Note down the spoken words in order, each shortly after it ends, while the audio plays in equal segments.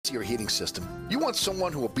your heating system, you want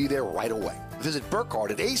someone who will be there right away. Visit Burkhardt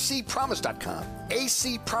at acpromise.com,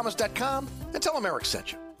 acpromise.com, and tell them Eric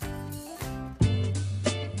sent you.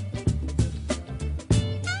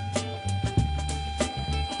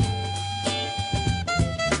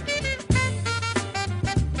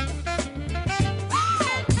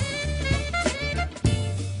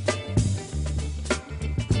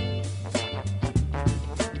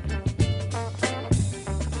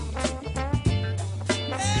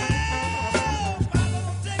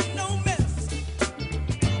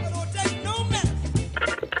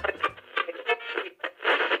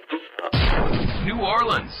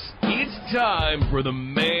 Time for the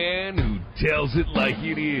man who tells it like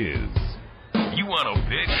it is. You want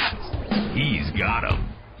opinions? He's got them.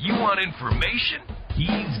 You want information?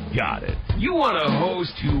 He's got it. You want a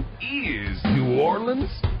host who is New Orleans?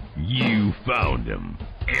 You found him.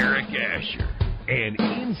 Eric Asher and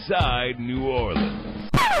Inside New Orleans.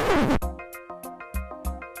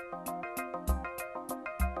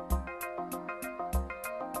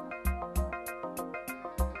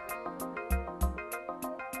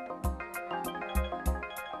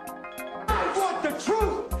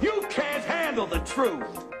 The truth.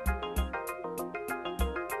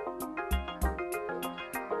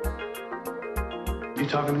 You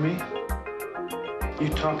talking to me? You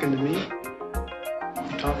talking to me?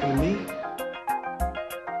 You talking to me?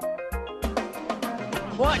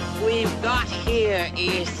 What we've got here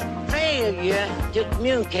is failure to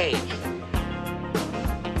communicate.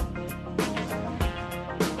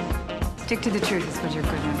 Stick to the truth is what you're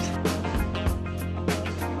good at.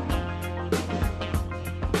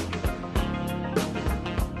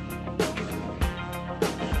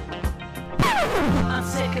 I'm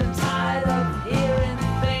sick and tired of hearing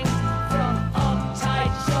things from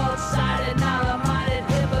uptight, short-sighted, narrow-minded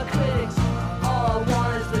hypocrites. All I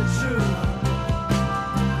want is the truth.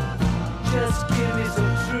 Just give me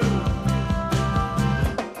some truth.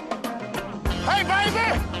 Hey, baby!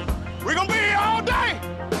 We're gonna be here all day!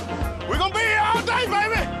 We're gonna be here all day,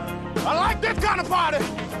 baby! I like this kind of party!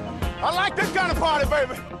 I like this kind of party,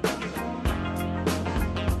 baby!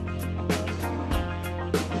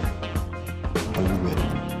 Are you ready?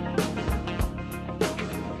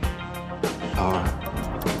 Are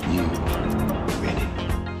you ready?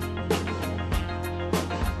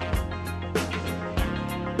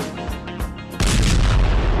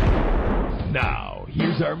 Now,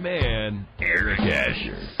 here's our man, Eric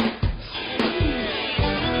Asher.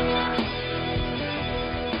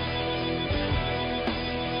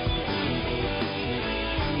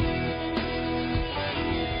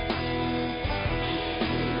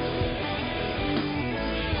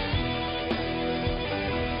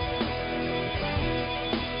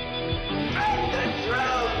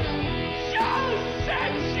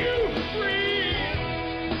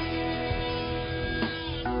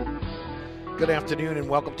 Good afternoon and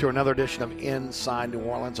welcome to another edition of Inside New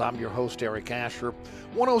Orleans. I'm your host, Eric Asher.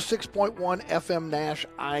 106.1 FM Nash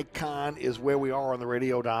Icon is where we are on the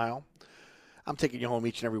radio dial. I'm taking you home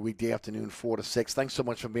each and every weekday afternoon, 4 to 6. Thanks so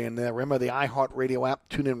much for being there. Remember the iHeartRadio app,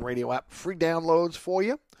 TuneIn Radio app, free downloads for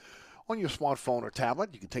you on your smartphone or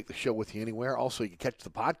tablet. You can take the show with you anywhere. Also, you can catch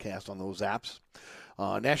the podcast on those apps.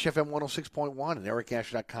 Nash FM 106.1 and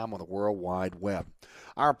ericasher.com on the World Wide Web.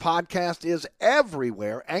 Our podcast is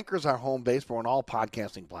everywhere. Anchor's our home base. We're on all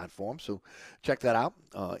podcasting platforms, so check that out.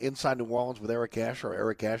 Inside New Orleans with Eric Asher or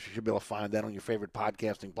Eric Asher. You should be able to find that on your favorite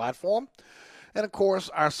podcasting platform. And, of course,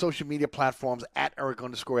 our social media platforms at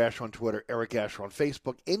Eric_Asher on Twitter, Eric Asher on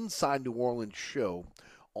Facebook, Inside New Orleans Show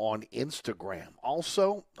on Instagram.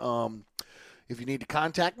 Also, if you need to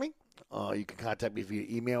contact me, you can contact me via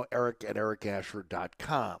email,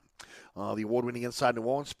 eric@ericasher.com. The award-winning Inside New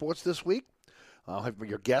Orleans Sports this week. I'll have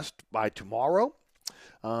your guest by tomorrow.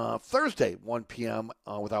 Thursday, 1 p.m.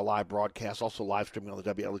 With our live broadcast, also live streaming on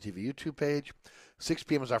the WLATV YouTube page. 6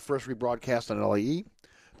 p.m. is our first rebroadcast on LAE.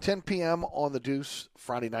 10 p.m. on the Deuce.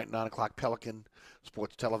 Friday night, 9 o'clock, Pelican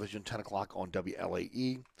Sports Television, 10 o'clock on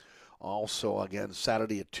WLAE. Also, again,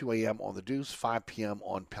 Saturday at 2 a.m. on the Deuce, 5 p.m.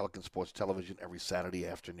 on Pelican Sports Television every Saturday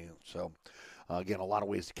afternoon. So, again, a lot of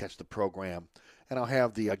ways to catch the program. And I'll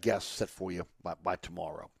have the guests set for you by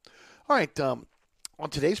tomorrow. All right, on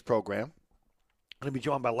today's program, I'm going to be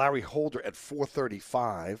joined by Larry Holder at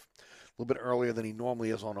 4:35, a little bit earlier than he normally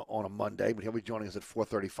is on a Monday, but he'll be joining us at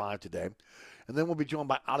 4:35 today. And then we'll be joined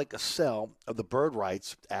by Ali Cassell of the Bird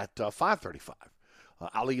Rights at 5:35.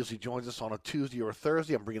 Ali usually joins us on a Tuesday or a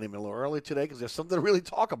Thursday. I'm bringing him in a little early today because there's something to really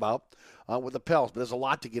talk about with the Pels, but there's a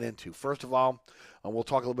lot to get into. First of all, we'll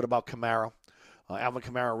talk a little bit about Kamara. Alvin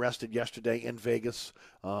Kamara arrested yesterday in Vegas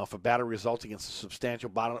for battery resulting in substantial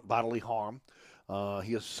bodily harm.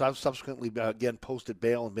 He has subsequently, again, posted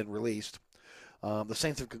bail and been released. The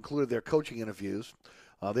Saints have concluded their coaching interviews.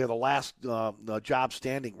 They're the last job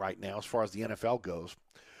standing right now as far as the NFL goes.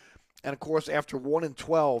 And, of course, after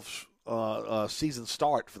 1-12 season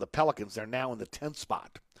start for the Pelicans, they're now in the 10th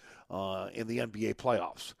spot in the NBA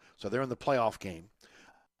playoffs. So they're in the playoff game,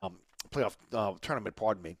 playoff tournament,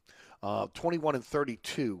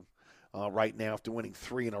 21-32 right now after winning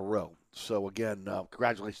 3 in a row. So, again,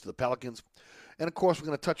 congratulations to the Pelicans. And, of course, we're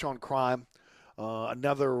going to touch on crime.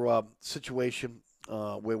 Another situation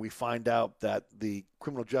where we find out that the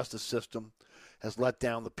criminal justice system has let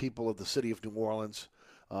down the people of the city of New Orleans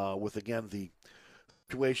with, again, the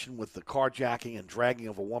situation with the carjacking and dragging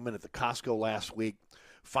of a woman at the Costco last week,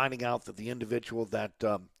 finding out that the individual that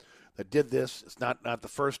did this, it's not the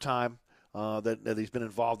first time that he's been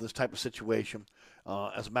involved in this type of situation.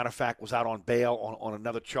 As a matter of fact, was out on bail on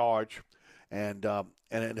another charge, and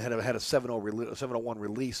it had a 701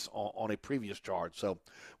 release on a previous charge. So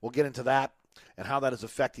we'll get into that and how that is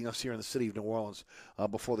affecting us here in the city of New Orleans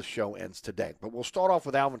before the show ends today. But we'll start off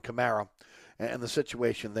with Alvin Kamara and the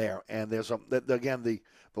situation there. And there's the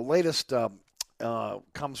latest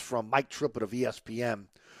comes from Mike Trippett of ESPN,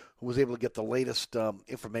 who was able to get the latest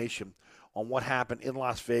information on what happened in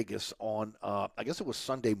Las Vegas on I guess it was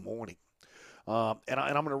Sunday morning. And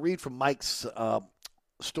I'm going to read from Mike's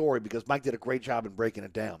story because Mike did a great job in breaking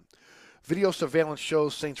it down. Video surveillance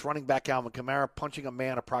shows Saints running back Alvin Kamara punching a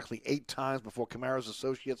man approximately 8 times before Kamara's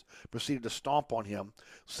associates proceeded to stomp on him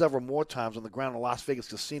several more times on the ground in Las Vegas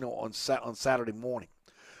Casino on Saturday morning.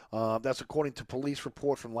 That's according to police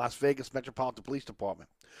report from Las Vegas Metropolitan Police Department.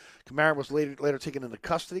 Kamara was later taken into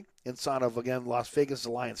custody inside of, again, Las Vegas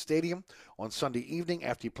Alliance Stadium on Sunday evening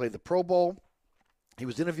after he played the Pro Bowl. He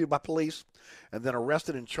was interviewed by police and then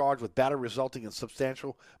arrested and charged with battery resulting in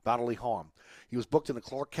substantial bodily harm. He was booked in the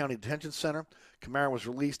Clark County Detention Center. Kamara was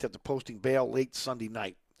released after posting bail late Sunday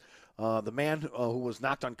night. The man who was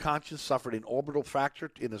knocked unconscious suffered an orbital fracture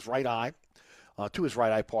in his right eye,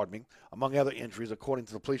 among other injuries, according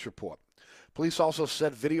to the police report. Police also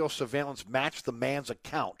said video surveillance matched the man's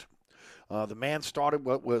account. The man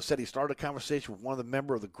said he started a conversation with one of the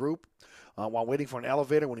members of the group while waiting for an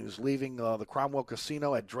elevator when he was leaving the Cromwell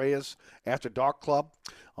Casino at Drea's After Dark Club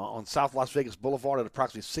on South Las Vegas Boulevard at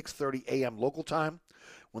approximately 6:30 a.m. local time.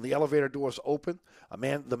 When the elevator doors opened,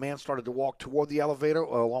 the man started to walk toward the elevator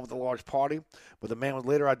along with a large party, but the man was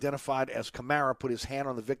later identified as Kamara put his hand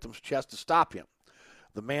on the victim's chest to stop him.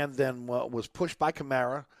 The man then was pushed by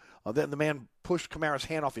Kamara. Then the man pushed Kamara's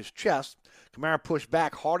hand off his chest. Kamara pushed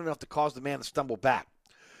back hard enough to cause the man to stumble back.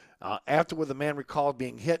 Afterward, the man recalled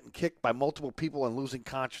being hit and kicked by multiple people and losing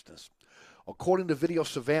consciousness. According to video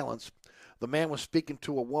surveillance, the man was speaking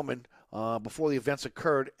to a woman before the events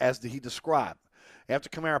occurred, as he described. After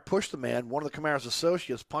Kamara pushed the man, one of Kamara's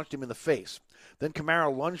associates punched him in the face. Then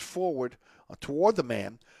Kamara lunged forward toward the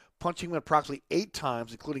man, punching him approximately 8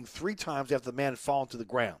 times, including 3 times after the man had fallen to the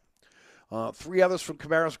ground. 3 others from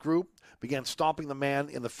Kamara's group began stomping the man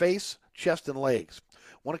in the face, chest, and legs.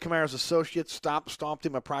 One of Kamara's associates stomped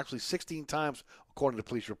him approximately 16 times, according to the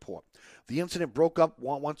police report. The incident broke up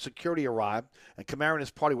once security arrived, and Kamara and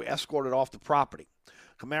his party were escorted off the property.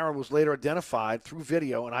 Kamara was later identified through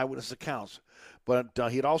video and eyewitness accounts, but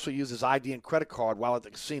he had also used his ID and credit card while at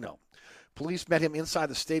the casino. Police met him inside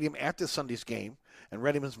the stadium after Sunday's game and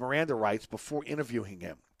read him his Miranda rights before interviewing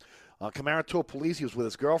him. Kamara told police he was with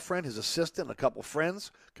his girlfriend, his assistant, and a couple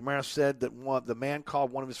friends. Kamara said that the man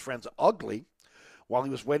called one of his friends ugly while he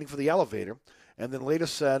was waiting for the elevator, and then later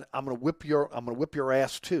said, "I'm going to whip your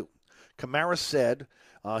ass too." Kamara said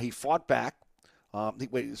he fought back.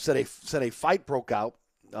 He said a fight broke out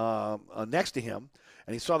next to him,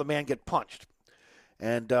 and he saw the man get punched.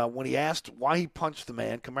 And when he asked why he punched the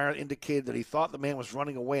man, Kamara indicated that he thought the man was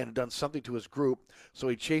running away and had done something to his group, so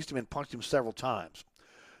he chased him and punched him several times.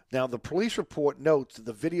 Now, the police report notes that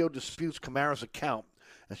the video disputes Kamara's account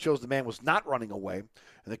and shows the man was not running away, and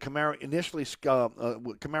that Kamara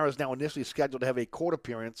is now initially scheduled to have a court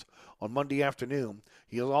appearance on Monday afternoon.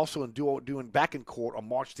 He is also due back in court on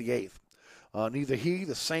March the 8th. Neither he,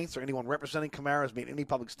 the Saints, or anyone representing Kamara has made any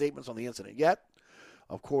public statements on the incident yet.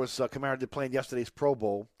 Of course, Kamara did play in yesterday's Pro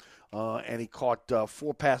Bowl, and he caught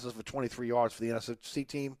 4 passes for 23 yards for the NFC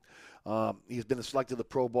team. He's been selected to the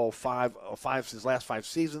Pro Bowl his last 5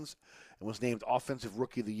 seasons and was named Offensive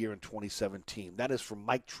Rookie of the Year in 2017. That is from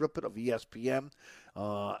Mike Trippett of ESPN,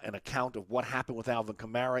 an account of what happened with Alvin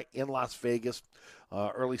Kamara in Las Vegas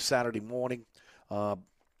early Saturday morning.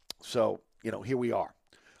 So, here we are.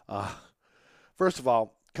 First of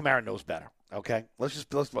all, Kamara knows better, okay?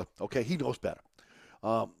 He knows better.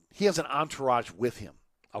 He has an entourage with him,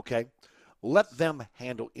 okay? Let them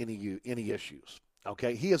handle any issues.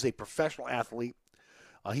 Okay, he is a professional athlete.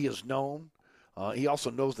 He is known. He also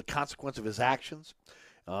knows the consequence of his actions.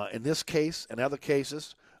 In this case and other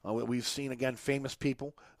cases, we've seen, again, famous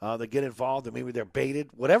people that get involved, and maybe they're baited,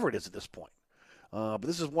 whatever it is at this point. But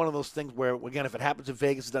this is one of those things where, again, if it happens in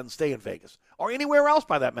Vegas, it doesn't stay in Vegas. Or anywhere else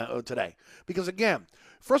by that today. Because, again,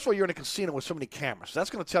 first of all, you're in a casino with so many cameras. So that's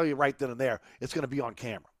going to tell you right then and there it's going to be on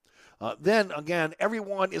camera. Then, again,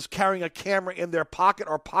 everyone is carrying a camera in their pocket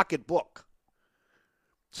or pocketbook.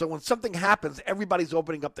 So when something happens, everybody's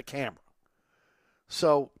opening up the camera.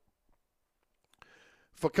 So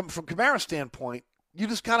from Kamara's standpoint, you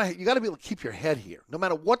got to be able to keep your head here, no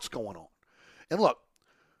matter what's going on. And look,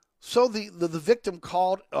 so the victim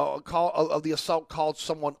of the assault called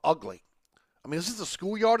someone ugly. I mean, is this a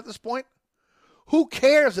schoolyard at this point? Who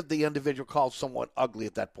cares if the individual calls someone ugly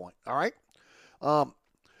at that point? All right.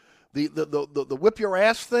 The whip your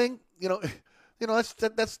ass thing,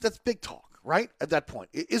 that's big talk, right? At that point,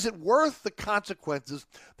 is it worth the consequences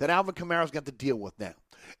that Alvin Kamara's got to deal with now?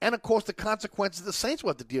 And of course, the consequences the Saints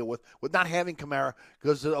will have to deal with not having Kamara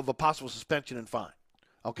because of a possible suspension and fine.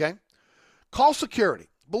 Okay, call security.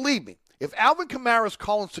 Believe me, if Alvin Kamara is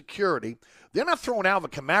calling security, they're not throwing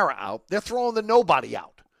Alvin Kamara out. They're throwing the nobody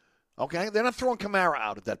out. Okay, they're not throwing Kamara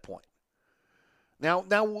out at that point. Now,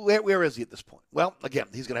 where is he at this point? Well, again,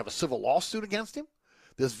 he's going to have a civil lawsuit against him.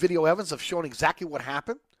 There's video evidence of showing exactly what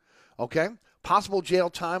happened. Okay, possible jail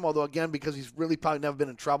time, although, again, because he's really probably never been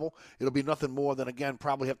in trouble, it'll be nothing more than, again,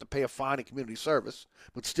 probably have to pay a fine and community service.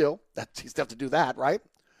 But still, he's have to do that, right?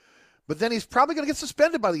 But then he's probably going to get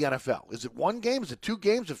suspended by the NFL. Is it 1 game? Is it 2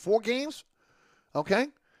 games? Is it 4 games? Okay,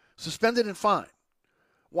 suspended and fined.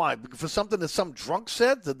 Why? For something that some drunk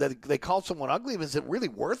said, that they called someone ugly? Is it really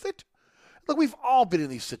worth it? Look, we've all been in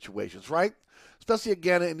these situations, right? Especially,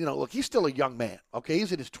 again, and, look, he's still a young man, okay?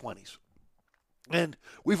 He's in his 20s. And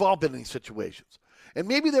we've all been in these situations. And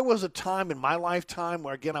maybe there was a time in my lifetime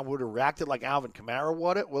where, again, I would have reacted like Alvin Kamara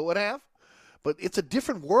would have. But it's a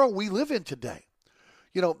different world we live in today.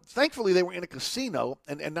 Thankfully, they were in a casino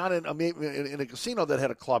and not in a casino that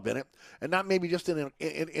had a club in it, and not maybe just in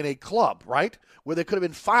a club, right, where there could have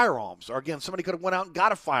been firearms. Or, again, somebody could have went out and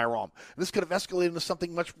got a firearm. And this could have escalated into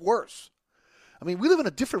something much worse. I mean, we live in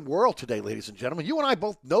a different world today, ladies and gentlemen. You and I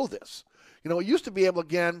both know this. It used to be able,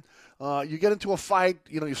 again, you get into a fight,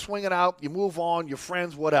 you swing it out, you move on, you're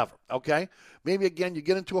friends, whatever, okay? Maybe, again, you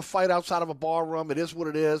get into a fight outside of a bar room, it is what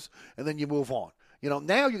it is, and then you move on.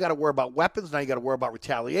 Now you got to worry about weapons, now you got to worry about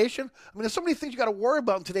retaliation. I mean, there's so many things you got to worry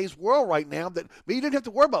about in today's world right now that maybe you didn't have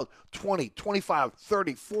to worry about 20, 25,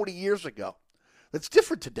 30, 40 years ago. That's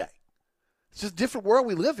different today. It's just a different world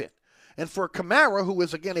we live in. And for Kamara, who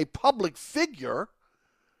is, again, a public figure,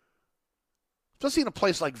 especially in a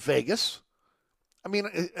place like Vegas, I mean,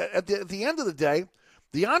 at the end of the day,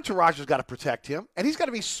 the entourage has got to protect him, and he's got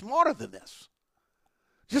to be smarter than this.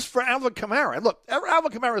 Just for Alvin Kamara. And look,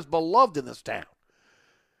 Alvin Kamara is beloved in this town.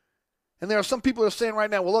 And there are some people that are saying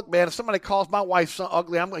right now, well, look, man, if somebody calls my wife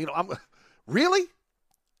ugly, I'm really?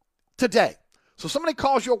 Today. So somebody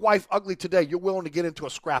calls your wife ugly today, you're willing to get into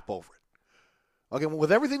a scrap over it. Okay, well,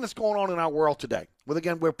 with everything that's going on in our world today,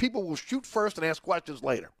 where people will shoot first and ask questions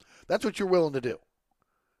later, that's what you're willing to do.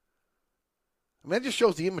 I mean, that just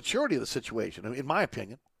shows the immaturity of the situation, in my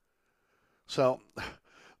opinion. So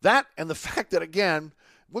that and the fact that, again,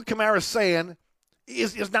 what Kamara is saying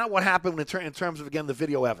is not what happened in terms of, again, the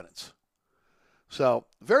video evidence. So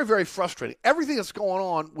very, very frustrating. Everything that's going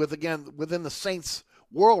on within the Saints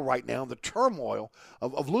world right now, the turmoil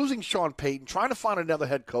of losing Sean Payton, trying to find another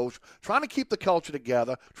head coach, trying to keep the culture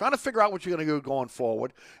together, trying to figure out what you're going to do going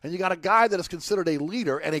forward. And you got a guy that is considered a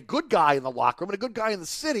leader and a good guy in the locker room and a good guy in the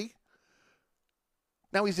city.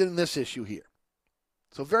 Now he's in this issue here.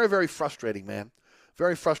 So very, very frustrating, man.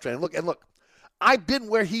 Very frustrating. Look, I've been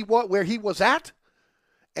where he was at.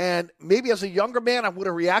 And maybe as a younger man, I would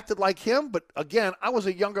have reacted like him. But, again, I was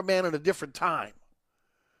a younger man at a different time.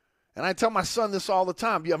 And I tell my son this all the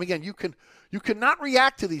time. I mean, again, you cannot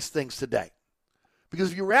react to these things today.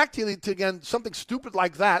 Because if you react to again, something stupid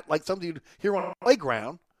like that, like something you hear on a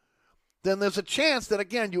playground, then there's a chance that,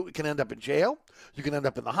 again, you can end up in jail. You can end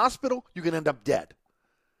up in the hospital. You can end up dead.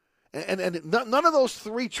 And none of those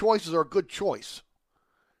 3 choices are a good choice.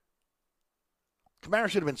 Kamara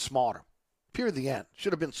should have been smarter. Period. The end.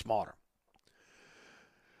 Should have been smarter.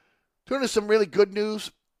 Turning to some really good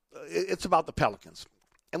news, it's about the Pelicans.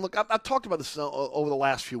 And look, I've talked about this over the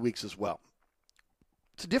last few weeks as well.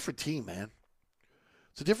 It's a different team, man.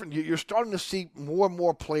 It's a different. You're starting to see more and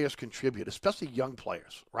more players contribute, especially young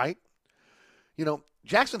players, right?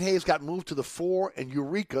 Jackson Hayes got moved to the 4, and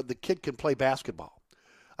Eureka, the kid can play basketball.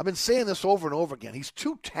 I've been saying this over and over again. He's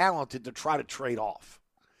too talented to try to trade off.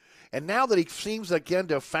 And now that he seems, again,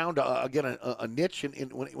 to have found, a niche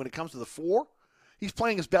when it comes to the 4, he's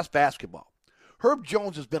playing his best basketball. Herb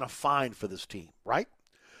Jones has been a find for this team, right?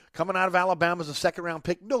 Coming out of Alabama as a second-round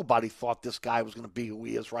pick, nobody thought this guy was going to be who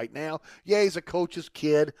he is right now. Yeah, he's a coach's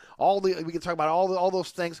kid. We can talk about all those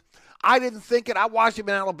things. I didn't think it. I watched him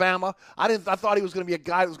in Alabama. I thought he was going to be a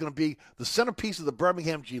guy that was going to be the centerpiece of the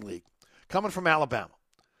Birmingham G League, coming from Alabama.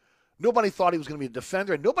 Nobody thought he was going to be a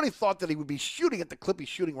defender, and nobody thought that he would be shooting at the clip he's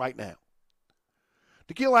shooting right now.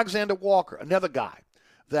 Nickeil Alexander-Walker, another guy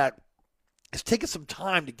that has taken some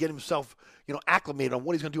time to get himself, acclimated on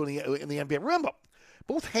what he's going to do in the NBA. Remember,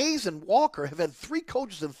 both Hayes and Walker have had 3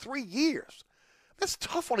 coaches in 3 years. That's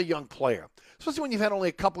tough on a young player, especially when you've had only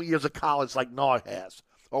a couple years of college like Nard has,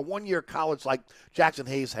 or 1 year of college like Jackson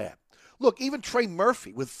Hayes had. Look, even Trey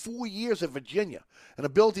Murphy, with 4 years at Virginia, an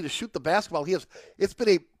ability to shoot the basketball he has, it's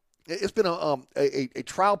been a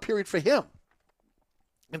trial period for him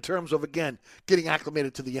in terms of, again, getting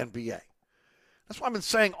acclimated to the NBA. That's why I've been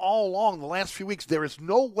saying all along the last few weeks, there is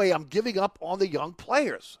no way I'm giving up on the young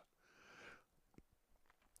players.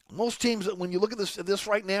 Most teams, when you look at this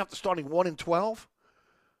right now, after starting 1-12,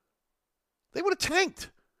 they would have tanked.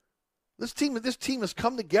 This team has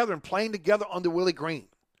come together and playing together under Willie Green.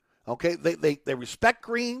 Okay, they respect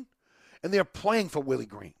Green, and they're playing for Willie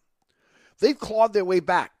Green. They've clawed their way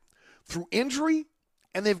back through injury,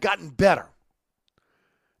 and they've gotten better.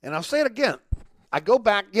 And I'll say it again. I go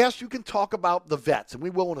back, yes, you can talk about the vets, and we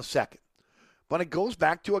will in a second. But it goes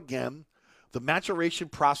back to, again, the maturation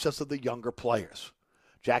process of the younger players.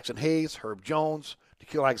 Jackson Hayes, Herb Jones,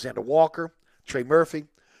 Nickeil Alexander-Walker, Trey Murphy,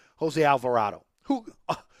 Jose Alvarado. Who,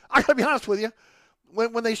 I got to be honest with you,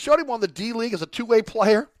 when they showed him on the D League as a two-way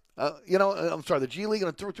player, the G League and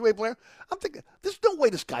a two-way player, I'm thinking, there's no way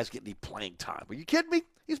this guy's getting any playing time. Are you kidding me?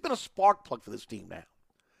 He's been a spark plug for this team now.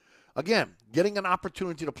 Again, getting an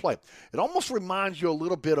opportunity to play. It almost reminds you a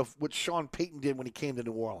little bit of what Sean Payton did when he came to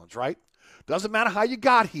New Orleans, right? Doesn't matter how you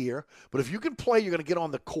got here, but if you can play, you're going to get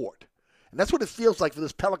on the court. And that's what it feels like for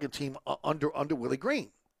this Pelican team under Willie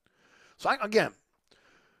Green. So again,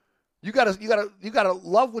 you gotta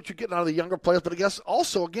love what you're getting out of the younger players, but I guess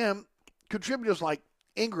also again, contributors like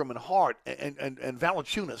Ingram and Hart and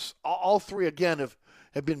Valanciunas, all 3 again have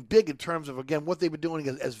been big in terms of again what they've been doing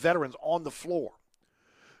as veterans on the floor.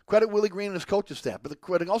 Credit Willie Green and his coaching staff,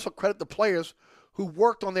 but also credit the players who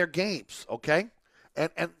worked on their games. Okay,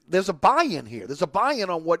 and there's a buy-in here. There's a buy-in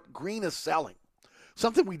on what Green is selling.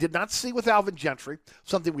 Something we did not see with Alvin Gentry,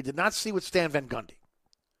 something we did not see with Stan Van Gundy.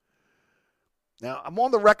 Now, I'm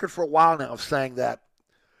on the record for a while now of saying that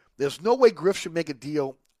there's no way Griff should make a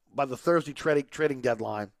deal by the Thursday trading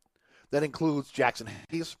deadline that includes Jackson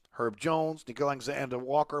Hayes, Herb Jones, Nickeil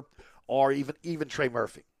Alexander-Walker, or even Trey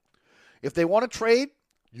Murphy. If they want to trade,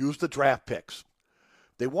 use the draft picks.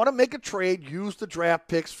 They want to make a trade, use the draft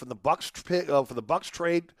picks for the Bucks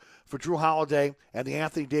trade for Drew Holiday and the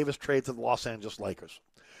Anthony Davis trade to the Los Angeles Lakers.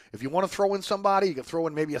 If you want to throw in somebody, you can throw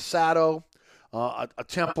in maybe a Sato, a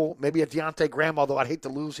Temple, maybe a Deonte Graham, although I'd hate to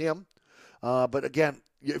lose him. But again,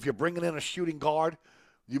 if you're bringing in a shooting guard,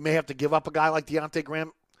 you may have to give up a guy like Deonte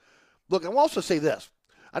Graham. Look, I'll also say this.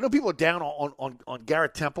 I know people are down on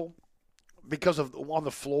Garrett Temple because of on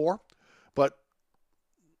the floor, but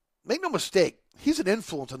make no mistake, he's an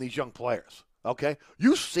influence on these young players, okay?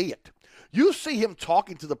 You see it. You see him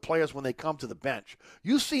talking to the players when they come to the bench.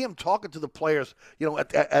 You see him talking to the players,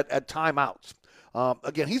 at timeouts.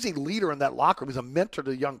 Again, he's a leader in that locker room. He's a mentor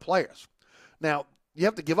to young players. Now, you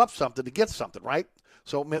have to give up something to get something, right?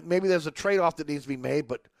 So maybe there's a trade-off that needs to be made.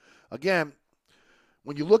 But, again,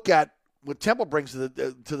 when you look at what Temple brings to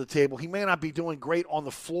the table, he may not be doing great on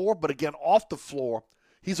the floor, but, again, off the floor,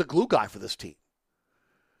 he's a glue guy for this team.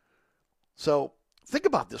 So think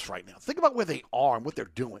about this right now. Think about where they are and what they're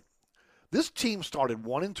doing. This team started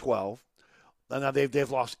 1-12. Now they've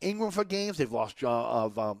lost Ingram for games. They've lost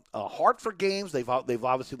Hart for games. They've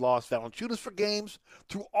obviously lost Valanciunas for games.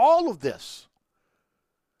 Through all of this,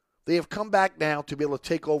 they have come back now to be able to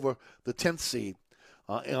take over the 10th seed,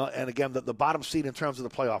 and again the bottom seed in terms of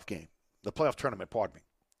the playoff tournament. Pardon me.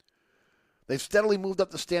 They've steadily moved up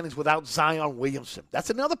the standings without Zion Williamson. That's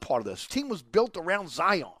another part of this. Team was built around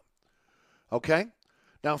Zion. Okay,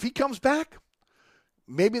 now if he comes back,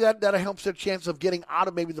 maybe that helps their chance of getting out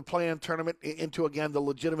of maybe the play-in tournament into, again, the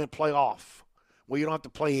legitimate playoff where you don't have to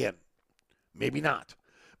play in. Maybe not.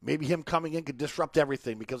 Maybe him coming in could disrupt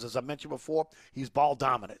everything because, as I mentioned before, he's ball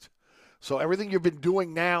dominant. So everything you've been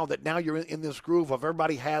doing now that now you're in this groove of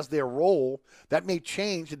everybody has their role, that may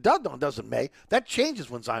change. It doesn't may. That changes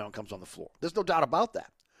when Zion comes on the floor. There's no doubt about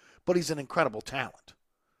that. But he's an incredible talent.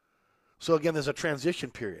 So, again, there's a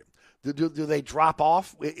transition period. Do they drop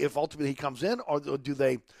off if ultimately he comes in, or do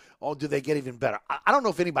they get even better? I don't know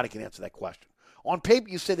if anybody can answer that question. On paper,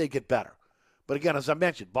 you say they get better. But, again, as I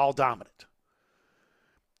mentioned, ball dominant.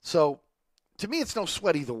 So, to me, it's no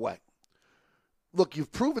sweat either way. Look,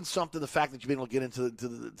 you've proven something, the fact that you've been able to get into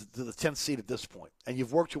the 10th seed at this point, and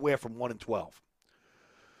you've worked your way from 1-12.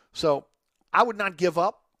 So, I would not give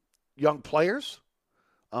up young players.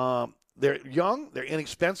 They're young. They're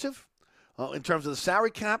inexpensive in terms of the salary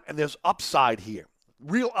cap, and there's upside here,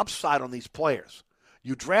 real upside on these players.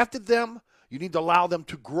 You drafted them. You need to allow them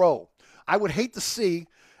to grow. I would hate to see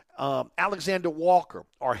Alexander Walker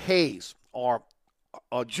or Hayes or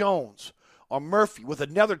Jones or Murphy with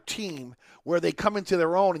another team where they come into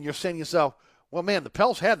their own and you're saying to yourself, well, man, the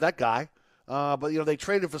Pels had that guy. But, they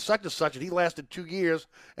traded for such and such, and he lasted 2 years,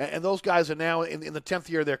 and those guys are now in the 10th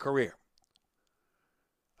year of their career.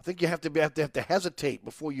 I think you have to hesitate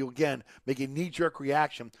before you, again, make a knee-jerk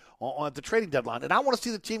reaction on the trading deadline. And I want to see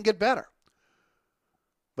the team get better.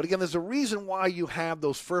 But, again, there's a reason why you have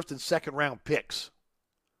those first and second round picks.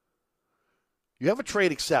 You have a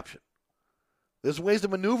trade exception. There's ways to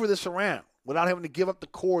maneuver this around without having to give up the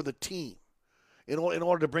core of the team in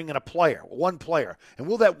order to bring in one player. And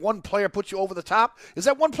will that one player put you over the top? Is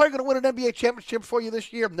that one player going to win an NBA championship for you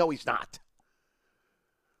this year? No, he's not.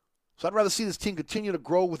 So I'd rather see this team continue to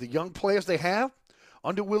grow with the young players they have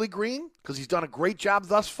under Willie Green, because he's done a great job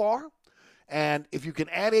thus far. And if you can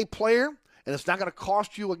add a player, and it's not going to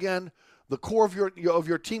cost you, again, the core of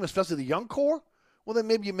your team, especially the young core, well, then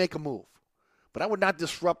maybe you make a move. But I would not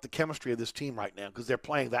disrupt the chemistry of this team right now because they're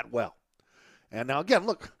playing that well. And now, again,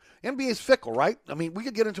 look, NBA is fickle, right? I mean, we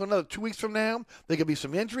could get into another 2 weeks from now. There could be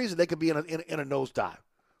some injuries, and they could be in a nosedive.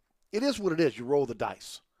 It is what it is. You roll the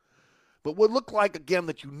dice. But what looked like, again,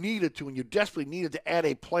 that you needed to, and you desperately needed to add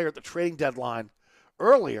a player at the trading deadline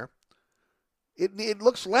earlier, it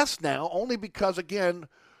looks less now only because, again,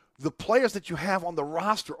 the players that you have on the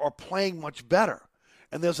roster are playing much better.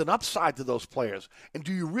 And there's an upside to those players. And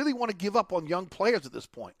do you really want to give up on young players at this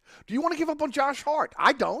point? Do you want to give up on Josh Hart?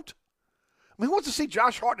 I don't. I mean, who wants to see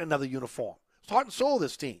Josh Hart in another uniform? It's the heart and soul of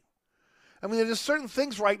this team. I mean, there's certain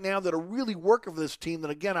things right now that are really working for this team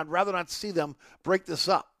that, again, I'd rather not see them break this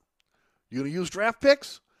up. You're going to use draft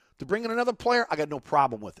picks to bring in another player? I got no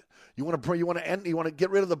problem with it. You want to get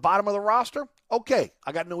rid of the bottom of the roster? Okay,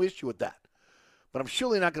 I got no issue with that. But I'm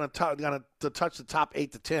surely not going to touch the top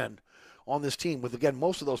 8 to 10 on this team with, again,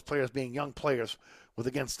 most of those players being young players with,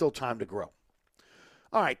 again, still time to grow.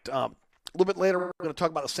 All right, a little bit later, we're going to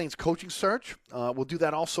talk about the Saints coaching search. We'll do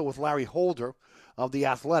that also with Larry Holder of The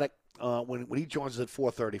Athletic when he joins us at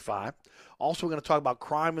 4:35. Also, we're going to talk about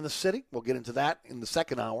crime in the city. We'll get into that in the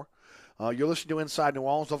second hour. You're listening to Inside New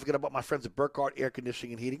Orleans. Don't forget about my friends at Burkhardt Air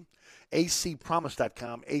Conditioning and Heating,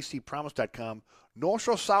 acpromise.com, acpromise.com, North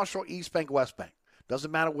Shore, South Shore, East Bank, West Bank.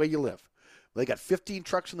 Doesn't matter where you live. They got 15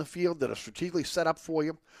 trucks in the field that are strategically set up for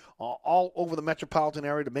you all over the metropolitan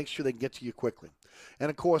area to make sure they can get to you quickly.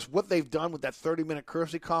 And, of course, what they've done with that 30-minute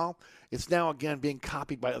courtesy call, it's now, again, being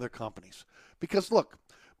copied by other companies. Because, look,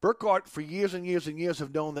 Burkhardt for years and years and years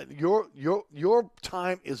have known that your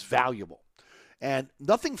time is valuable. And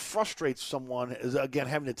nothing frustrates someone as, again,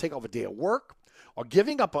 having to take off a day of work or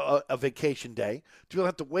giving up a vacation day to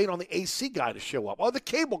have to wait on the AC guy to show up or the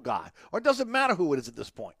cable guy, or it doesn't matter who it is at this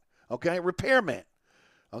point. Okay, repairman.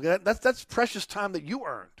 Okay, that's precious time that you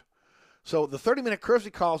earned. So the 30-minute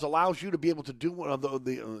courtesy calls allows you to be able to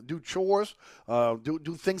do do chores,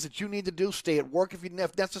 do things that you need to do, stay at work if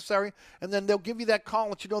necessary, and then they'll give you that call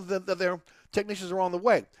and let you know that their technicians are on the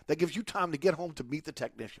way. That gives you time to get home to meet the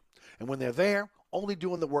technician. And when they're there, only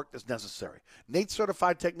doing the work that's necessary.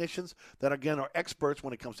 NATE-certified technicians that, again, are experts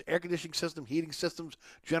when it comes to air conditioning systems, heating systems,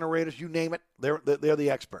 generators, you name it, they're the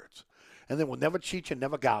experts. And then we'll never cheat you,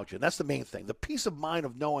 never gouge you. And that's the main thing. The peace of mind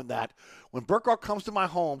of knowing that when Burkhardt comes to my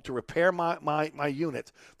home to repair my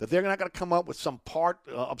unit, that they're not going to come up with some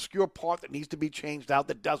obscure part that needs to be changed out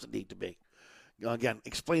that doesn't need to be. Again,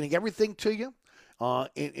 explaining everything to you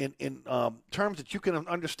in terms that you can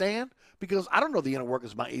understand, because I don't know the inner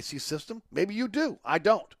workings of my AC system. Maybe you do. I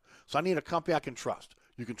don't. So I need a company I can trust.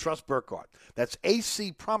 You can trust Burkhardt. That's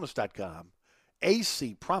acpromise.com,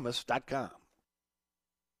 acpromise.com.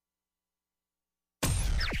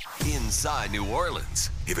 Inside New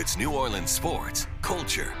Orleans. If it's New Orleans sports,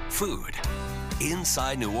 culture, food,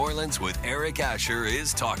 Inside New Orleans with Eric Asher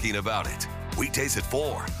is talking about it. Weekdays at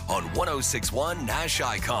 4 on 106.1 Nash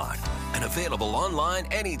Icon. and available online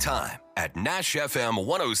anytime at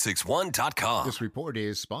NashFM1061.com. This report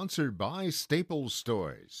is sponsored by Staples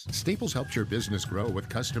Stores. Staples helps your business grow with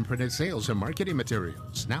custom printed sales and marketing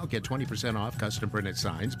materials. Now get 20% off custom printed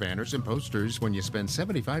signs, banners, and posters when you spend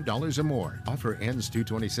 $75 or more. Offer ends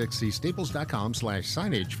 2/26. See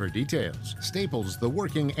staples.com/signage for details. Staples, the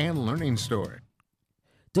working and learning store.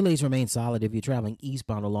 Delays remain solid if you're traveling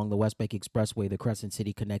eastbound along the West Bank Expressway, the Crescent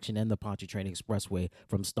City Connection, and the Pontchartrain Expressway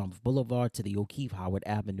from Stumpf Boulevard to the O'Keefe Howard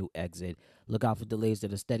Avenue exit. Look out for delays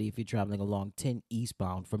that are steady if you're traveling along 10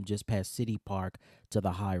 eastbound from just past City Park to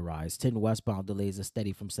the High Rise. 10 westbound delays are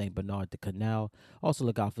steady from St. Bernard to Canal. Also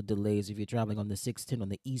look out for delays if you're traveling on the 610 on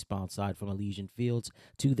the eastbound side from Elysian Fields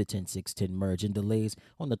to the 10610 merge, and delays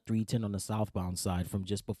on the 310 on the southbound side from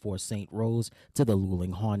just before St. Rose to the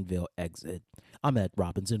Luling-Hornville exit. I'm Ed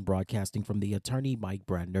Robinson, broadcasting from the Attorney Mike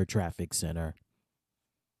Brandner Traffic Center.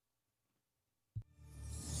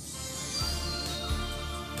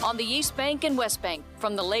 On the East Bank and West Bank,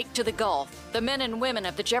 from the lake to the Gulf, the men and women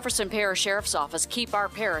of the Jefferson Parish Sheriff's Office keep our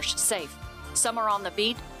parish safe. Some are on the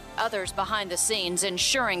beat, others behind the scenes,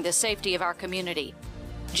 ensuring the safety of our community.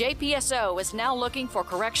 JPSO is now looking for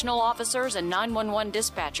correctional officers and 911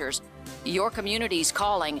 dispatchers. Your community's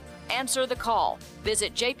calling. Answer the call.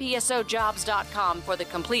 Visit jpsojobs.com for the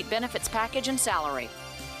complete benefits package and salary.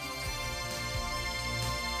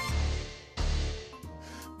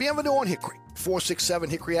 Bienvenue on Hickory, 467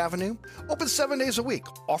 Hickory Avenue. Open 7 days a week,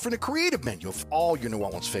 offering a creative menu of all your New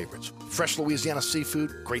Orleans favorites. Fresh Louisiana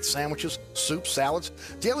seafood, great sandwiches, soups, salads,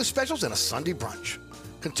 daily specials, and a Sunday brunch.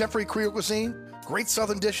 Contemporary Creole cuisine, great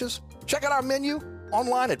Southern dishes. Check out our menu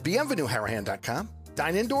online at bienvenueharahan.com.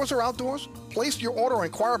 Dine indoors or outdoors. Place your order or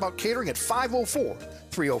inquire about catering at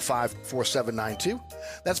 504-305-4792.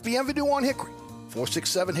 That's Bienvenue on Hickory,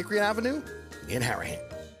 467 Hickory Avenue in Harahan.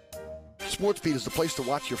 SportsBeat is the place to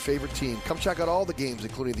watch your favorite team. Come check out all the games,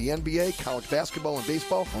 including the NBA, college basketball, and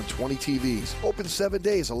baseball on 20 TVs. Open 7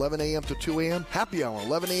 days, 11 a.m. to 2 a.m. Happy hour,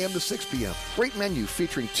 11 a.m. to 6 p.m. Great menu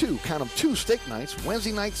featuring two steak nights.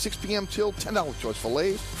 Wednesday night, 6 p.m. till $10 choice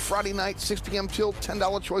fillets. Friday night, 6 p.m. till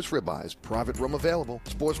 $10 choice ribeyes. Private room available.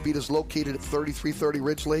 SportsBeat is located at 3330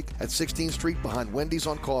 Ridge Lake at 16th Street behind Wendy's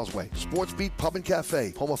on Causeway. SportsBeat Pub and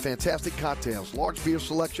Cafe, home of fantastic cocktails, large beer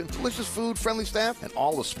selection, delicious food, friendly staff, and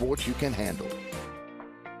all the sports you can handle.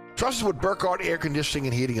 Trust is what Burkhardt Air Conditioning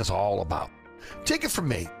and Heating is all about. Take it from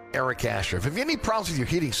me, Eric Asher. If you have any problems with your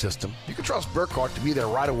heating system, you can trust Burkhardt to be there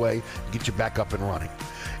right away and get you back up and running.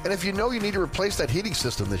 And if you know you need to replace that heating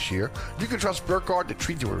system this year, you can trust Burkhardt to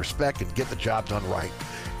treat you with respect and get the job done right.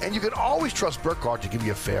 And you can always trust Burkhardt to give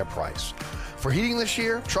you a fair price. For heating this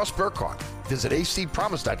year, trust Burkhardt. Visit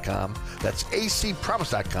acpromise.com. That's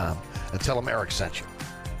acpromise.com, and tell them Eric sent you.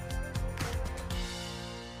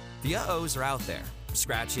 The uh-ohs are out there.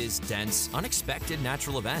 Scratches, dents, unexpected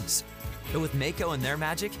natural events. But with Maaco and their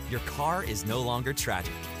magic, your car is no longer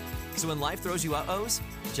tragic. So when life throws you uh-ohs,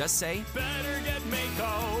 just say, better get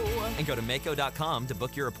Maaco. And go to Maaco.com to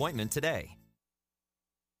book your appointment today.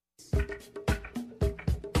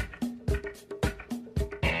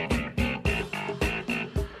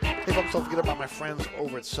 Hey folks, don't forget about my friends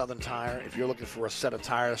over at Southern Tire. If you're looking for a set of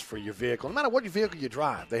tires for your vehicle, no matter what your vehicle you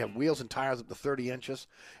drive, they have wheels and tires up to 30 inches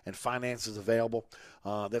and finance is available.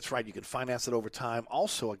 That's right, you can finance it over time.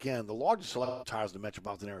 Also, again, the largest selection of tires in the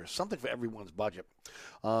metropolitan area, something for everyone's budget.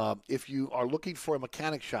 If you are looking for a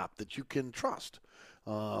mechanic shop that you can trust,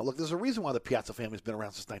 look, there's a reason why the Piazza family's been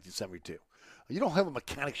around since 1972. You don't have a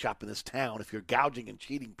mechanic shop in this town if you're gouging and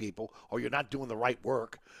cheating people or you're not doing the right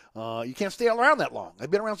work. You can't stay around that long. They've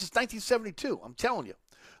been around since 1972. I'm telling you.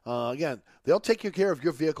 Again, they'll take care of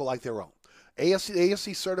your vehicle like their own.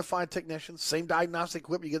 ASC certified technicians, same diagnostic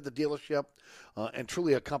equipment you get at the dealership, and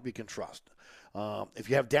truly a company you can trust. If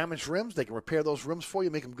you have damaged rims, they can repair those rims for you,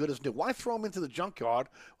 make them good as new. Why throw them into the junkyard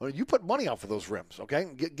when you put money out for those rims, okay?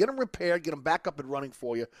 Get them repaired, get them back up and running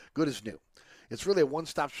for you, good as new. It's really a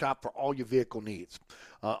one-stop shop for all your vehicle needs.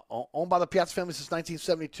 Owned by the Piazza family since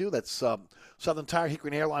 1972. That's Southern Tire,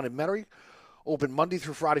 Hickory and Airline in Metairie. Open Monday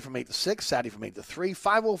through Friday from 8 to 6, Saturday from 8 to 3.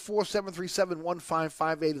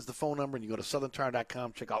 504-737-1558 is the phone number, and you go to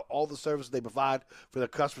southerntire.com. Check out all the services they provide for their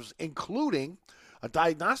customers, including a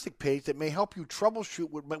diagnostic page that may help you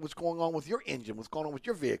troubleshoot what's going on with your engine, what's going on with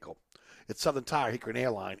your vehicle. It's Southern Tire, Hickory and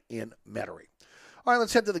Airline in Metairie. All right,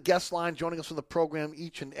 let's head to the guest line. Joining us on the program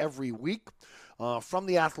each and every week from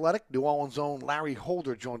The Athletic, New Orleans' own Larry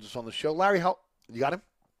Holder joins us on the show. Larry, you got him?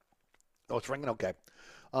 Oh, it's ringing? Okay.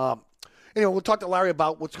 Anyway, we'll talk to Larry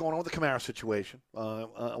about what's going on with the Kamara situation.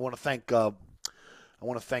 I want to thank I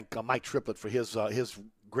want to thank Mike Triplett for his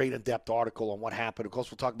great in-depth article on what happened. Of course,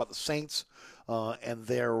 we'll talk about the Saints and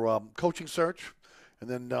their coaching search. And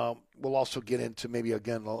then we'll also get into maybe a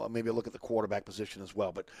look at the quarterback position as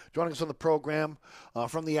well. But joining us on the program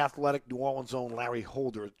from the Athletic, New Orleans' own Larry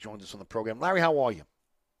Holder joins us on the program. Larry, how are you?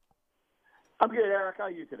 I'm good, Eric. How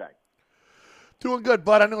are you today? Doing good,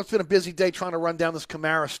 bud. I know it's been a busy day trying to run down this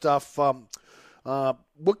Kamara stuff.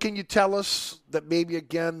 What can you tell us that maybe,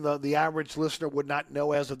 again, the average listener would not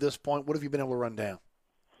know as of this point? What have you been able to run down?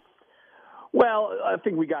 Well, I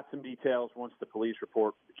think we got some details once the police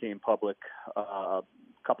report became public a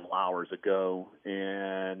couple of hours ago,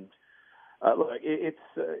 and look, it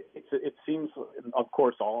seems, of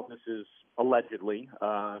course, all of this is allegedly,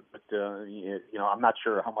 but I'm not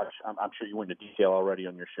sure how much. I'm sure you went into detail already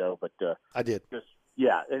on your show, but I did.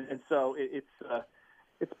 And so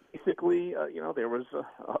it's basically there was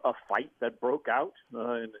a fight that broke out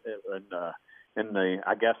in the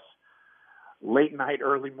I guess late night,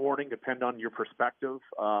 early morning, depend on your perspective,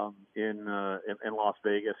 in Las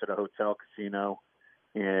Vegas at a hotel casino.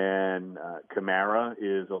 And Kamara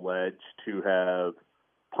is alleged to have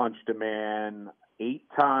punched a man 8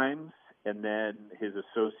 times, and then his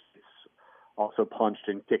associates also punched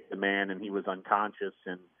and kicked the man, and he was unconscious.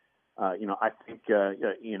 And, I think,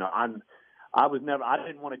 I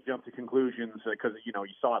didn't want to jump to conclusions because, you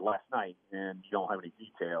saw it last night and you don't have any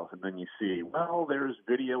details. And then you see, well, there's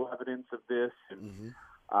video evidence of this. And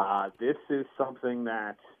this is something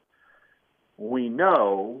that we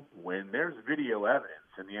know when there's video evidence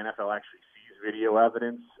and the NFL actually sees video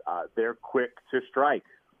evidence, they're quick to strike.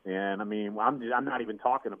 And, I mean, I'm not even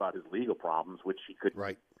talking about his legal problems, which he could,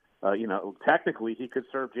 technically he could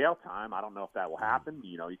serve jail time. I don't know if that will happen.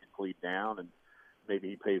 He can plead down and maybe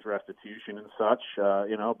he pays restitution and such,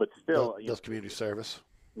 but still. Does community service.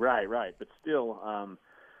 Right. But still,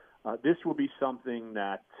 this will be something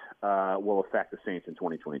that will affect the Saints in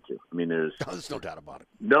 2022. I mean, there's no doubt about it.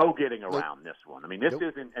 No getting around this one. I mean, this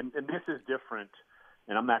isn't, and this is different,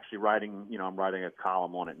 and I'm actually writing a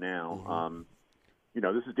column on it now.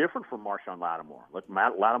 This is different from Marshawn Lattimore. Like,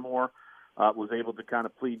 Lattimore was able to kind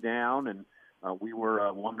of plead down, and we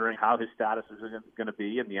were wondering how his status was going to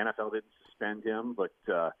be, and the NFL didn't suspend him. But,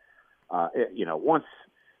 once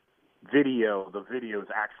the video is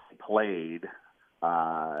actually played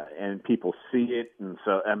and people see it, and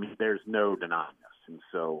so, I mean, there's no denying this. And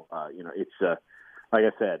so, it's, like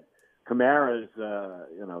I said, Kamara's,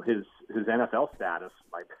 his NFL status,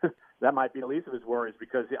 that might be the least of his worries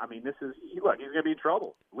because, I mean, he's going to be in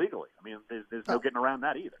trouble legally. I mean, there's no getting around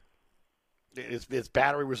that either. It's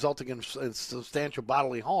battery resulting in substantial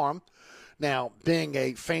bodily harm. Now, being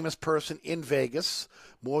a famous person in Vegas,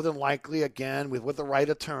 more than likely, again, with the right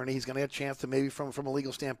attorney, he's going to have a chance to maybe from a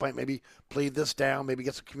legal standpoint, maybe plead this down, maybe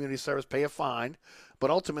get some community service, pay a fine. But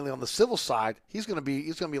ultimately, on the civil side, he's going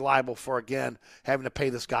to be liable for, again, having to pay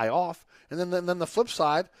this guy off. And then the flip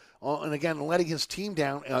side, and again, letting his team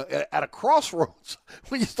down at a crossroads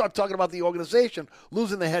when you start talking about the organization,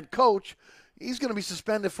 losing the head coach. He's going to be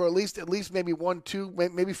suspended for at least maybe 1, 2,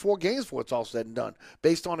 maybe 4 games before it's all said and done,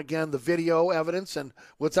 based on, again, the video evidence and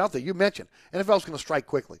what's out there. You mentioned NFL's going to strike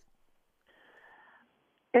quickly.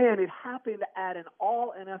 And it happened at an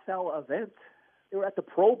all-NFL event. They were at the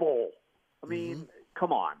Pro Bowl. I mean,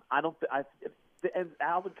 come on. And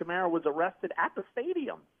Alvin Kamara was arrested at the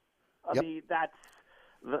stadium. I mean, that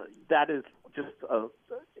is just a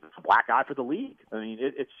black eye for the league. I mean,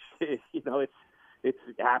 it's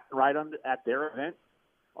happened right at their event,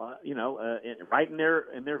 right in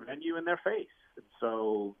their venue, in their face. And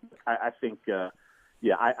so I think,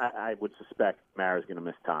 I would suspect Kamara's going to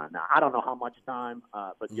miss time. Now, I don't know how much time,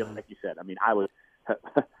 but like you said, I mean, I would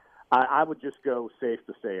I would just go safe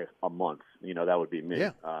to say a month. That would be me.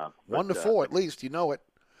 Yeah, 1 to 4 at least. You know it.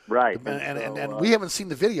 Right. And we haven't seen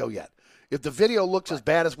the video yet. If the video looks as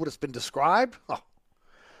bad as what it's been described, it's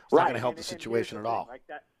not going to help the situation at all. Like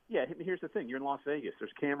that. Yeah, here's the thing. You're in Las Vegas.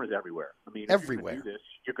 There's cameras everywhere. I mean, everywhere. If you do this,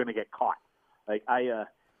 you're going to get caught. Like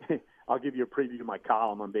I'll give you a preview of my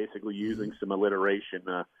column. I'm basically using some alliteration,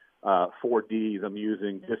 4 Ds. I'm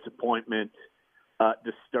using disappointment,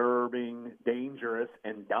 disturbing, dangerous,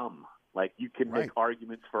 and dumb. Like, you can make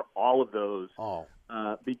arguments for all of those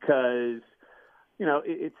because,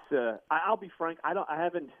 it's. I'll be frank. I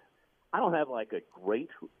don't have like a great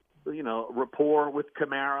rapport with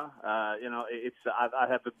Kamara. I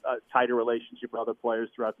have a tighter relationship with other players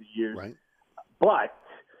throughout the years. Right. But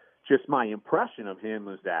just my impression of him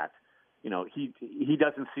is that, he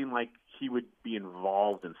doesn't seem like he would be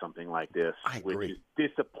involved in something like this, which is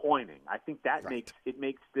disappointing. I think that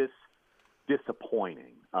makes this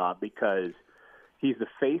disappointing because he's the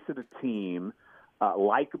face of the team.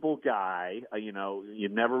 likable guy. You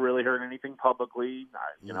never really heard anything publicly.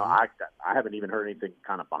 I haven't even heard anything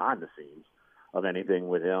kind of behind the scenes of anything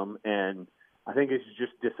with him, and I think it's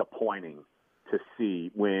just disappointing to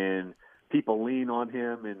see when people lean on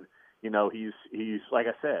him, and he's like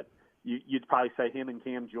I said, you'd probably say him and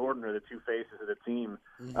Cam Jordan are the two faces of the team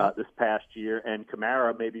this past year, and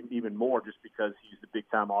Kamara maybe even more just because he's the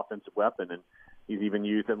big-time offensive weapon, and he's even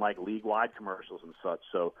used in like league-wide commercials and such.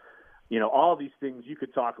 So, all these things, you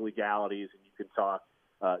could talk legalities and you could talk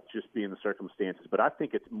just being the circumstances, but I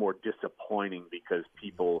think it's more disappointing because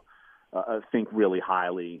people think really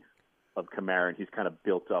highly of Kamara, and he's kind of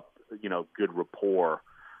built up, good rapport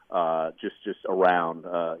just around,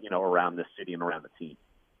 around this city and around the team.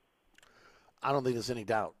 I don't think there's any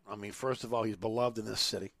doubt. I mean, first of all, he's beloved in this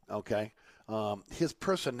city, okay? His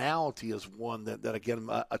personality is one that again,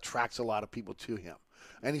 attracts a lot of people to him.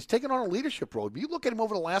 And he's taken on a leadership role. You look at him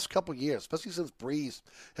over the last couple of years, especially since Breeze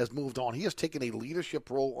has moved on, he has taken a leadership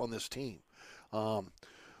role on this team.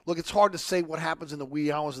 Look, it's hard to say what happens in the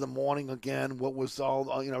wee hours of the morning again, what was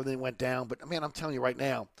all, everything went down. But, man, I'm telling you right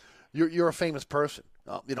now, you're a famous person.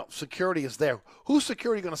 Security is there. Who's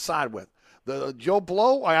security going to side with? The Joe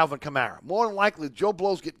Blow or Alvin Kamara? More than likely, Joe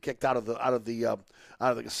Blow's getting kicked out of the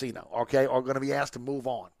casino, okay, or going to be asked to move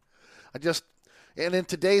on. And in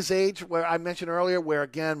today's age, where I mentioned earlier, where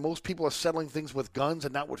again most people are settling things with guns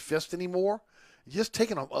and not with fists anymore, you're just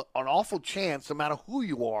taking an awful chance, no matter who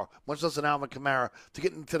you are, much less an Alvin Kamara, to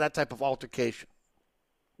get into that type of altercation.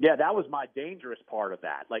 Yeah, that was my dangerous part of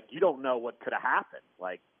that. Like, you don't know what could have happened.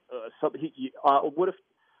 Like, what if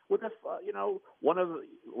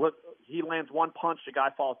he lands one punch, the guy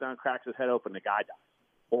falls down, cracks his head open, the guy dies,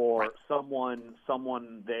 or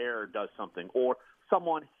someone there does something, or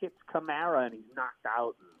someone hits Kamara and he's knocked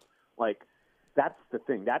out. Like, that's the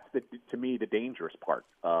thing. That's to me the dangerous part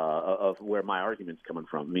of where my argument's coming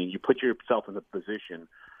from. I mean, you put yourself in a position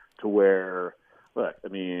to where. Look,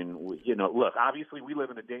 obviously we live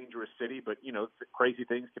in a dangerous city, but, crazy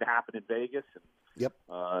things can happen in Vegas. And, yep.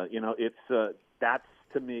 It's that's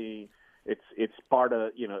to me, it's part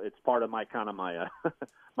of my kind of my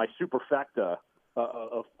my superfecta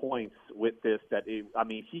of points with this.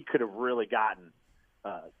 He could have really gotten,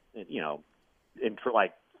 into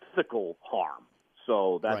like physical harm.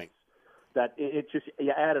 So that's right. That it just,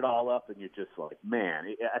 you add it all up and you're just like,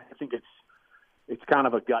 man, I think it's kind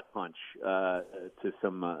of a gut punch to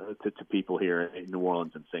some to people here in New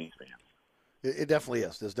Orleans and Saints fans. It definitely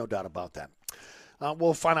is. There's no doubt about that.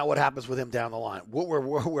 We'll find out what happens with him down the line. What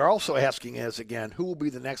we're also asking is, again, who will be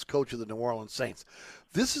the next coach of the New Orleans Saints?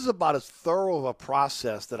 This is about as thorough of a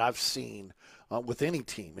process that I've seen with any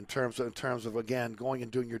team in terms of, again, going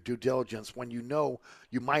and doing your due diligence when you know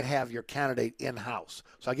you might have your candidate in-house.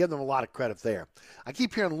 So I give them a lot of credit there. I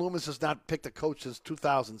keep hearing Loomis has not picked a coach since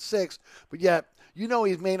 2006, but yet he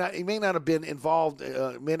may not have been involved,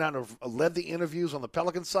 may not have led the interviews on the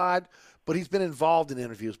Pelican side, but he's been involved in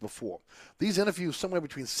interviews before. These interviews, somewhere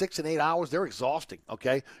between 6 and 8 hours, they're exhausting,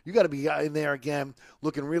 okay? You got to be in there, again,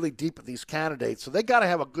 looking really deep at these candidates. So they got to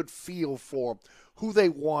have a good feel for who they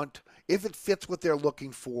want, if it fits what they're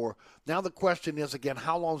looking for. Now the question is, again,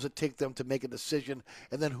 how long does it take them to make a decision,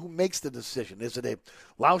 and then who makes the decision? Is it a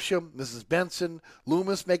Lausham, Mrs. Benson,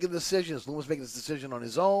 Loomis making the decision? Is Loomis making this decision on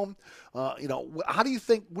his own? What do you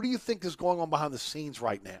think is going on behind the scenes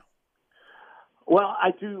right now? Well,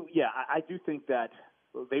 I do think that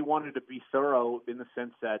they wanted to be thorough in the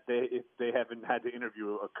sense that they haven't had to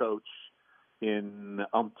interview a coach in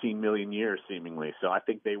umpteen million years, seemingly. So I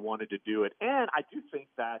think they wanted to do it. And I do think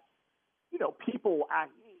that,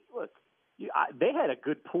 they had a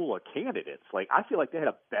good pool of candidates. Like, I feel like they had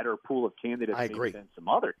a better pool of candidates than some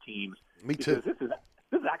other teams. Me too. This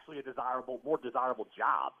is actually a more desirable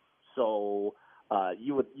job. So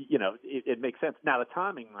it makes sense. Now, the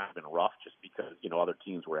timing might have been rough just because, other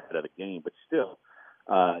teams were ahead of the game. But still,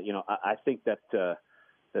 I think that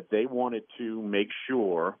they wanted to make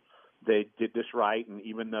sure they did this right. And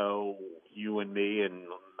even though you and me, and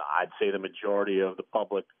I'd say the majority of the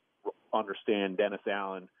public understand Dennis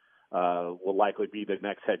Allen will likely be the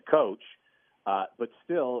next head coach, but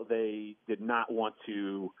still they did not want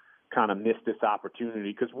to kind of miss this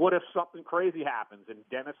opportunity, because what if something crazy happens and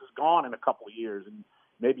Dennis is gone in a couple of years, and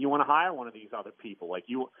maybe you want to hire one of these other people? Like,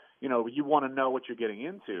 you want to know what you're getting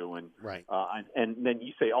into, and right. And then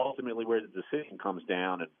you say ultimately where the decision comes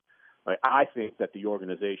down, and I think that the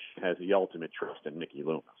organization has the ultimate trust in Mickey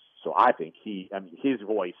Loomis. So I think his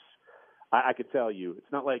voice, I could tell you,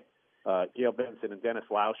 it's not like Gail Benson and Dennis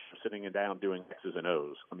Lausch sitting down doing X's and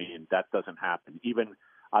O's. I mean, that doesn't happen.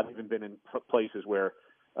 I've even been in places where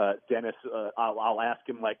Dennis, I'll ask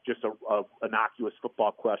him like just a innocuous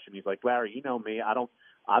football question. He's like, Larry, you know me. I'm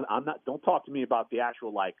not. Don't talk to me about the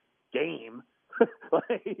actual like game.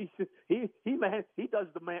 he does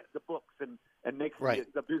the books and makes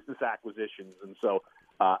the business acquisitions. And so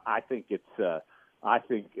I think it's. I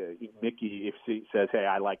think Mickey, if he says, "Hey,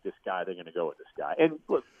 I like this guy," they're going to go with this guy. And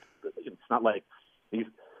look, it's not like he's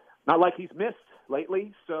missed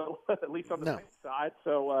lately. So at least on the right side.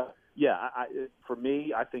 So for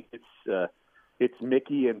me, I think it's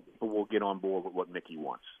Mickey, and people will get on board with what Mickey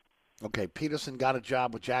wants. Okay, Peterson got a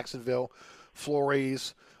job with Jacksonville.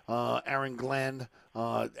 Flores, Aaron Glenn,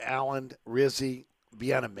 Allen, Rizzi,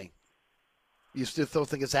 Bieniemy. You still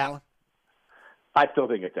think it's Allen? I still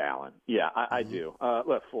think it's Allen. Yeah, I do.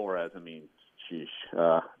 Look, Flores, I mean, sheesh.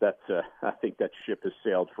 I think that ship has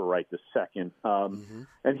sailed for right this second.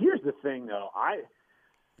 And here's the thing, though.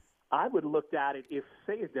 I would look at it if,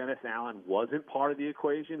 say, Dennis Allen wasn't part of the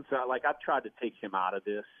equation. So, like, I've tried to take him out of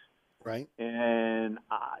this. Right. And,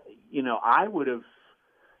 I would have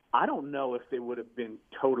 – I don't know if they would have been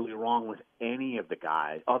totally wrong with any of the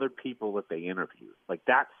guys, other people that they interviewed. Like,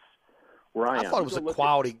 that's where I am. I thought it was a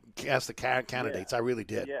quality cast of candidates. I really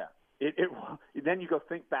did. Yeah. Then you go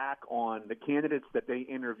think back on the candidates that they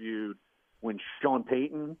interviewed when Sean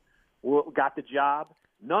Payton got the job.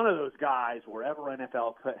 None of those guys were ever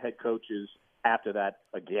NFL head coaches after that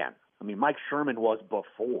again. I mean, Mike Sherman was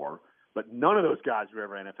before, but none of those guys were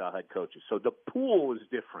ever NFL head coaches. So the pool is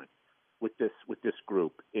different with this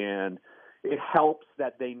group, and it helps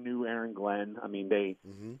that they knew Aaron Glenn. I mean,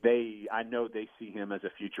 I know they see him as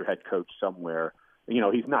a future head coach somewhere.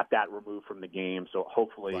 He's not that removed from the game, so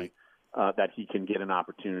hopefully that he can get an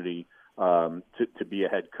opportunity to be a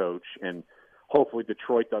head coach, and hopefully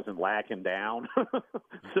Detroit doesn't lag him down.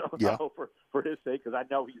 I hope for his sake, because I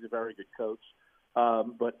know he's a very good coach.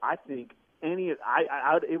 But I think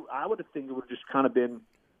I would have think it would have just kind of been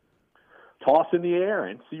toss in the air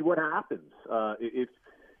and see what happens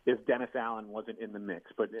if Dennis Allen wasn't in the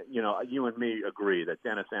mix. But you and me agree that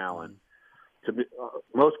Dennis Allen, to be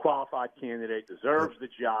most qualified candidate, deserves the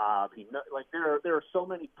job. There are so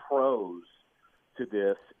many pros to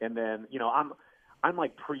this, and then I'm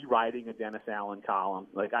like pre-writing a Dennis Allen column.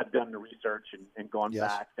 Like, I've done the research and gone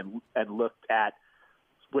back and looked at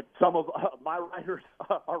what some of my writers,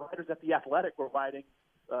 our writers at The Athletic, were writing.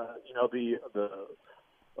 The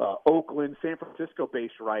Oakland, San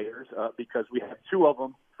Francisco-based writers, because we have two of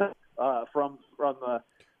them from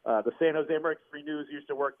the San Jose Mercury News used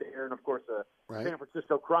to work there, and of course the San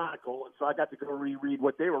Francisco Chronicle. And so I got to go reread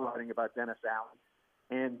what they were writing about Dennis Allen,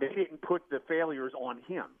 and they didn't put the failures on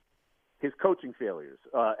him, his coaching failures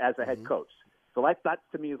as a head coach. So that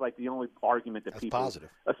to me is like the only argument that people, positive,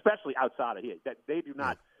 especially outside of here, that they do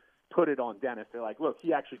not put it on Dennis. They're like, look,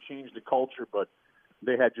 he actually changed the culture, but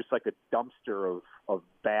they had just like a dumpster of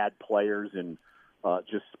bad players and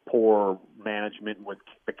just poor management with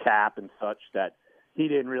the cap and such that he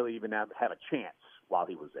didn't really even have a chance while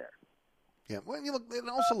he was there. Yeah, well, and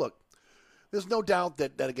also look, there's no doubt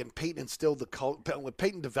that again, Peyton instilled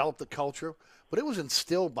Peyton developed the culture, but it was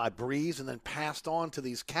instilled by Breeze and then passed on to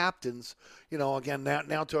these captains. Again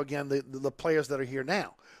now to the players that are here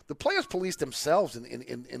now. The players police themselves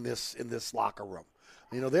in this locker room.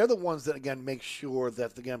 They're the ones that, again, make sure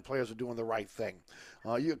that, again, players are doing the right thing.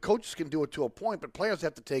 Coaches can do it to a point, but players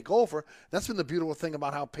have to take over. That's been the beautiful thing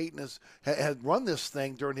about how Peyton has run this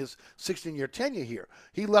thing during his 16-year tenure here.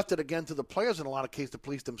 He left it, again, to the players in a lot of cases to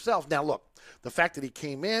police themselves. Now, look, the fact that he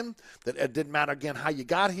came in, that it didn't matter, again, how you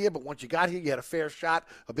got here, but once you got here, you had a fair shot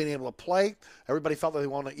of being able to play. Everybody felt that they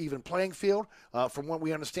were on an even playing field. From what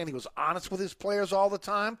we understand, he was honest with his players all the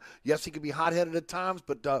time. Yes, he could be hot-headed at times,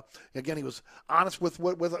 but, again, he was honest with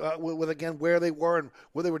again, where they were and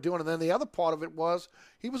what they were doing. And then the other part of it was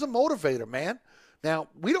he was a motivator, man. Now,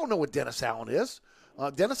 we don't know what Dennis Allen is.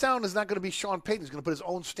 Dennis Allen is not going to be Sean Payton. He's going to put his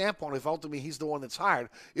own stamp on it if ultimately he's the one that's hired.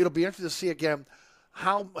 It'll be interesting to see, again,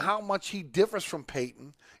 how much he differs from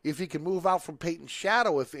Payton, if he can move out from Payton's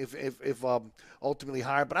shadow if ultimately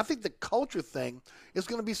hired. But I think the culture thing is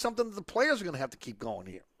going to be something that the players are going to have to keep going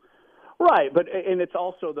here. Right, and it's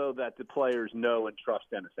also, though, that the players know and trust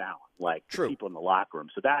Dennis Allen, like the people in the locker room.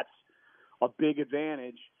 So that's a big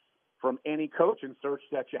advantage from any coaching search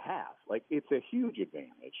that you have. Like, it's a huge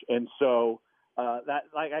advantage. And so that,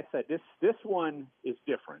 like I said, this one is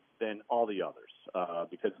different than all the others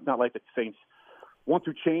because it's not like the Saints want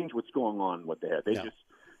to change what's going on with their head.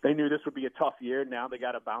 They knew this would be a tough year. Now they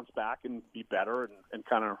got to bounce back and be better and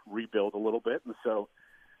kind of rebuild a little bit. And so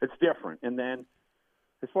it's different. And then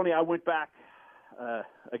it's funny, I went back,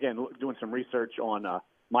 again, doing some research on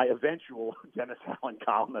my eventual Dennis Allen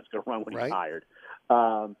column that's going to run when he's Right. hired.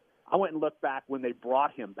 I went and looked back when they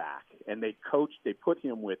brought him back, and they put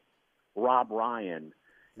him with Rob Ryan,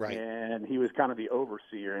 Right. and he was kind of the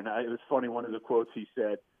overseer. And it was funny, one of the quotes he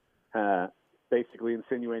said, basically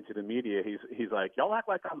insinuating to the media, he's like, y'all act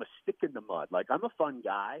like I'm a stick in the mud. Like, I'm a fun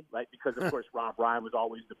guy, right? Because, of course, Rob Ryan was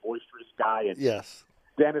always the boisterous guy, and Yes.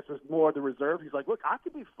 Dennis was more the reserve. He's like, look, I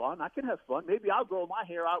can be fun. I can have fun. Maybe I'll grow my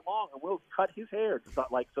hair out long, and we'll cut his hair. So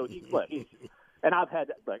and I've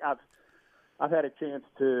had a chance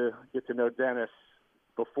to get to know Dennis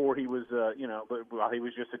before he was, while he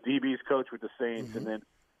was just a DB's coach with the Saints, and then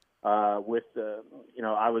I was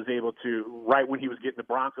able to, right when he was getting the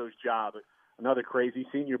Broncos job, another crazy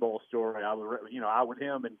Senior Bowl story. I was, out with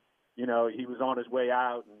him, and he was on his way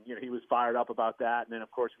out, and he was fired up about that. And then,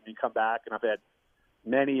 of course, when he come back, and I've had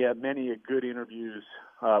many good interviews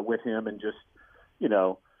with him, and just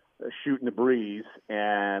shooting the breeze.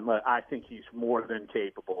 And I think he's more than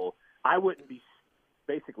capable. I wouldn't be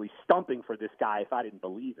basically stumping for this guy if I didn't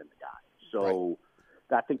believe in the guy. So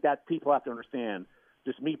I think that people have to understand.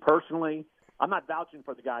 Just me personally, I'm not vouching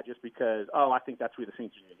for the guy just because, I think that's who the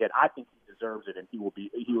Saints are going to get. I think he deserves it, and he will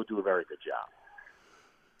do a very good job.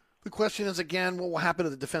 The question is, again, what will happen to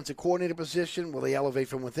the defensive coordinator position? Will they elevate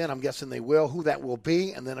from within? I'm guessing they will. Who that will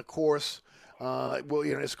be. And then, of course,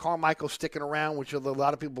 is Carmichael sticking around, which a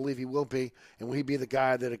lot of people believe he will be, and will he be the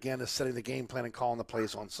guy that, again, is setting the game plan and calling the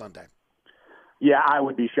plays on Sunday? Yeah, I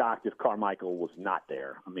would be shocked if Carmichael was not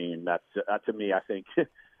there. I mean, that's to me, I think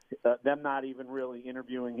them not even really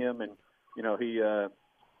interviewing him, and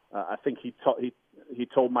I think he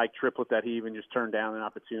told Mike Triplett that he even just turned down an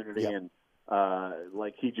opportunity, and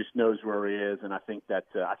he just knows where he is, and I think that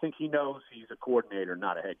I think he knows he's a coordinator,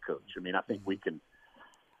 not a head coach. I mean, I think we can.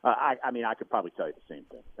 I could probably tell you the same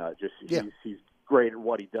thing. He's great at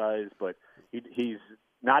what he does, but he's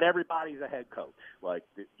not everybody's a head coach. Like,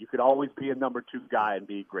 you could always be a number 2 guy and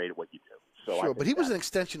be great at what you do. So sure, but he was an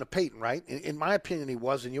extension of Peyton, right? In my opinion, he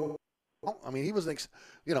was. And he was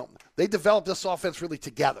they developed this offense really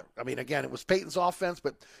together. I mean, again, it was Peyton's offense,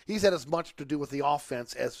 but he's had as much to do with the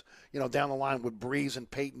offense as, down the line with Breeze and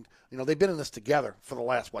Peyton. They've been in this together for the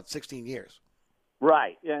last, 16 years.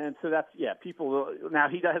 Right. And so that's, people, now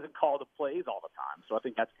he doesn't call the plays all the time. So I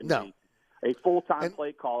think that's going to be a full-time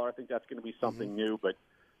play caller. I think that's going to be something new, but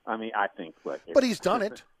I mean, I think. But he's done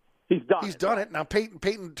it. He's done it. Now,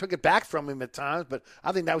 Peyton took it back from him at times, but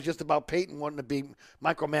I think that was just about Peyton wanting to be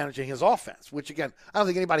micromanaging his offense, which, again, I don't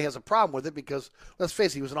think anybody has a problem with it because, let's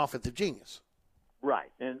face it, he was an offensive genius. Right.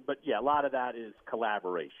 But a lot of that is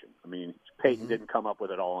collaboration. I mean, Peyton didn't come up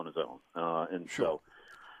with it all on his own.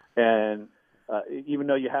 Even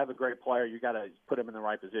though you have a great player, you got to put them in the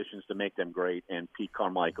right positions to make them great, and Pete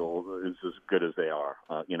Carmichael is as good as they are,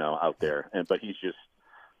 out there. But he's just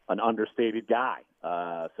an understated guy.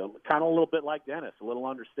 So kind of a little bit like Dennis, a little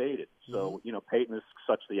understated. So, Peyton is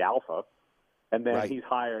such the alpha. And then he's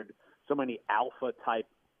hired so many alpha-type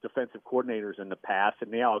defensive coordinators in the past,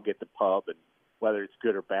 and they all get the pub, and whether it's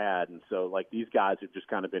good or bad. And so, these guys have just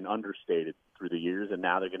kind of been understated through the years, and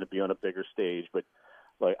now they're going to be on a bigger stage. But,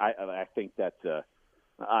 I think that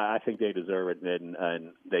I think they deserve it,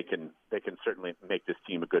 and they can certainly make this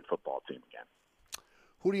team a good football team again.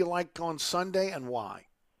 Who do you like on Sunday, and why?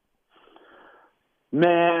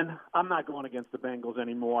 Man, I'm not going against the Bengals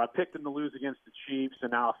anymore. I picked them to lose against the Chiefs,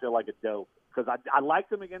 and now I feel like a dope because I liked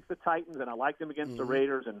them against the Titans, and I liked them against the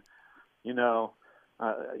Raiders, and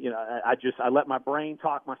I let my brain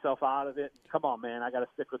talk myself out of it. Come on, man, I got to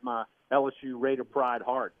stick with my LSU Raider pride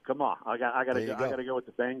heart. Come on, I got to go with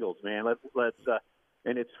the Bengals, man. Let's.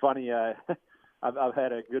 And it's funny, I've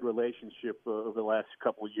had a good relationship over the last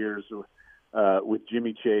couple of years with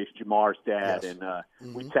Jimmy Chase, Jamar's dad, and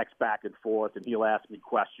we text back and forth, and he'll ask me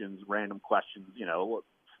questions, random questions,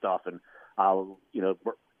 stuff, and I'll,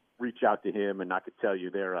 reach out to him, and I could tell you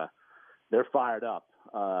they're fired up.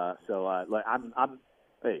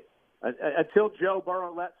 Hey, until Joe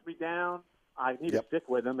Burrow lets me down, I need to stick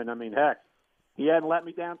with him, and I mean, heck, he hadn't let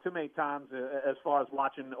me down too many times as far as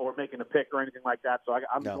watching or making a pick or anything like that, so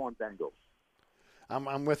I'm going Bengals.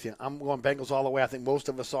 I'm with you. I'm going Bengals all the way. I think most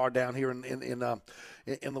of us are down here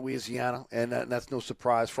in Louisiana, and that's no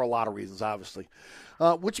surprise for a lot of reasons, obviously.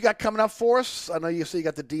 What you got coming up for us? I know you say you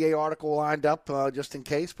got the DA article lined up just in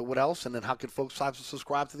case, but what else? And then how can folks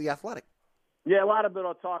subscribe to The Athletic? Yeah, a lot of it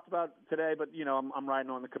I talked about today, but, I'm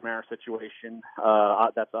riding on the Kamara situation.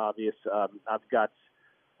 That's obvious. I've got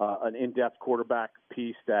an in-depth quarterback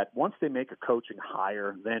piece that once they make a coaching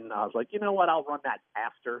hire, then I was like, you know what, I'll run that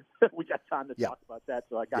after. We got time to talk about that,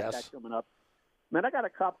 so I got that coming up. Man, I got a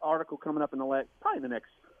article coming up in probably in the next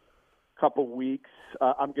couple weeks,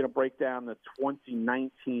 I'm going to break down the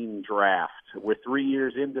 2019 draft. We're 3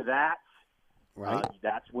 years into that. Right.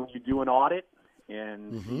 That's when you do an audit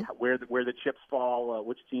and see where the chips fall,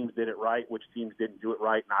 which teams did it right, which teams didn't do it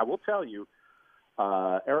right. And I will tell you,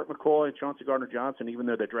 Eric McCoy and Chauncey Gardner-Johnson, even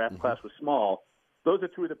though their draft class was small, those are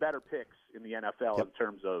two of the better picks in the NFL in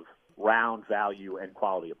terms of round value and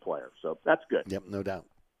quality of player. So that's good. Yep, no doubt.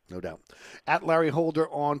 No doubt. At Larry Holder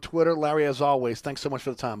on Twitter. Larry, as always, thanks so much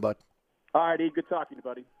for the time, bud. All right, Ed, good talking to you,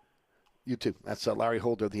 buddy. You too. That's Larry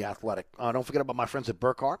Holder, The Athletic. Don't forget about my friends at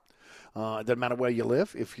Burkhart. It doesn't matter where you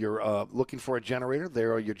live. If you're looking for a generator, they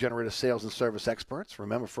are your generator sales and service experts.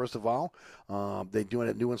 Remember, first of all, they do it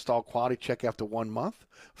at new install quality check after 1 month.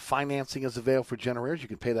 Financing is available for generators. You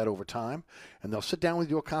can pay that over time. And they'll sit down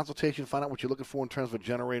with you, a consultation, find out what you're looking for in terms of a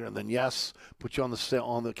generator, and then, yes, put you on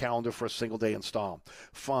the calendar for a single-day install.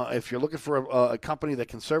 If you're looking for a company that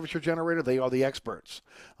can service your generator, they are the experts.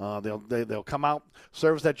 They'll come out,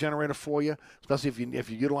 service that generator for you, especially if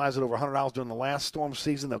you utilize it over 100 hours during the last storm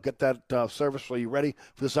season. They'll get that service so you're ready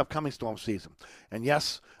for this upcoming storm season. And,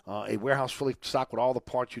 yes, a warehouse fully stocked with all the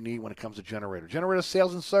parts you need when it comes to generator. Generator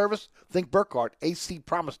sales and service, think Burkhart,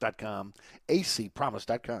 acpromise.com,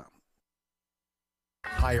 acpromise.com.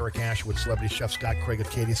 Hi, Eric Ashwood, celebrity chef Scott Craig of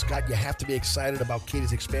Katie's. Scott, you have to be excited about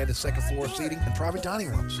Katie's expanded second floor seating and private dining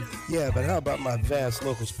rooms. Yeah, but how about my vast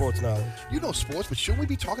local sports knowledge? You know sports, but shouldn't we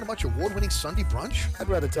be talking about your award-winning Sunday brunch? I'd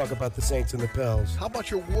rather talk about the Saints and the Pels. How about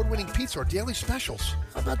your award-winning pizza or daily specials?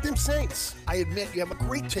 How about them Saints? I admit you have a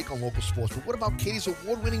great take on local sports, but what about Katie's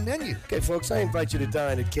award-winning menu? Okay, folks, I invite you to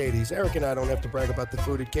dine at Katie's. Eric and I don't have to brag about the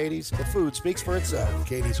food at Katie's. The food speaks for itself.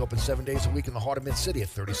 Katie's open 7 days a week in the heart of Mid-City at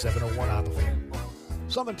 3701 Opperville.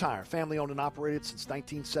 Southern Tire, family-owned and operated since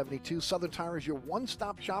 1972. Southern Tire is your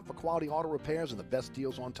one-stop shop for quality auto repairs and the best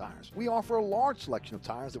deals on tires. We offer a large selection of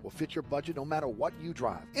tires that will fit your budget no matter what you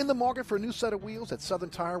drive. In the market for a new set of wheels, at Southern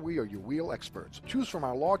Tire, we are your wheel experts. Choose from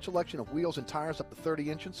our large selection of wheels and tires up to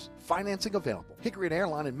 30 inches. Financing available. Hickory and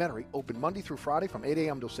Airline in Metairie, open Monday through Friday from 8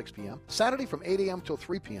 a.m. till 6 p.m. Saturday from 8 a.m. till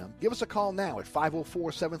 3 p.m. Give us a call now at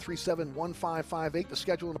 504-737-1558 to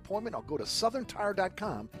schedule an appointment, or go to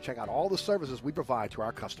southerntire.com and check out all the services we provide to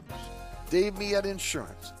our customers. Dave Miette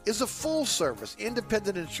Insurance is a full-service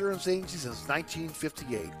independent insurance agency since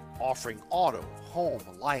 1958, offering auto, home,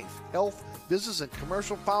 life, health, business, and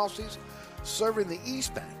commercial policies, serving the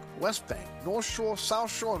East Bank, West Bank, North Shore,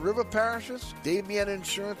 South Shore, and River parishes. Dave Miette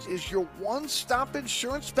Insurance is your one-stop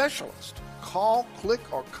insurance specialist. Call, click,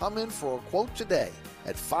 or come in for a quote today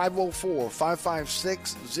at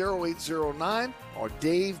 504-556-0809 or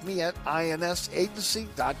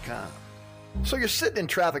DaveMietteINSAgency.com. So you're sitting in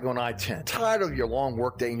traffic on I-10, tired of your long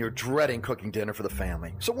workday, and you're dreading cooking dinner for the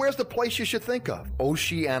family. So where's the place you should think of?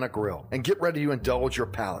 Oceana Grill. And get ready to indulge your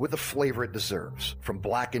palate with the flavor it deserves. From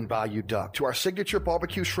blackened bayou duck to our signature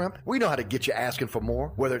barbecue shrimp, we know how to get you asking for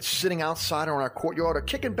more. Whether it's sitting outside or in our courtyard or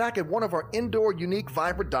kicking back at one of our indoor, unique,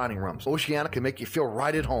 vibrant dining rooms, Oceana can make you feel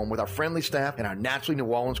right at home with our friendly staff and our naturally New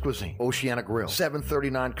Orleans cuisine. Oceana Grill,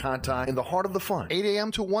 739 Conti, in the heart of the fun, 8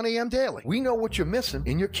 a.m. to 1 a.m. daily. We know what you're missing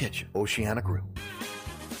in your kitchen. Oceana Grill.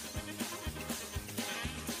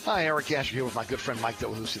 Hi, Eric Asher here with my good friend Mike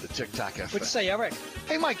Delahousie, the TikTok Cafe. What'd you say, Eric?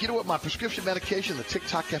 Hey, Mike, you know what my prescription medication and the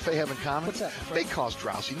TikTok Cafe have in common? What's that? They cause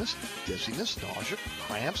drowsiness, dizziness, nausea,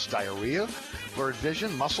 cramps, diarrhea, blurred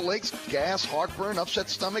vision, muscle aches, gas, heartburn, upset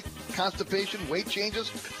stomach, constipation, weight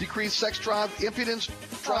changes, decreased sex drive, impotence,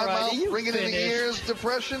 dry mouth, ringing in the ears,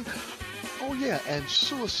 depression. Oh, yeah, and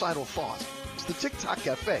suicidal thoughts. It's the TikTok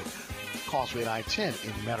Cafe, Causeway and I-10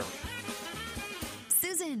 in Metairie.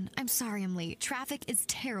 Susan, I'm sorry I'm late. Traffic is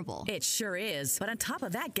terrible. It sure is. But on top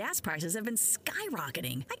of that, gas prices have been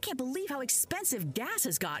skyrocketing. I can't believe how expensive gas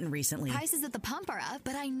has gotten recently. Prices at the pump are up,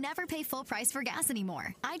 but I never pay full price for gas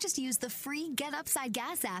anymore. I just use the free Get Upside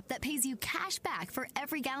Gas app that pays you cash back for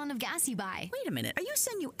every gallon of gas you buy. Wait a minute. Are you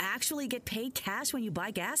saying you actually get paid cash when you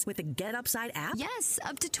buy gas with the Get Upside app? Yes,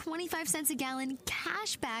 up to 25 cents a gallon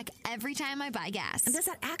cash back every time I buy gas. And does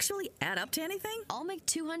that actually add up to anything? I'll make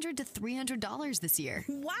 $200 to $300 this year.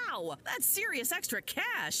 Wow, that's serious extra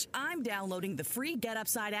cash. I'm downloading the free Get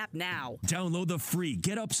Upside app now. Download the free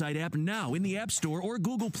Get Upside app now in the App Store or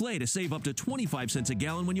Google Play to save up to 25 cents a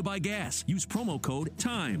gallon when you buy gas. Use promo code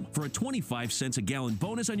TIME for a 25 cents a gallon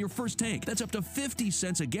bonus on your first tank. That's up to 50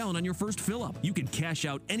 cents a gallon on your first fill-up. You can cash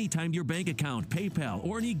out anytime to your bank account, PayPal,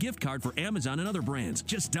 or any gift card for Amazon and other brands.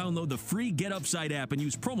 Just download the free Get Upside app and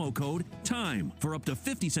use promo code TIME for up to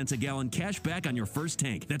 50 cents a gallon cash back on your first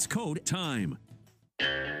tank. That's code TIME.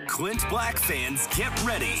 Clint Black fans, get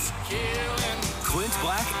ready. Clint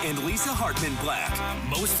Black and Lisa Hartman Black.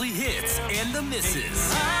 Mostly hits and the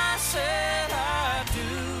misses. I said I do.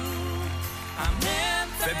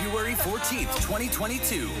 February 14th,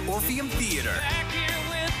 2022, Orpheum Theater.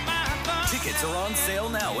 Tickets are on sale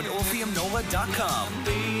now at orpheumnola.com.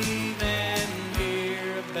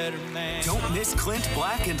 Don't miss Clint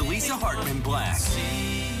Black and Lisa Hartman Black.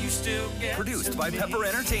 Produced by Pepper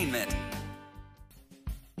Entertainment.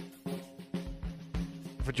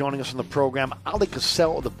 For joining us on the program, Ali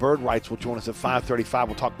Cassell of the Bird Rights will join us at 5:35.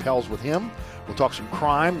 We'll talk Pels with him. We'll talk some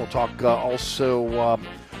crime. We'll talk we'll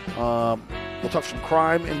talk some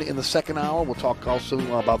crime in the second hour. We'll talk also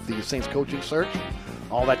about the Saints coaching search.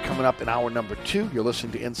 All that coming up in hour number 2. You're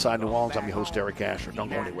listening to Inside New Orleans. I'm your host, Eric Asher. Don't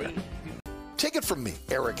go anywhere. Take it from me,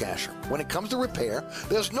 Eric Asher. When it comes to repair,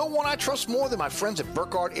 there's no one I trust more than my friends at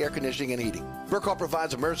Burkhardt Air Conditioning and Heating. Burkhardt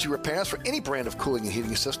provides emergency repairs for any brand of cooling and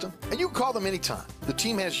heating system, and you can call them anytime. The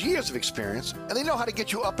team has years of experience, and they know how to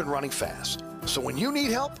get you up and running fast. So when you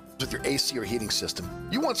need help with your AC or heating system,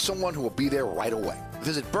 you want someone who will be there right away.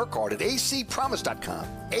 Visit Burkhardt at acpromise.com,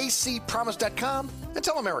 acpromise.com, and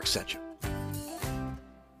tell them Eric sent you.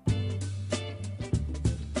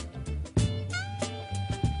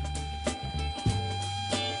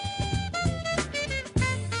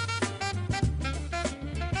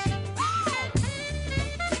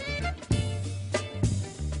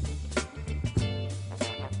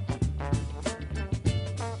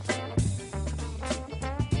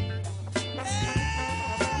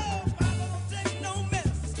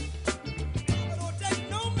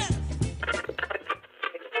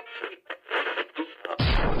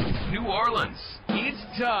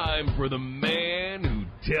 For the man who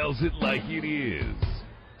tells it like it is.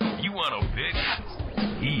 You want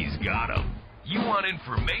opinions? He's got them. You want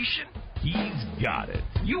information? He's got it.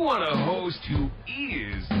 You want a host who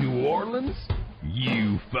is New Orleans?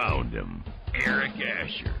 You found him. Eric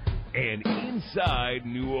Asher and Inside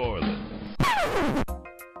New Orleans.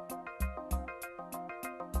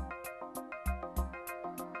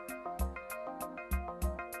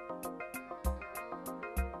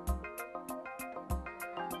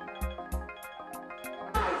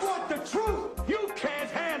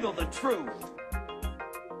 Truth.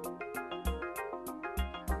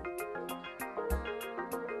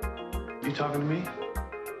 You talking to me?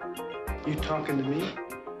 You talking to me?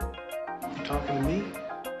 You talking to me?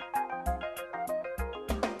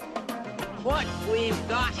 What we've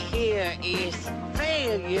got here is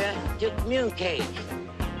failure to communicate.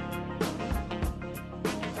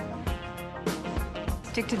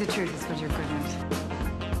 Stick to the truth is what you're good at.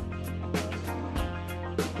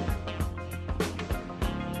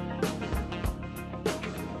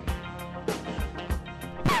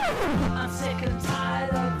 I'm sick and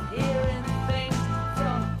tired of hearing things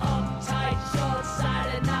from uptight,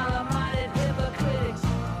 short-sighted, narrow-minded hypocrites.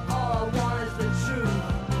 All I want is the truth.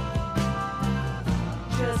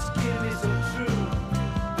 Just give me some truth.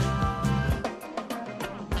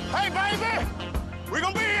 Hey, baby! We're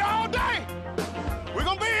gonna be here all day! We're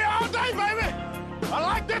gonna be here all day, baby! I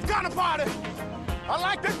like this kind of party! I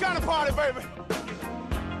like this kind of party, baby!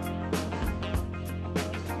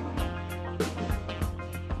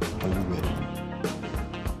 Are you ready?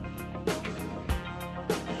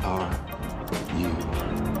 Are you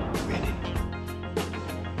ready?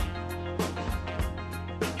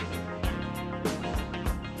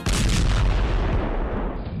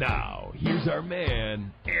 Now, here's our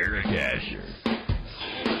man, Eric Asher.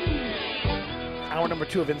 Hour number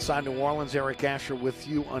 2 of Inside New Orleans. Eric Asher with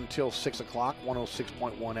you until 6 o'clock,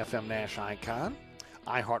 106.1 FM Nash Icon.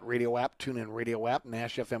 iHeartRadio app, TuneIn Radio app,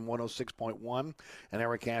 Nash FM 106.1, and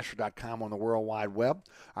ericasher.com on the World Wide Web.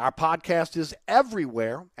 Our podcast is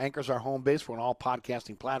everywhere. Anchor's our home base. We're on all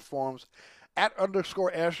podcasting platforms. At Eric Asher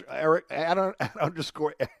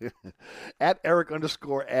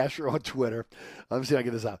on Twitter. Let me see if I can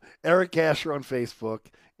get this out. Eric Asher on Facebook.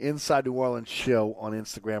 Inside New Orleans Show on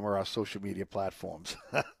Instagram or our social media platforms.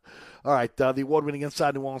 All right, the award-winning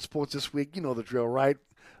Inside New Orleans Sports this week. You know the drill, right?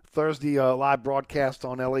 Thursday live broadcast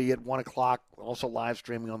on LAE at 1 o'clock. Also live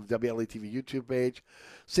streaming on the WLE TV YouTube page.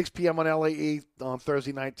 6 p.m. on LAE on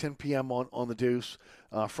Thursday night, 10 p.m. on The Deuce.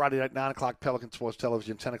 Friday night, 9 o'clock, Pelican Sports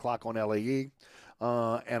Television, 10 o'clock on LAE.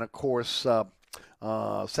 And, of course,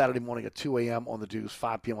 Saturday morning at 2 a.m. on The Deuce,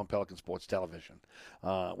 5 p.m. on Pelican Sports Television.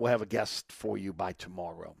 We'll have a guest for you by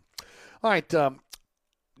tomorrow. All right,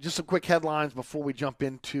 just some quick headlines before we jump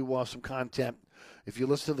into some content. If you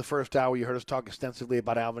listen to the first hour, you heard us talk extensively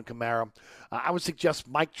about Alvin Kamara. I would suggest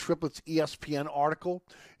Mike Triplett's ESPN article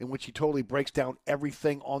in which he totally breaks down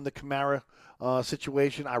everything on the Kamara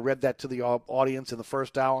situation. I read that to the audience in the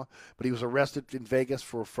first hour, but he was arrested in Vegas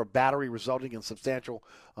for battery resulting in substantial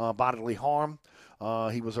bodily harm.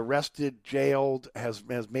 He was arrested, jailed, has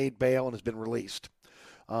made bail, and has been released.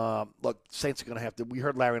 Look, Saints are going to have to. We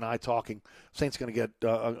heard Larry and I talking. Saints going to get.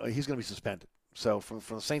 He's going to be suspended. So from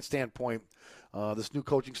the Saints standpoint, this new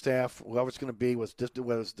coaching staff, whoever it's going to be,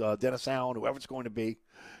 whether it's Dennis Allen, whoever it's going to be,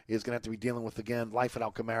 is going to have to be dealing with again life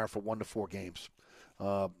without Kamara for 1 to 4 games.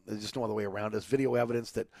 There's just no other way around. There's video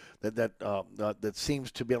evidence that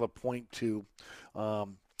seems to be able to point to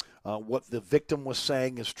what the victim was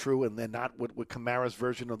saying is true, and then not what Kamara's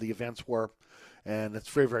version of the events were, and it's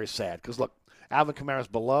very, very sad. Because look, Alvin Kamara's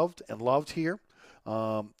beloved and loved here.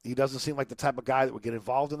 He doesn't seem like the type of guy that would get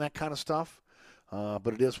involved in that kind of stuff, but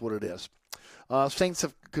it is what it is. Saints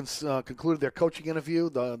have concluded their coaching interview.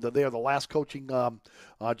 They are the last coaching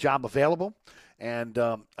job available, and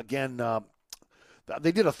again.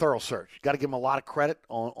 They did a thorough search. Got to give them a lot of credit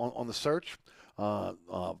on the search.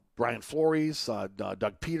 Brian Flores,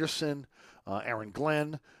 Doug Peterson, Aaron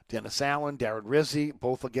Glenn, Dennis Allen, Darren Rizzi,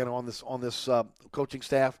 both again on this coaching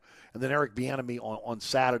staff, and then Eric Bieniemy on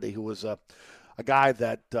Saturday, who was a guy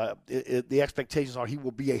that the expectations are he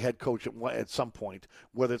will be a head coach at some point,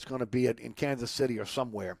 whether it's going to be in Kansas City or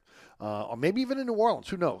somewhere, or maybe even in New Orleans.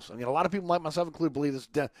 Who knows? I mean, a lot of people, like myself included, believe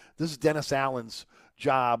this is Dennis Allen's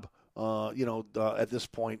job. At this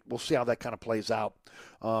point, we'll see how that kind of plays out.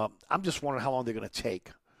 I'm just wondering how long they're going to take.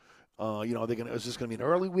 Is this going to be an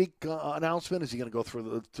early week announcement? Is he going to go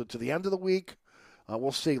through to the end of the week?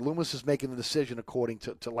 We'll see. Loomis is making the decision according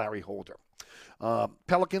to Larry Holder.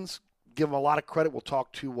 Pelicans, give him a lot of credit. We'll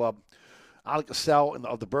talk to Alec Cassell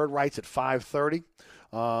of the Bird Rights at 5:30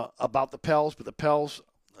 about the Pels, but the Pels,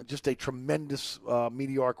 just a tremendous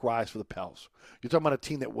meteoric rise for the Pels. You're talking about a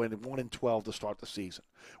team that went 1-12 to start the season.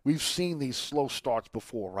 We've seen these slow starts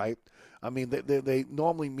before, right? I mean, they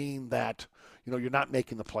normally mean that, you're not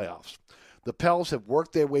making the playoffs. The Pels have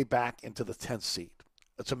worked their way back into the 10th seed.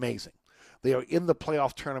 It's amazing. They are in the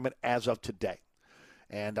playoff tournament as of today.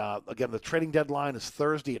 And, again, the trading deadline is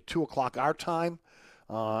Thursday at 2 o'clock our time.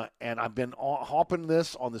 And I've been harping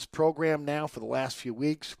this on this program now for the last few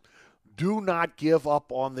weeks. Do not give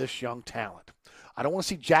up on this young talent. I don't want to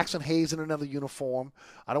see Jackson Hayes in another uniform.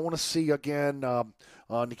 I don't want to see, again,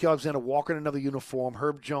 Nickeil Alexander-Walker in another uniform,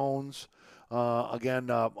 Herb Jones,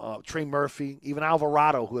 Trey Murphy, even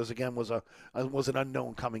Alvarado, who was an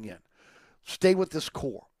unknown coming in. Stay with this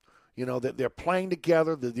core. They're playing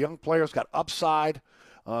together. The young players got upside.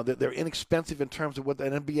 They're inexpensive in terms of what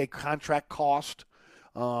an NBA contract cost.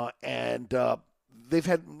 And they've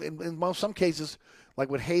had, in some cases, like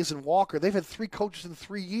with Hayes and Walker, they've had 3 coaches in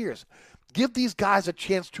 3 years. Give these guys a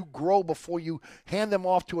chance to grow before you hand them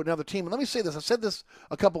off to another team. And let me say this. I said this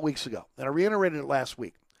a couple weeks ago, and I reiterated it last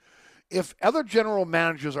week. If other general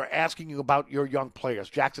managers are asking you about your young players,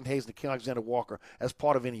 Jackson Hayes and Nickeil Alexander-Walker, as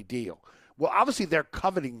part of any deal, well, obviously they're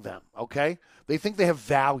coveting them, okay? They think they have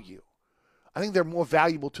value. I think they're more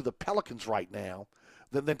valuable to the Pelicans right now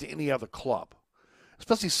than to any other club,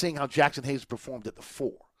 especially seeing how Jackson Hayes performed at the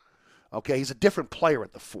 4. Okay, he's a different player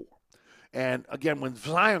at the 4. And, again, when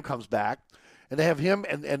Zion comes back and they have him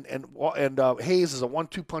and Hayes as a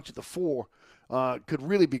 1-2 punch at the 4, could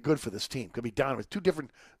really be good for this team. Could be down with two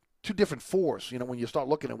different 4s, when you start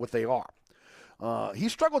looking at what they are. He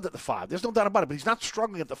struggled at the 5. There's no doubt about it, but he's not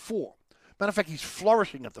struggling at the 4. Matter of fact, he's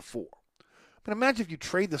flourishing at the 4. But imagine if you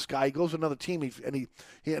trade this guy, he goes to another team, and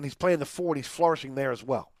he's playing the 4, and he's flourishing there as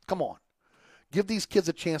well. Come on. Give these kids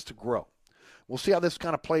a chance to grow. We'll see how this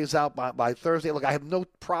kind of plays out by Thursday. Look, I have no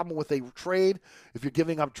problem with a trade if you're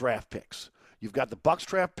giving up draft picks. You've got the Bucks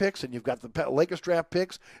draft picks, and you've got the Lakers draft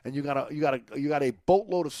picks, and you got a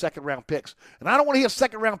boatload of second-round picks. And I don't want to hear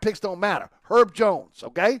second-round picks don't matter. Herb Jones,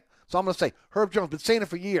 okay? So I'm going to say Herb Jones. Been saying it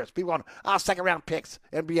for years. People on second-round picks,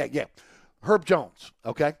 NBA, yeah. Herb Jones,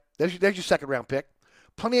 okay? There's your second-round pick.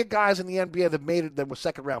 Plenty of guys in the NBA that made it that were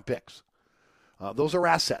second-round picks. Those are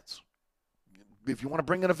assets. If you want to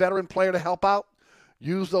bring in a veteran player to help out,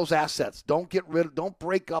 use those assets. Don't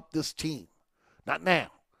break up this team. Not now.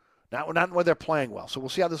 Not when they're playing well. So we'll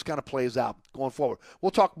see how this kind of plays out going forward. We'll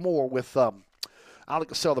talk more with Alec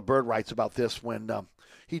Cassell, the Bird Rights, about this when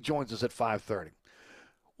he joins us at 5:30. I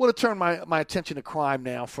want to turn my attention to crime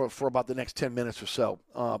now for about the next 10 minutes or so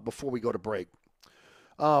before we go to break.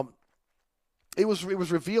 It was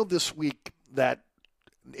revealed this week that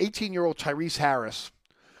 18-year-old Tyrese Harris,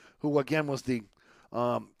 who again was the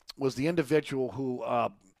individual who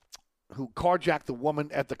carjacked the woman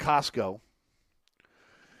at the Costco,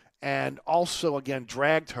 and also again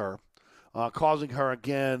dragged her, causing her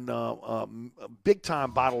again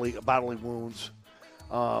big-time bodily wounds,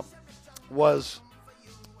 was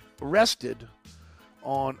arrested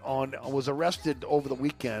over the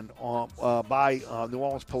weekend by New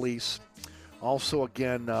Orleans police. Also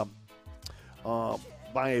again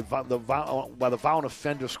by the Violent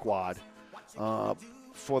Offender Squad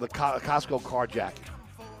for the Costco carjacking.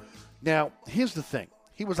 Now, here's the thing.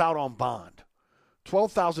 He was out on bond,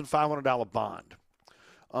 $12,500 bond.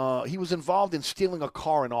 He was involved in stealing a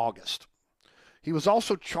car in August. He was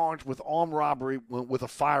also charged with armed robbery with a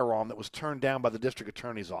firearm that was turned down by the district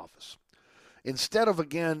attorney's office. Instead of,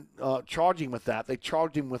 again, charging him with that, they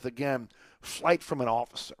charged him with, again, flight from an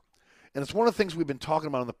officer. And it's one of the things we've been talking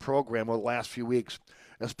about on the program over the last few weeks,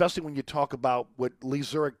 especially when you talk about what Lee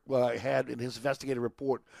Zurich had in his investigative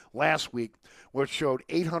report last week, where it showed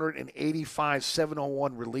 885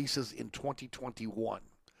 701 releases in 2021.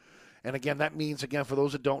 And again, that means, again, for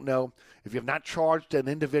those that don't know, if you have not charged an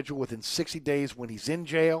individual within 60 days when he's in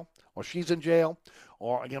jail or she's in jail,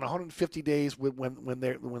 or again 150 days when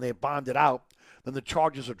they're bonded out, then the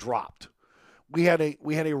charges are dropped. We had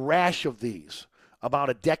a rash of these about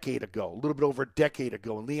a decade ago, a little bit over a decade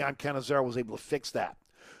ago, and Leon Cannizzaro was able to fix that.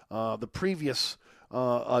 The previous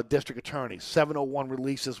district attorneys, 701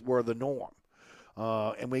 releases were the norm.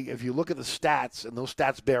 If you look at the stats, and those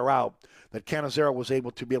stats bear out, that Cannizzaro was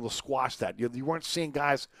able to squash that. You weren't seeing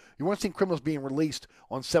criminals being released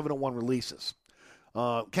on 701 releases.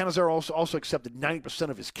 Cannizzaro also accepted 90%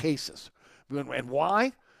 of his cases. And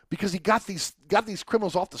why? Because he got these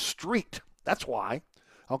criminals off the street. That's why.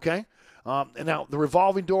 Okay? And now the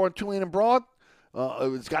revolving door in Tulane and Broad,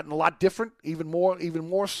 it's gotten a lot different, even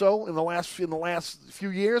more so in the last few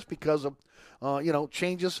years because of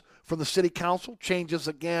changes from the city council, changes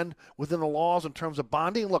again within the laws in terms of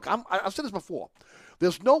bonding. Look, I've said this before.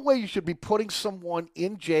 There's no way you should be putting someone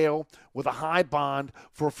in jail with a high bond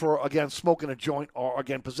for again smoking a joint or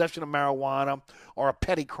again possession of marijuana or a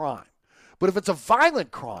petty crime. But if it's a violent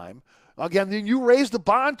crime, again, then you raise the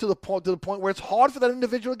bond to the point where it's hard for that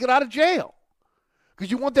individual to get out of jail because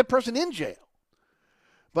you want that person in jail.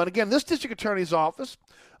 But again, this district attorney's office,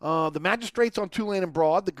 the magistrates on Tulane and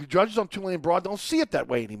Broad, the judges on Tulane and Broad don't see it that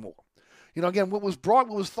way anymore. Again, what was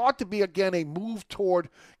thought to be, again, a move toward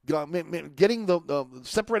getting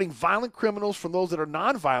separating violent criminals from those that are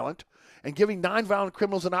nonviolent and giving nonviolent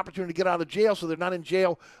criminals an opportunity to get out of jail so they're not in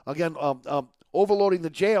jail, again, overloading the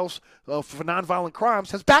jails for nonviolent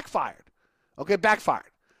crimes has backfired. Okay, backfired.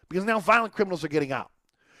 Because now violent criminals are getting out.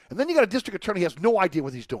 And then you got a district attorney who has no idea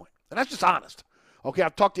what he's doing. And that's just honest. Okay,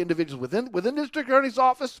 I've talked to individuals within the district attorney's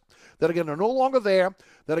office that again are no longer there,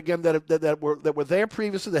 that were there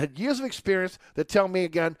previously, that had years of experience, that tell me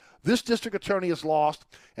again this district attorney is lost,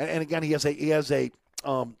 and again he has a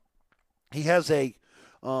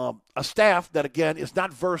staff that again is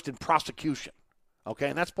not versed in prosecution. Okay,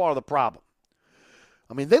 and that's part of the problem.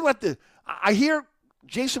 I mean, I hear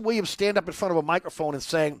Jason Williams stand up in front of a microphone and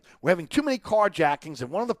saying, we're having too many carjackings, and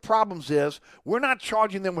one of the problems is we're not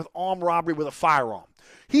charging them with armed robbery with a firearm.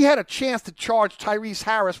 He had a chance to charge Tyrese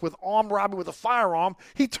Harris with armed robbery with a firearm.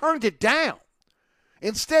 He turned it down.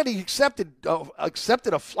 Instead, he accepted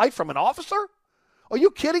a flight from an officer? Are you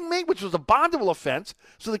kidding me? Which was a bondable offense.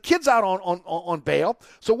 So the kid's out on bail.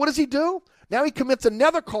 So what does he do? Now he commits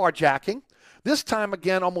another carjacking, this time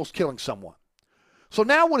again almost killing someone. So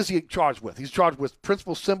now what is he charged with? He's charged with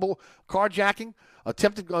principal symbol carjacking,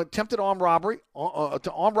 attempted armed robbery,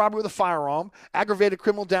 armed robbery with a firearm, aggravated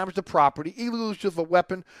criminal damage to property, illegal use of a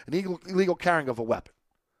weapon, and illegal carrying of a weapon.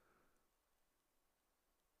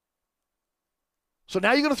 So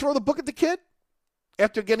now you're going to throw the book at the kid?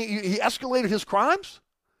 After he escalated his crimes?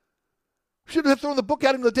 Should have thrown the book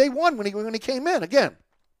at him the day one when he came in. Again,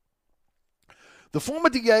 the former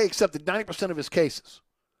DA accepted 90% of his cases.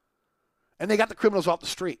 And they got the criminals off the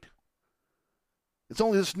street. It's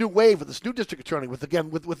only this new wave with this new district attorney, with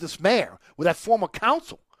this mayor, with that former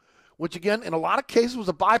council, which again, in a lot of cases was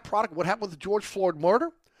a byproduct of what happened with the George Floyd murder.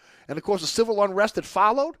 And of course, the civil unrest that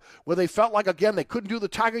followed, where they felt like, again, they couldn't do the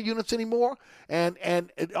Tiger units anymore. And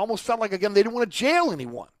it almost felt like, again, they didn't want to jail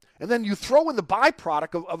anyone. And then you throw in the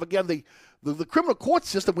byproduct of again, the criminal court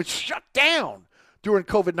system, which shut down during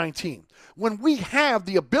COVID-19. When we have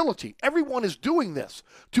the ability, everyone is doing this,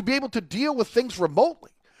 to be able to deal with things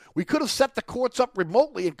remotely. We could have set the courts up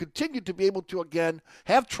remotely and continued to be able to, again,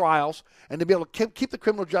 have trials and to be able to keep the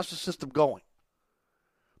criminal justice system going.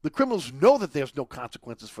 The criminals know that there's no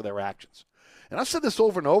consequences for their actions. And I've said this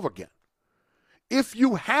over and over again. If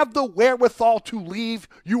you have the wherewithal to leave,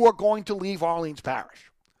 you are going to leave Orleans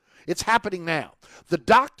Parish. It's happening now. The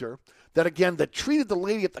doctor that treated the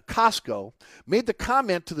lady at the Costco made the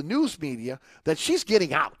comment to the news media that she's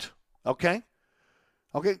getting out. Okay?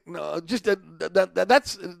 Okay?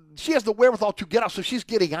 That's she has the wherewithal to get out, so she's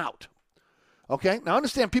getting out. Okay? Now, I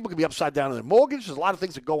understand people can be upside down on their mortgage. There's a lot of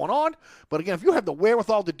things that are going on. But again, if you have the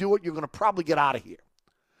wherewithal to do it, you're going to probably get out of here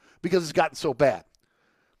because it's gotten so bad.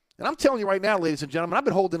 And I'm telling you right now, ladies and gentlemen, I've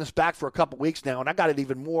been holding this back for a couple weeks now, and I got it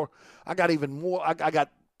even more. I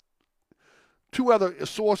got two other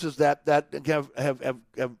sources that have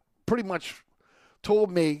pretty much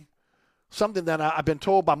told me something that I've been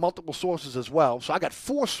told by multiple sources as well. So I got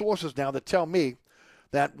 4 sources now that tell me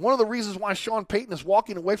that one of the reasons why Sean Payton is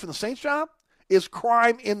walking away from the Saints job is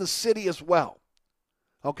crime in the city as well.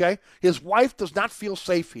 Okay? His wife does not feel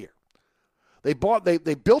safe here. They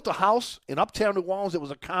built a house in uptown New Orleans. It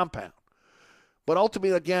was a compound. But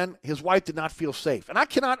ultimately, again, his wife did not feel safe. And I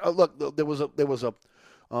cannot look. There was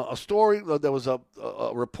a story. There was a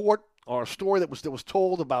report or a story that was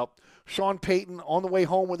told about Sean Payton on the way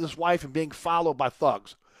home with his wife and being followed by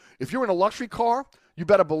thugs. If you're in a luxury car, you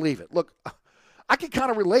better believe it. Look, I can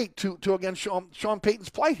kind of relate to again Sean Payton's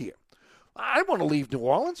plight here. I didn't want to leave New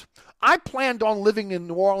Orleans. I planned on living in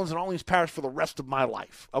New Orleans and Orleans Parish for the rest of my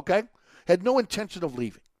life. Okay. Had no intention of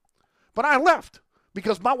leaving. But I left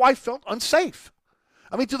because my wife felt unsafe.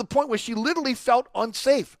 I mean, to the point where she literally felt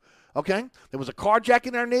unsafe. Okay? There was a carjacking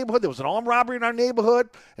in our neighborhood. There was an armed robbery in our neighborhood.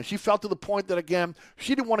 And she felt to the point that, again,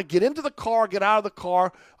 she didn't want to get into the car, get out of the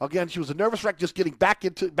car. Again, she was a nervous wreck just getting back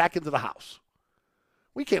into the house.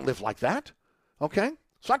 We can't live like that. Okay?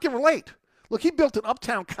 So I can relate. Look, he built an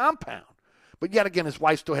uptown compound. But yet again, his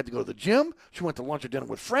wife still had to go to the gym. She went to lunch or dinner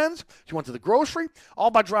with friends. She went to the grocery,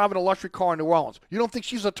 all by driving a luxury car in New Orleans. You don't think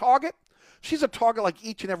she's a target? She's a target like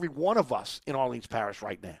each and every one of us in Orleans Parish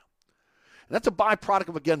right now. And that's a byproduct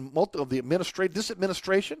of, again, of this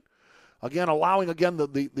administration, again, allowing, again,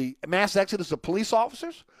 the mass exodus of police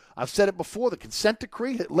officers. I've said it before, the consent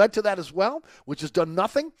decree led to that as well, which has done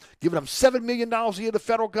nothing, giving them $7 million a year to the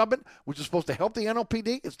federal government, which is supposed to help the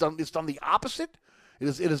NOPD. It's done the opposite.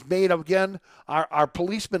 It has made, again, our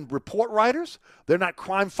policemen report writers. They're not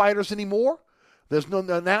crime fighters anymore. There's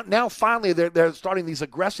now finally they're starting these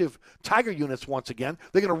aggressive tiger units once again.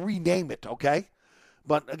 They're going to rename it, okay?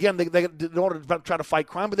 But again, they in order to try to fight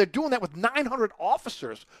crime, but they're doing that with 900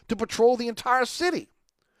 officers to patrol the entire city.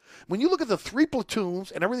 When you look at the 3 platoons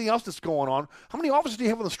and everything else that's going on, how many officers do you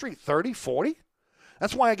have on the street? 30, 40?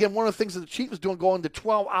 That's why, again, one of the things that the chief is doing, going to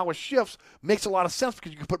 12-hour shifts, makes a lot of sense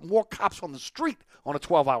because you can put more cops on the street on a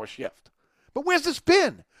 12-hour shift. But where's this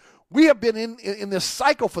been? We have been in this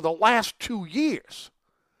cycle for the last 2 years.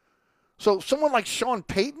 So someone like Sean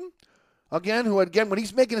Payton, again, when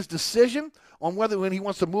he's making his decision on when he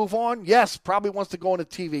wants to move on, yes, probably wants to go into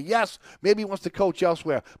TV. Yes, maybe he wants to coach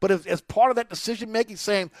elsewhere. But as part of that decision-making,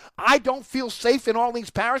 saying, I don't feel safe in Orleans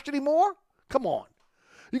Parish anymore, come on.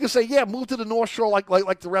 You can say, yeah, move to the North Shore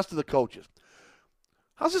like the rest of the coaches.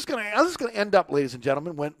 How's this going to end up, ladies and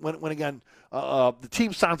gentlemen, when again, the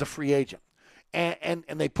team signs a free agent and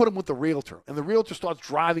they put him with the realtor, and the realtor starts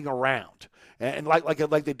driving around and like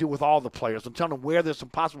they do with all the players and telling them where there's some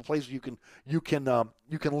possible places you can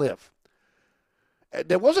live.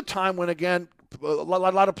 There was a time when, again, a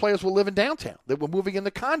lot of players were living downtown. They were moving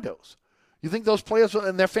into condos. You think those players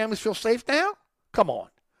and their families feel safe now? Come on.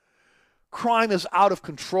 Crime is out of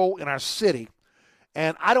control in our city,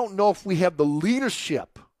 and I don't know if we have the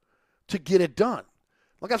leadership to get it done.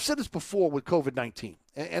 Like I've said this before with COVID-19,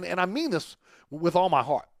 and I mean this with all my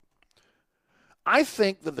heart. I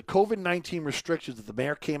think that the COVID-19 restrictions that the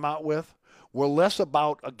mayor came out with were less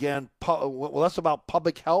about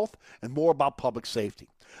public health and more about public safety.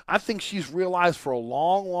 I think she's realized for a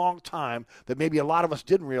long, long time that maybe a lot of us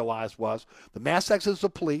didn't realize was the mass exodus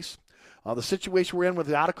of police, the situation we're in with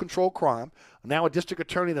the out-of-control crime, now a district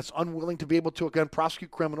attorney that's unwilling to be able to, again,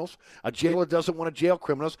 prosecute criminals, a jailer doesn't want to jail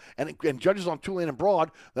criminals, and judges on Tulane and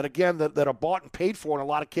Broad that, again, that are bought and paid for in a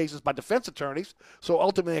lot of cases by defense attorneys. So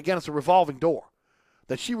ultimately, again, it's a revolving door.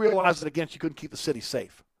 That she realized that, again, she couldn't keep the city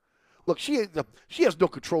safe. Look, she has no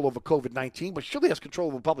control over COVID-19, but she surely has control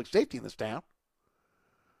over public safety in this town.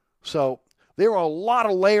 So there are a lot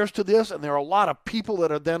of layers to this, and there are a lot of people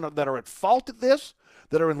that are at fault at this,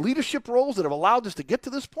 that are in leadership roles that have allowed us to get to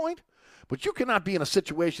this point. But you cannot be in a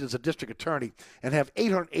situation as a district attorney and have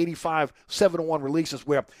 885 701 releases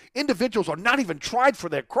where individuals are not even tried for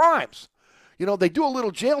their crimes. You know, they do a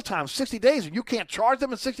little jail time, 60 days, and you can't charge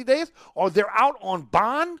them in 60 days, or they're out on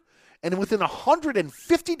bond, and within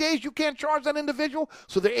 150 days you can't charge that individual,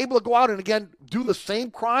 so they're able to go out and, again, do the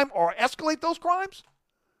same crime or escalate those crimes?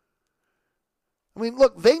 I mean,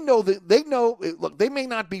 look, they may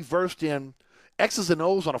not be versed in X's and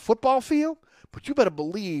O's on a football field, But you better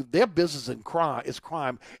believe their business is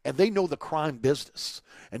crime, and they know the crime business.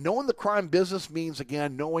 And knowing the crime business means,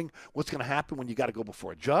 again, knowing what's going to happen when you got to go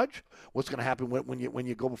before a judge, what's going to happen when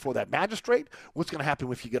you go before that magistrate, what's going to happen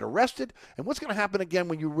if you get arrested, and what's going to happen, again,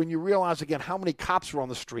 when you realize, again, how many cops are on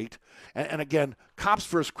the street, and again, cops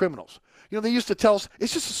versus criminals. You know, they used to tell us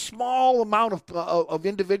it's just a small amount of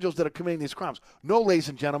individuals that are committing these crimes. No, ladies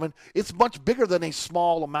and gentlemen, it's much bigger than a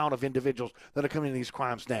small amount of individuals that are committing these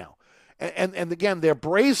crimes now. And again, they're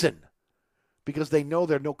brazen because they know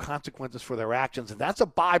there are no consequences for their actions. And that's a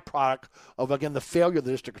byproduct of, again, the failure of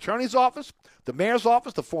the district attorney's office, the mayor's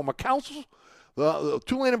office, the former councils, the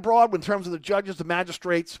Tulane and Broadway in terms of the judges, the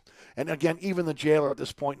magistrates, and, again, even the jailer at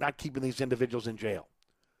this point, not keeping these individuals in jail.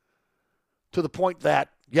 To the point that,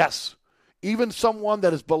 yes, even someone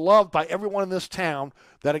that is beloved by everyone in this town,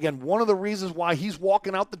 that, again, one of the reasons why he's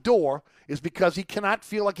walking out the door is because he cannot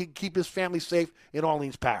feel like he can keep his family safe in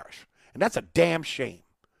Orleans Parish. And that's a damn shame.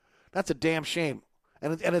 That's a damn shame.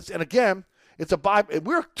 And again,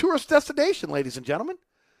 we're a tourist destination, ladies and gentlemen.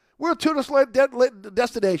 We're a tourist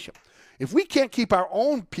destination. If we can't keep our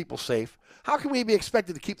own people safe, how can we be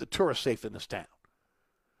expected to keep the tourists safe in this town?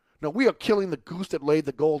 No, we are killing the goose that laid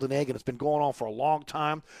the golden egg, and it's been going on for a long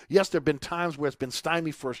time. Yes, there have been times where it's been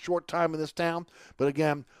stymied for a short time in this town. But,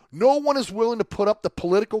 again, no one is willing to put up the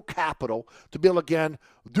political capital to be able to, again,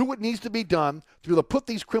 do what needs to be done to be able to put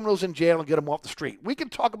these criminals in jail and get them off the street. We can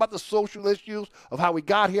talk about the social issues of how we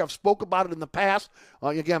got here. I've spoke about it in the past.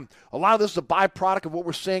 Again, a lot of this is a byproduct of what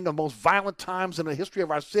we're seeing of the most violent times in the history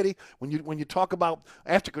of our city. When you talk about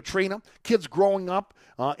after Katrina, kids growing up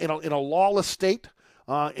in a lawless state.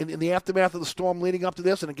 In the aftermath of the storm leading up to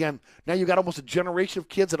this. And, again, now you got almost a generation of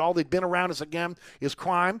kids that all they've been around is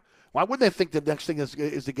crime. Why wouldn't they think the next thing is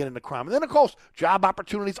to get into crime? And then, of course, job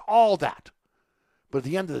opportunities, all that. But at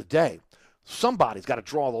the end of the day, somebody's got to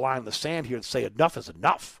draw the line in the sand here and say enough is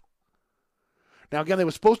enough. Now, again, there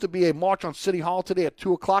was supposed to be a march on City Hall today at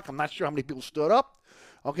 2 o'clock. I'm not sure how many people stood up,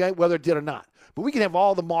 okay, whether it did or not. But we can have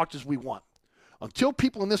all the marches we want. Until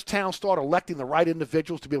people in this town start electing the right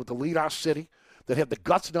individuals to be able to lead our city, that have the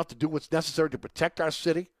guts enough to do what's necessary to protect our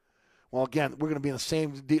city, well, again, we're going to be in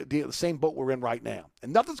the same boat we're in right now.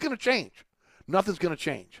 And nothing's going to change. Nothing's going to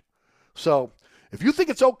change. So if you think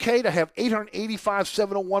it's okay to have 885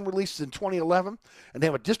 701 releases in 2011 and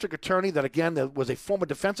have a district attorney that, again, that was a former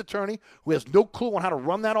defense attorney who has no clue on how to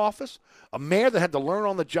run that office, a mayor that had to learn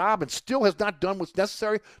on the job and still has not done what's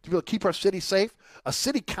necessary to be able to keep our city safe, a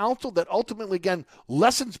city council that ultimately, again,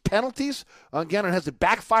 lessens penalties, again, and has it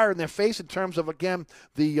backfire in their face in terms of, again,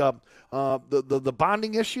 the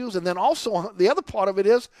bonding issues. And then also the other part of it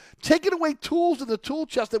is taking away tools in the tool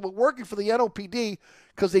chest that were working for the NOPD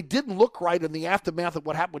because they didn't look right in the aftermath of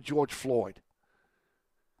what happened with George Floyd.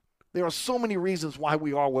 There are so many reasons why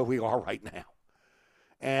we are where we are right now.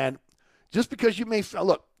 And just because you may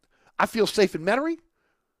look, I feel safe in Metairie.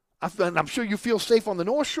 I'm sure you feel safe on the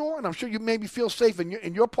North Shore, and I'm sure you maybe feel safe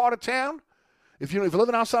in your part of town if you're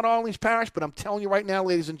living outside Orleans Parish. But I'm telling you right now,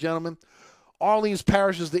 ladies and gentlemen, Orleans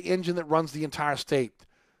Parish is the engine that runs the entire state.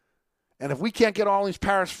 And if we can't get Orleans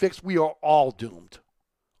Parish fixed, we are all doomed.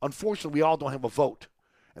 Unfortunately, we all don't have a vote,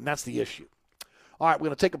 and that's the issue. All right, we're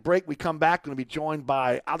going to take a break. We come back. We're going to be joined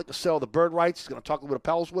by Alec Cassell of the Bird Rights. He's going to talk a little bit of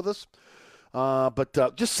Pels with us.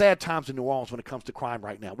 But just sad times in New Orleans when it comes to crime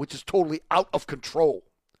right now, which is totally out of control.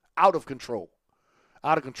 Out of control.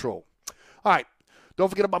 Out of control. All right. Don't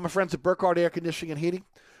forget about my friends at Burkhardt Air Conditioning and Heating.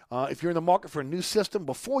 If you're in the market for a new system,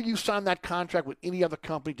 before you sign that contract with any other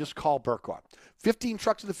company, just call Burkhardt. 15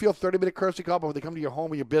 trucks in the field, 30-minute courtesy call before they come to your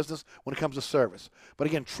home or your business when it comes to service. But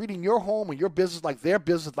again, treating your home or your business like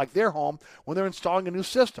their home when they're installing a new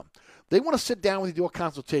system. They want to sit down with you, do a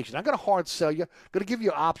consultation. I'm going to hard sell you, going to give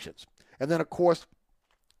you options. And then, of course,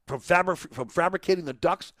 from fabricating the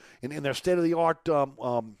ducts in their state-of-the-art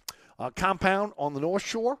compound on the North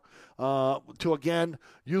Shore, to again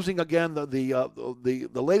using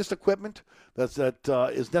the latest equipment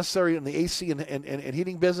that is necessary in the AC and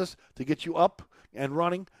heating business to get you up and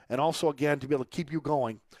running, and also again to be able to keep you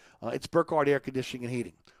going. It's Burkhardt Air Conditioning and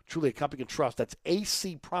Heating, truly a company you can trust. That's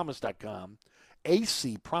acpromise.com,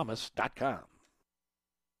 acpromise.com.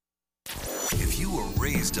 If you were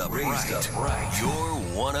raised up right,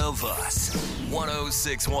 you're one of us.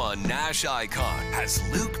 1061 Nash Icon has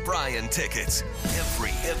Luke Bryan tickets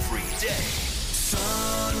every day.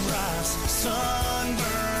 Sunrise,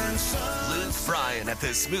 sunburn, Luke Bryan at the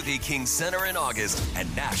Smoothie King Center in August,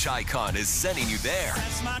 and Nash Icon is sending you there.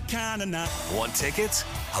 That's my kind of night. Want tickets?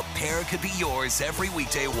 A pair could be yours every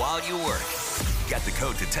weekday while you work. Get the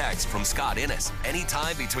code to text from Scott Innes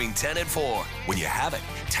anytime between 10 and 4. When you have it,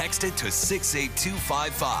 text it to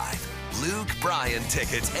 68255. Luke Bryan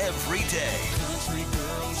tickets every day. Country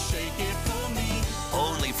girls, shake it for me.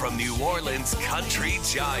 Only from New Orleans country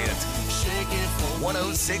giant. Shake it for me.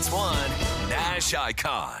 106.1 Nash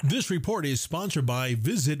Icon. This report is sponsored by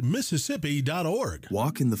visitmississippi.org.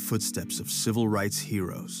 Walk in the footsteps of civil rights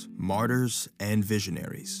heroes, martyrs, and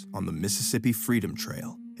visionaries on the Mississippi Freedom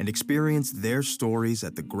Trail and experience their stories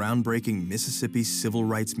at the groundbreaking Mississippi Civil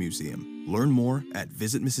Rights Museum. Learn more at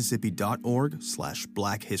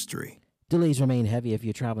visitmississippi.org/Black History. Delays remain heavy if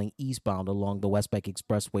you're traveling eastbound along the Westbank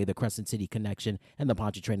Expressway, the Crescent City Connection, and the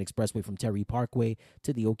Pontchartrain Expressway from Terry Parkway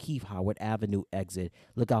to the O'Keefe Howard Avenue exit.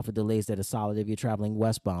 Look out for delays that are solid if you're traveling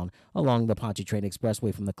westbound along the Pontchartrain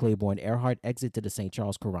Expressway from the Claiborne Earhart exit to the St.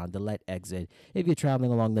 Charles Carondelet exit. If you're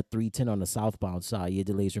traveling along the 310 on the southbound side, your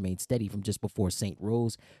delays remain steady from just before St.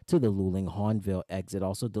 Rose to the Luling-Hornville exit.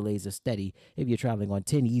 Also, delays are steady if you're traveling on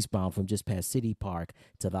 10 eastbound from just past City Park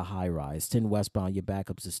to the High Rise. 10 westbound, your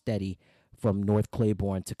backups are steady from North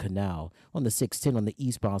Claiborne to Canal. On the 610 on the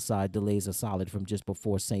eastbound side, delays are solid from just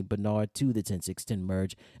before St. Bernard to the 10610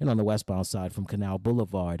 merge, and on the westbound side from Canal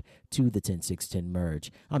Boulevard to the 10610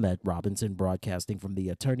 merge. I'm Ed Robinson, broadcasting from the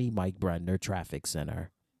Attorney Mike Brandner Traffic Center.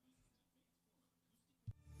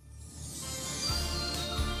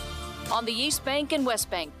 On the East Bank and West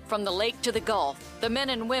Bank, from the lake to the Gulf, the men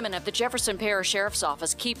and women of the Jefferson Parish Sheriff's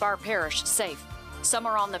Office keep our parish safe. Some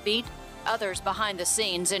are on the beat, others behind the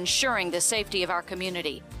scenes, ensuring the safety of our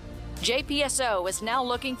community. JPSO is now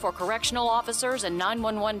looking for correctional officers and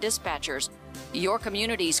 911 dispatchers. Your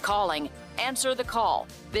community's calling. Answer the call.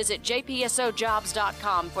 Visit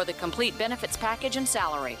jpsojobs.com for the complete benefits package and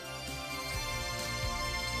salary.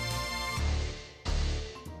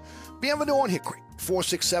 Bienvenue on Hickory,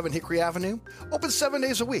 467 Hickory Avenue. Open 7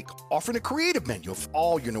 days a week, offering a creative menu of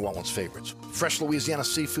all your New Orleans favorites. Fresh Louisiana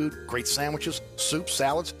seafood, great sandwiches, soups,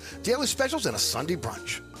 salads, daily specials, and a Sunday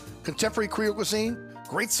brunch. Contemporary Creole cuisine,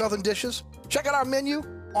 great southern dishes. Check out our menu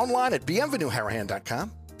online at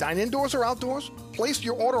bienvenueharahan.com. Dine indoors or outdoors. Place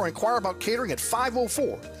your order or inquire about catering at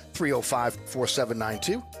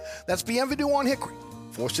 504-305-4792. That's Bienvenue on Hickory,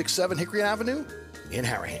 467 Hickory Avenue in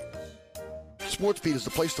Harahan. SportsBeat is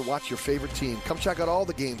the place to watch your favorite team. Come check out all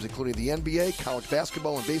the games, including the NBA, college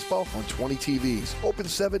basketball, and baseball on 20 TVs. Open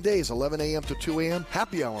 7 days, 11 a.m. to 2 a.m.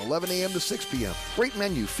 Happy hour, 11 a.m. to 6 p.m. Great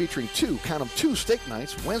menu featuring two steak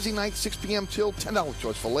nights. Wednesday night, 6 p.m. till $10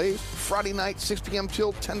 choice fillets. Friday night, 6 p.m.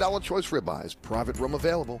 till $10 choice ribeyes. Private room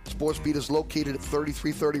available. SportsBeat is located at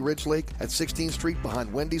 3330 Ridge Lake at 16th Street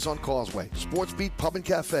behind Wendy's on Causeway. SportsBeat Pub and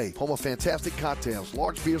Cafe, home of fantastic cocktails,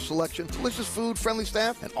 large beer selection, delicious food, friendly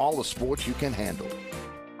staff, and all the sports you can handle.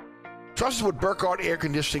 Trust is what Burkhardt Air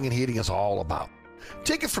Conditioning and Heating is all about.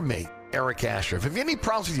 Take it from me, Eric Asher. If you have any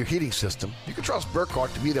problems with your heating system, you can trust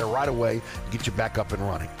Burkhardt to be there right away and get you back up and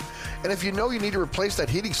running. And if you know you need to replace that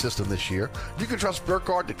heating system this year, you can trust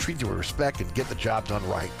Burkhardt to treat you with respect and get the job done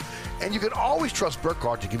right. And you can always trust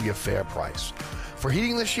Burkhardt to give you a fair price. For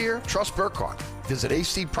heating this year, trust Burkhardt. Visit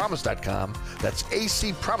acpromise.com. That's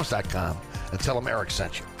acpromise.com and tell them Eric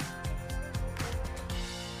sent you.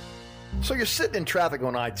 So you're sitting in traffic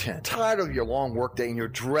on I-10, tired of your long workday and you're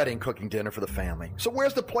dreading cooking dinner for the family. So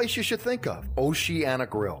where's the place you should think of? Oceana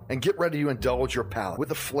Grill. And get ready to indulge your palate with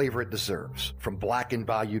the flavor it deserves. From blackened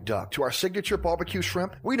bayou duck to our signature barbecue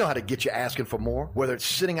shrimp, we know how to get you asking for more. Whether it's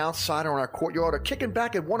sitting outside or in our courtyard or kicking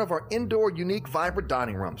back at one of our indoor, unique, vibrant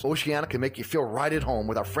dining rooms, Oceana can make you feel right at home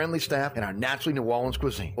with our friendly staff and our naturally New Orleans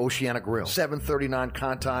cuisine. Oceana Grill, 739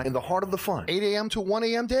 Conti, in the heart of the fun, 8 a.m. to 1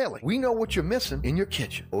 a.m. daily. We know what you're missing in your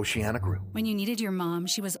kitchen. Oceana Grill. When you needed your mom,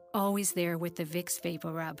 she was always there with the Vicks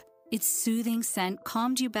Vapor Rub. Its soothing scent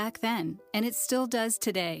calmed you back then, and it still does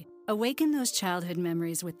today. Awaken those childhood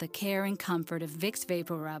memories with the care and comfort of Vicks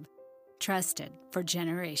Vapor Rub. Trusted for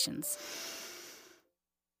generations.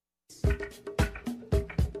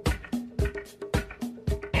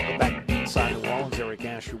 Back inside New Orleans, Eric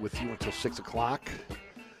Asher with you until 6 o'clock.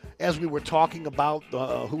 As we were talking about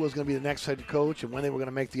who was going to be the next head coach and when they were going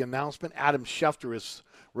to make the announcement, Adam Schefter is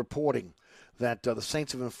reporting that the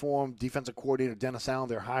Saints have informed defensive coordinator Dennis Allen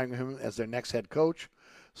they're hiring him as their next head coach.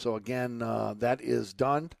 So, again, that is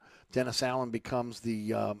done. Dennis Allen becomes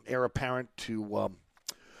the heir apparent to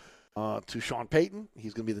Sean Payton.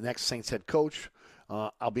 He's going to be the next Saints head coach.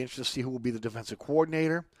 I'll be interested to see who will be the defensive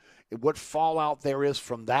coordinator. What fallout there is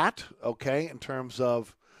from that, okay, in terms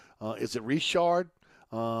of is it Richard?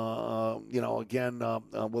 Will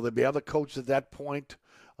there be other coaches at that point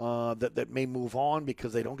that may move on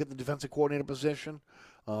because they don't get the defensive coordinator position?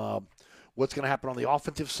 What's going to happen on the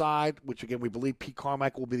offensive side, which, again, we believe Pete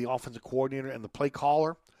Carmichael will be the offensive coordinator and the play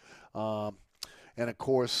caller. And, of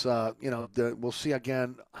course, we'll see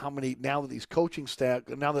again how many, now that these coaching staff,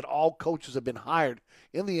 now that all coaches have been hired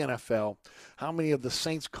in the NFL, how many of the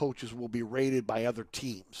Saints coaches will be rated by other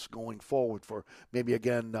teams going forward for maybe,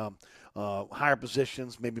 again, higher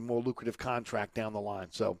positions, maybe more lucrative contract down the line.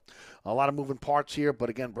 So a lot of moving parts here. But,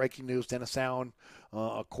 again, breaking news, Dennis Allen,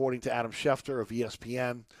 according to Adam Schefter of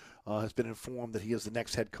ESPN, has been informed that he is the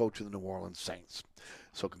next head coach of the New Orleans Saints.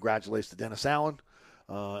 So congratulations to Dennis Allen.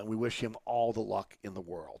 And we wish him all the luck in the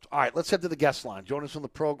world. All right, let's head to the guest line. Joining us on the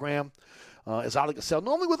program is Ali Gassel.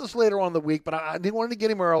 Normally with us later on in the week, but I didn't want to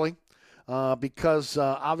get him early because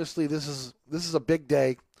obviously this is a big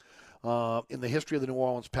day in the history of the New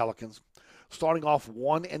Orleans Pelicans. Starting off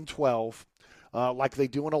 1-12, like they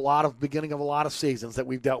do in beginning of a lot of seasons that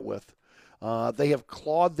we've dealt with. They have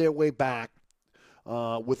clawed their way back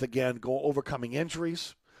with, again, overcoming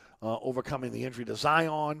injuries, overcoming the injury to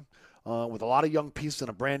Zion. With a lot of young pieces and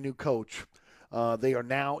a brand new coach, they are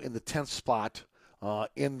now in the 10th spot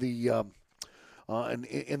in the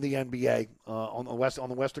NBA on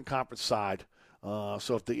the Western Conference side.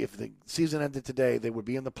 So if the season ended today, they would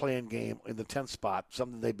be in the play-in game in the 10th spot,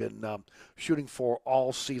 something they've been shooting for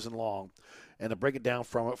all season long. And to break it down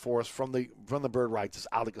for us from the Bird Rights is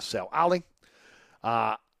Ali Gassel. Ali,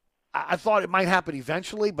 I thought it might happen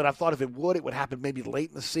eventually, but I thought if it would happen maybe late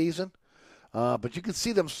in the season. But you can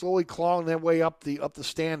see them slowly clawing their way up the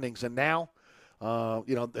standings, and now,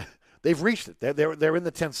 they've reached it. They're in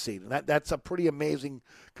the 10th seed, and that's a pretty amazing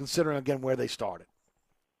considering again where they started.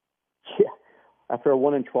 Yeah, after a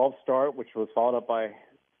 1-12 start, which was followed up by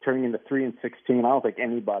turning into 3-16, I don't think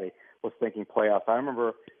anybody was thinking playoffs. I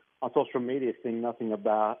remember on social media seeing nothing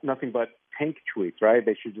but tank tweets. Right,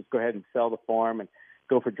 they should just go ahead and sell the farm and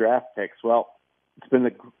go for draft picks. Well, it's been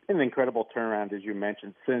an incredible turnaround, as you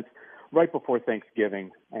mentioned, since right before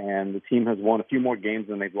Thanksgiving, and the team has won a few more games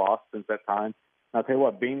than they've lost since that time. And I'll tell you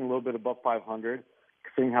what, being a little bit above 500,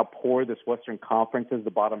 seeing how poor this Western Conference is,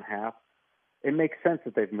 the bottom half, it makes sense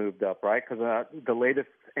that they've moved up, right? Because the latest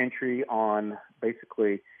entry on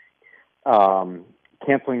basically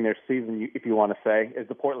canceling their season, if you want to say, is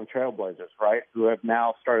the Portland Trail Blazers, right, who have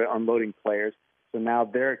now started unloading players. So now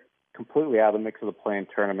they're completely out of the mix of the play-in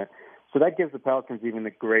tournament. So that gives the Pelicans even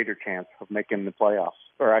a greater chance of making the playoffs,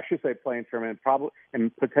 or I should say play-in tournament, probably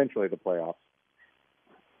and potentially the playoffs.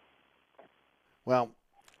 Well,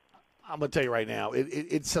 I'm going to tell you right now,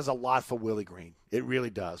 it says a lot for Willie Green. It really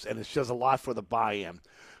does, and it says a lot for the buy-in.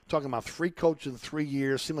 Talking about 3 coaches in 3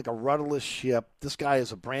 years, seemed like a rudderless ship. This guy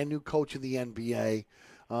is a brand-new coach in the NBA,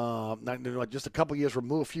 just a few years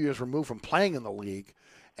removed from playing in the league,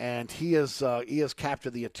 and he has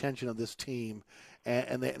captured the attention of this team.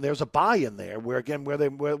 And there's a buy-in there where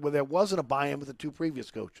there wasn't a buy-in with the 2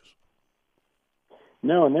 previous coaches.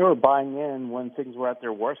 No, and they were buying in when things were at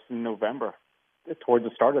their worst in November, towards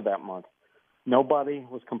the start of that month. Nobody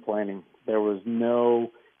was complaining. There was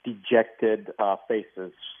no dejected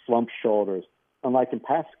faces, slumped shoulders. Unlike in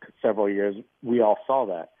past several years, we all saw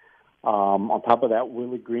that. On top of that,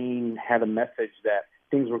 Willie Green had a message that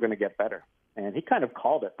things were going to get better. And he kind of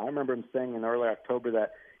called it. I remember him saying in early October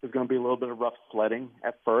that it was going to be a little bit of rough sledding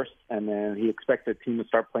at first, and then he expected the team to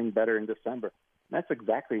start playing better in December. And that's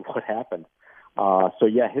exactly what happened.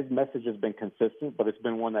 His message has been consistent, but it's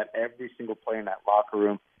been one that every single player in that locker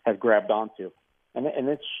room has grabbed onto. And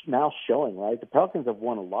it's now showing, right? The Pelicans have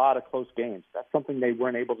won a lot of close games. That's something they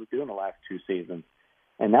weren't able to do in the last 2 seasons.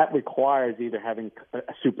 And that requires either having a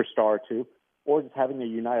superstar or 2, or just having a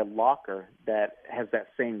united locker that has that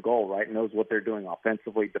same goal, right? Knows what they're doing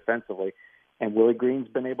offensively, defensively. And Willie Green's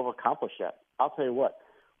been able to accomplish that. I'll tell you what,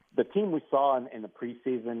 the team we saw in the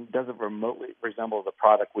preseason doesn't remotely resemble the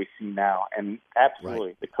product we see now. And absolutely,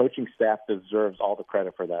 right, the coaching staff deserves all the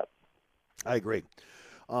credit for that. I agree.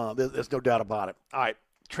 There's no doubt about it. All right,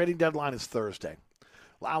 trading deadline is Thursday.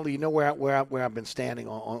 Ali, you know where I've been standing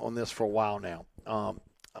on this for a while now.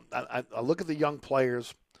 I look at the young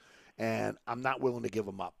players, and I'm not willing to give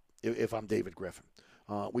them up if I'm David Griffin.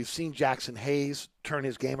 We've seen Jackson Hayes turn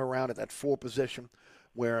his game around at that 4 position,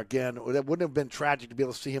 where, again, it wouldn't have been tragic to be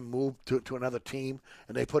able to see him move to another team,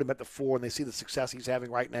 and they put him at the 4, and they see the success he's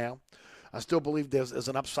having right now. I still believe there's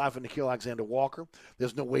an upside for Nickeil Alexander-Walker.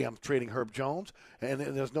 There's no way I'm trading Herb Jones, and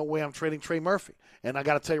there's no way I'm trading Trey Murphy. And I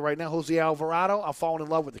got to tell you right now, Jose Alvarado, I've fallen in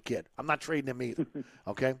love with the kid. I'm not trading him either,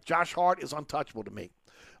 okay? Josh Hart is untouchable to me,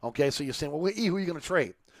 okay? So you're saying, well, who are you going to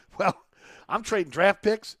trade? Well, I'm trading draft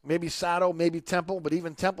picks, maybe Sato, maybe Temple, but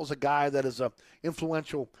even Temple's a guy that is an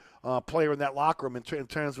influential player in that locker room in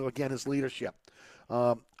terms of, again, his leadership.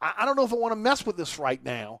 I don't know if I want to mess with this right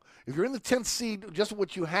now. If you're in the 10th seed, just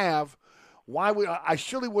what you have, I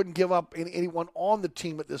surely wouldn't give up anyone on the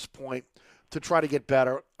team at this point to try to get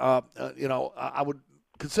better. I would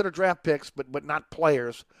consider draft picks, but not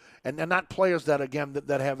players, and not players that, again,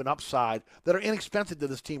 that have an upside, that are inexpensive to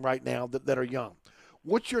this team right now, that are young.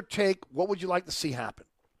 What's your take? What would you like to see happen?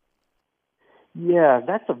 Yeah,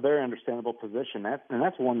 that's a very understandable position.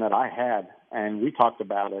 That's one that I had, and we talked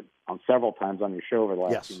about it on several times on your show over the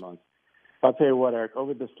last few months. But I'll tell you what, Eric,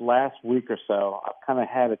 over this last week or so, I've kind of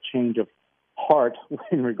had a change of heart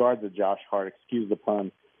in regards to Josh Hart, excuse the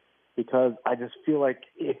pun, because I just feel like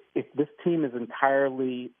if this team is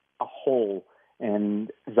entirely a whole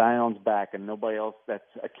and Zion's back and nobody else that's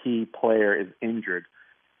a key player is injured,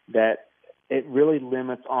 that it really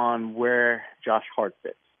limits on where Josh Hart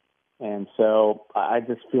fits. And so I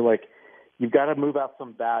just feel like you've got to move out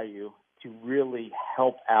some value to really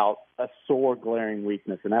help out a sore, glaring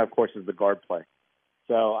weakness, and that, of course, is the guard play.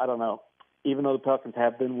 So I don't know. Even though the Pelicans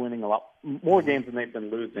have been winning a lot more games than they've been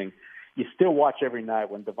losing, you still watch every night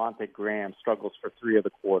when Devontae Graham struggles for 3 of the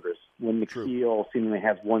quarters, when McKeel seemingly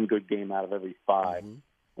has one good game out of every 5.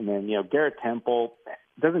 And then, Garrett Temple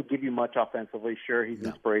doesn't give you much offensively. Sure, he's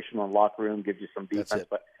inspirational in the locker room, gives you some defense,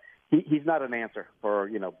 but he's not an answer for,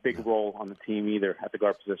 big role on the team either at the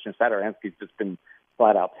guard position. Satoransky's just been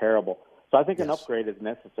flat out terrible. So I think an upgrade is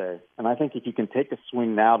necessary. And I think if you can take a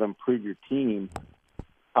swing now to improve your team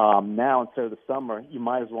now instead of the summer, you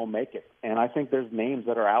might as well make it. And I think there's names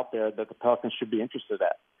that are out there that the Pelicans should be interested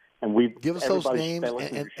at. And give us those names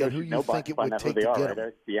and who you think it would take to get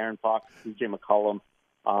them. De'Aaron Fox, C.J. McCollum,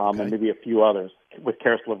 and maybe a few others, with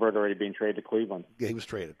Karis LeVert already being traded to Cleveland. Yeah, he was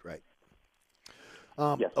traded, right.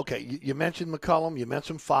 Okay, you mentioned McCollum, you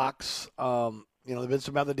mentioned Fox. There have been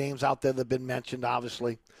some other names out there that have been mentioned,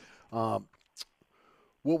 obviously. What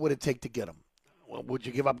would it take to get them? Would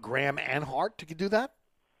you give up Graham and Hart to do that?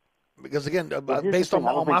 Because, again, based on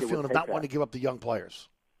my feeling of not wanting to give up the young players.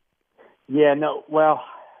 Yeah, no, well,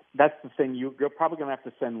 that's the thing. You're probably going to have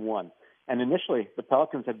to send one. And initially, the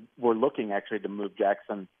Pelicans were looking, actually, to move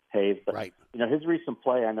Jackson Hayes. But, his recent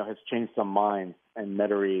play, I know, has changed some minds and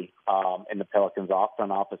Metairie in the Pelicans'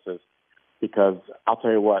 front offices. Because I'll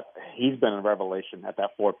tell you what, he's been a revelation at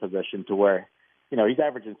that 4 position to where, he's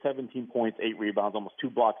averaging 17 points, 8 rebounds, almost 2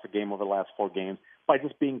 blocks a game over the last 4 games by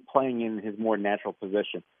just playing in his more natural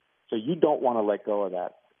position. So you don't want to let go of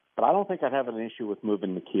that. But I don't think I'd have an issue with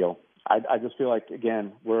moving McKeel. I just feel like,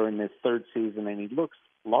 again, we're in his 3rd season, and he looks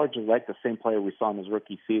largely like the same player we saw in his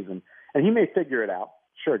rookie season. And he may figure it out,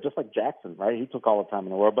 sure, just like Jackson, right? He took all the time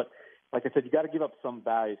in the world. But like I said, you got to give up some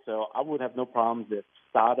value. So I would have no problems with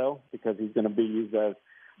Sato because he's going to be used as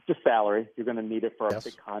just salary. You're going to need it for a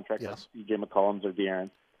big contract like C.J. McCollum's or De'Aaron.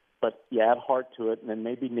 But you add Hart to it, and then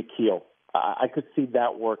maybe Nikhil. I could see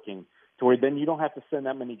that working to where then you don't have to send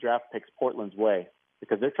that many draft picks Portland's way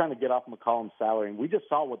because they're trying to get off McCollum's salary. And we just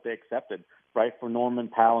saw what they accepted, right, for Norman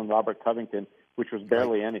Powell and Robert Covington, which was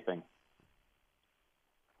barely anything.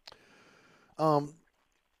 What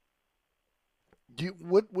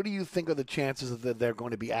do you think are the chances that they're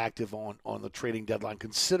going to be active on the trading deadline,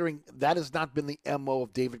 considering that has not been the MO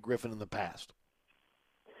of David Griffin in the past?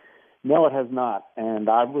 No, it has not. And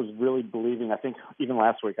I was really believing, I think even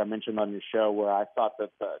last week I mentioned on your show where I thought that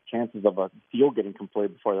the chances of a deal getting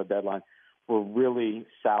completed before the deadline were really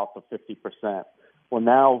south of 50%. Well,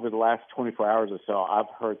 now over the last 24 hours or so, I've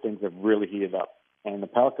heard things have really heated up. And the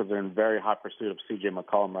Pelicans are in very hot pursuit of C.J.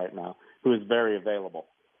 McCollum right now, who is very available.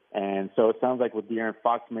 And so it sounds like with De'Aaron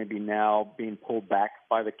Fox maybe now being pulled back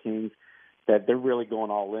by the Kings, that they're really going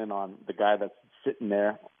all in on the guy that's sitting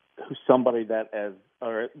there, who's somebody that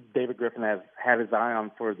David Griffin has had his eye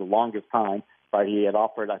on for the longest time. Right? He had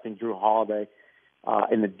offered, I think, Drew Holiday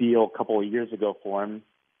in the deal a couple of years ago for him.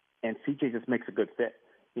 And CJ just makes a good fit.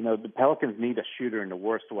 The Pelicans need a shooter in the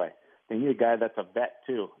worst way. They need a guy that's a vet,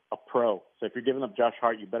 too, a pro. So if you're giving up Josh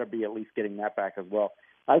Hart, you better be at least getting that back as well.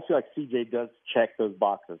 I feel like CJ does check those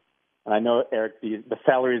boxes. And I know, Eric, the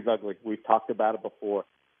salary is ugly. We've talked about it before.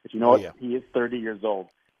 But you know what? Yeah. He is 30 years old.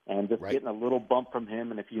 And just getting a little bump from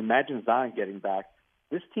him. And if you imagine Zion getting back,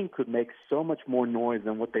 this team could make so much more noise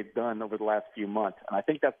than what they've done over the last few months. And I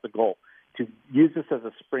think that's the goal, to use this as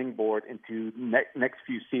a springboard into next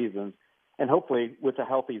few seasons. And hopefully with a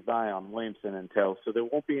healthy Zion Williamson in tow. So there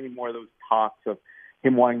won't be any more of those talks of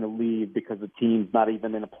him wanting to leave because the team's not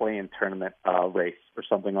even in a play-in tournament race or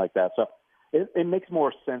something like that. So it makes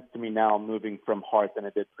more sense to me now moving from Hart than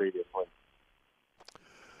it did previously.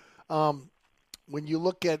 When you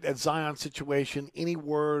look at Zion's situation, any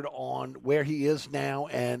word on where he is now,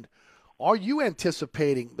 and are you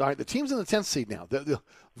anticipating? All right, the team's in the 10th seed now.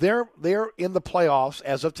 They're in the playoffs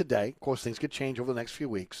as of today. Of course, things could change over the next few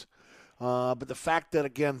weeks. But the fact that,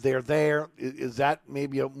 again, they're there, is that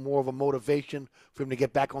maybe more of a motivation for him to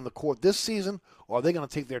get back on the court this season, or are they going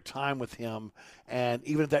to take their time with him, and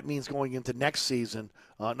even if that means going into next season,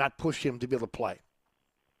 not push him to be able to play?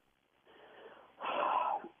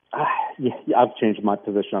 Yeah, I've changed my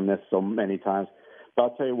position on this so many times. But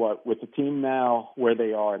I'll tell you what, with the team now where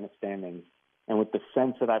they are in the standings, and with the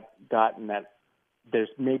sense that I've gotten that there's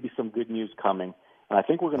maybe some good news coming, and I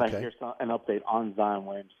think we're going to hear an update on Zion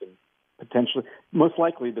Williamson, potentially, most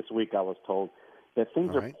likely this week, I was told, that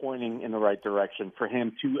things are pointing in the right direction for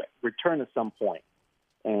him to return at some point.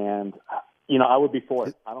 And, I would be for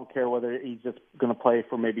it. I don't care whether he's just going to play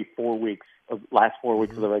for maybe 4 weeks, last 4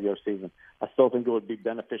 weeks of the regular season. I still think it would be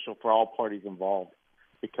beneficial for all parties involved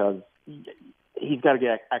because he's got to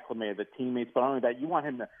get acclimated to teammates. But not only that, you want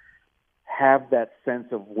him to have that sense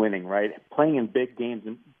of winning, right? Playing in big games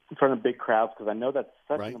in front of big crowds, because I know that's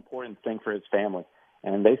such an important thing for his family.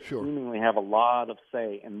 And they seemingly have a lot of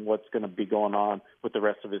say in what's going to be going on with the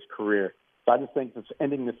rest of his career. So I just think that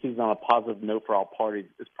ending the season on a positive note for all parties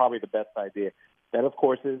is probably the best idea. That, of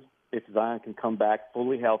course, is if Zion can come back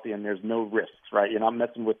fully healthy and there's no risks, right? You're not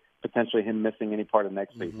messing with potentially him missing any part of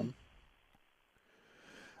next season.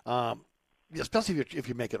 Especially if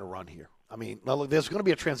you're making a run here. I mean, look, there's going to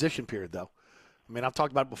be a transition period, though. I mean, I've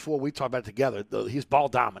talked about it before. We talked about it together. He's ball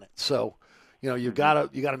dominant. So, you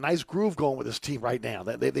got a nice groove going with this team right now.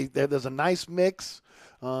 There's a nice mix.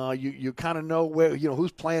 You kind of know where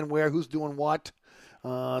who's playing where, who's doing what.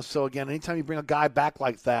 So again, anytime you bring a guy back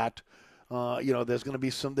like that, there's going to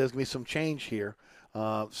be some change here.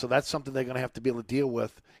 So that's something they're going to have to be able to deal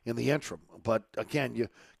with in the interim. But again, you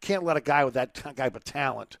can't let a guy with that type of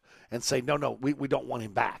talent and say no, we don't want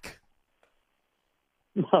him back.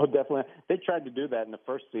 No, definitely. They tried to do that in the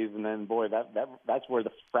first season, and boy, that's where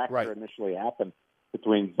the fracture initially happened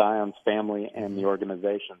between Zion's family and the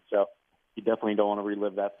organization. So you definitely don't want to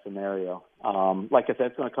relive that scenario. Like I said,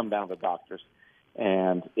 it's going to come down to the doctors.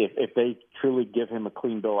 And if they truly give him a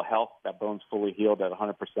clean bill of health, that bone's fully healed at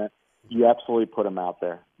 100%, you absolutely put him out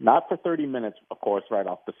there. Not for 30 minutes, of course, right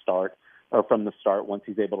off the start or from the start once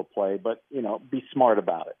he's able to play, but, be smart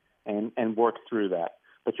about it and work through that.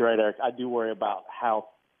 But you're right, Eric, I do worry about how,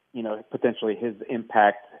 potentially his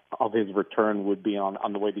impact of his return would be on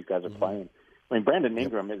the way these guys are playing. I mean, Brandon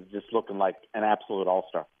Ingram is just looking like an absolute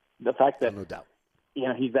all-star. The fact that, no doubt.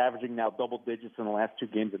 He's averaging now double digits in the last 2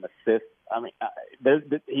 games in assists. I mean,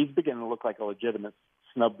 he's beginning to look like a legitimate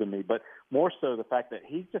snub to me, but more so the fact that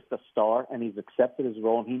he's just a star and he's accepted his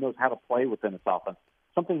role and he knows how to play within his offense,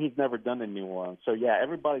 something he's never done in New Orleans. So, yeah,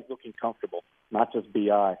 everybody's looking comfortable, not just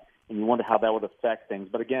B.I., and you wonder how that would affect things.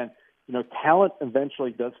 But, again, talent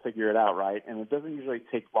eventually does figure it out, right? And it doesn't usually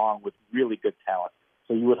take long with really good talent.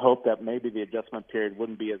 So you would hope that maybe the adjustment period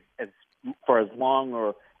wouldn't be as for as long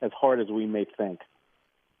or as hard as we may think.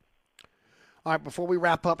 All right, before we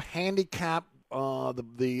wrap up, handicap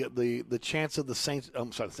the chance of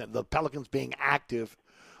the Pelicans being active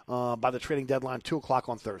by the trading deadline, 2:00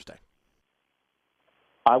 on Thursday.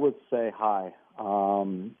 I would say high,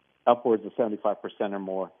 upwards of 75% or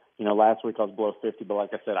more. Last week I was below 50, but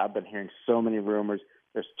like I said, I've been hearing so many rumors.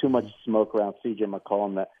 There's too much smoke around C.J.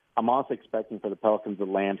 McCollum that I'm honestly expecting for the Pelicans to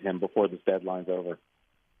land him before this deadline's over.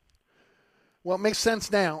 Well, it makes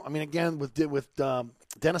sense now. I mean, again, with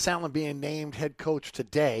Dennis Allen being named head coach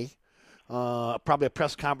today, probably a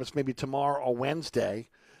press conference maybe tomorrow or Wednesday,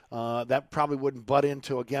 that probably wouldn't butt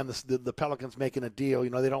into, again, the Pelicans making a deal.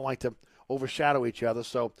 They don't like to overshadow each other,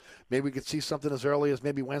 so maybe we could see something as early as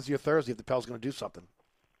maybe Wednesday or Thursday if the Pelicans are going to do something.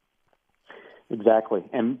 Exactly.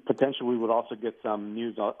 And potentially we would also get some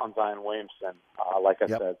news on Zion Williamson, like I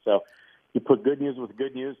said. So you put good news with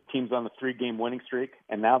good news. Team's on a 3-game winning streak,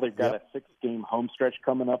 and now they've got a 6-game home stretch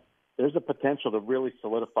coming up. There's a potential to really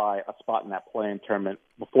solidify a spot in that play-in tournament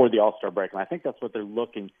before the All-Star break, and I think that's what they're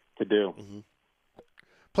looking to do.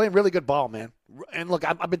 Playing really good ball, man. And look,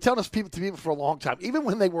 I've been telling this to people for a long time. Even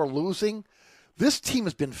when they were losing, this team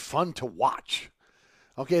has been fun to watch.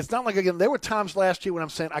 Okay, it's not like, again, there were times last year when I'm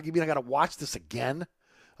saying, I got to watch this again.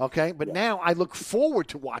 Okay, but now I look forward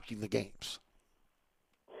to watching the games.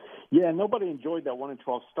 Yeah, nobody enjoyed that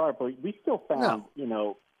 1-12 start, but we still found,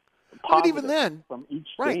 But even then, from each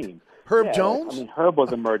right. game. Herb Jones? I mean, Herb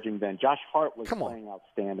was emerging then. Josh Hart was playing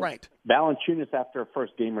outstanding. Right. Valanciunas, after a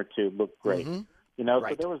first game or two, looked great. Mm-hmm.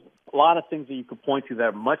 So there was a lot of things that you could point to that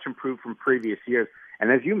are much improved from previous years.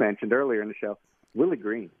 And as you mentioned earlier in the show, Willie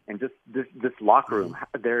Green and just this locker room,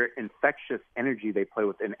 their infectious energy they play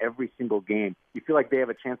with in every single game. You feel like they have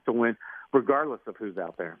a chance to win regardless of who's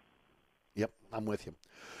out there. Yep, I'm with you.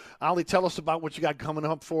 Ali, tell us about what you got coming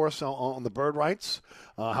up for us on the bird rights,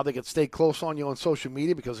 how they can stay close on you on social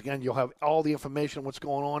media, because, again, you'll have all the information on what's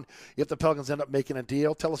going on if the Pelicans end up making a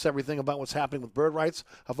deal. Tell us everything about what's happening with bird rights,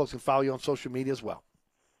 how folks can follow you on social media as well.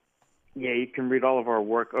 Yeah, you can read all of our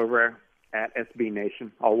work over at SB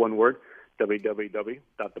Nation, all one word,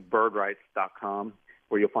 www.thebirdrights.com,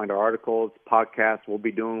 where you'll find our articles, podcasts. We'll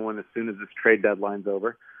be doing one as soon as this trade deadline's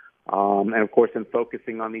over. And, of course, in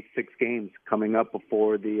focusing on these 6 games coming up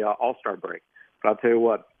before the All-Star break. But I'll tell you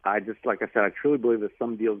what, like I said, I truly believe that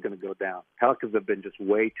some deal is going to go down. Pelicans have been just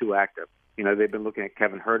way too active. You know, they've been looking at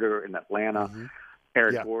Kevin Huerter in Atlanta,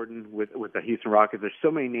 Eric Gordon with the Houston Rockets. There's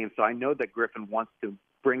so many names. So I know that Griffin wants to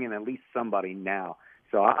bring in at least somebody now.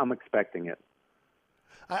 So I'm expecting it.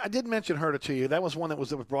 I did mention Huerter to you. That was one that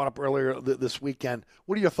was brought up earlier this weekend.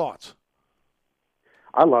 What are your thoughts?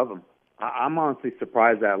 I love him. I'm honestly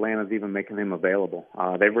surprised that Atlanta's even making him available.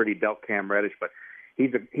 They've already dealt Cam Reddish, but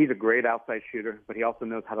he's a great outside shooter, but he also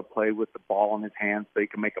knows how to play with the ball in his hands so he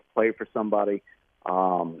can make a play for somebody.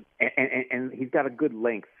 And he's got a good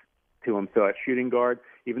length to him. So at shooting guard,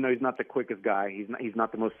 even though he's not the quickest guy, he's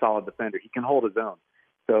not the most solid defender, he can hold his own.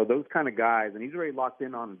 So those kind of guys, and he's already locked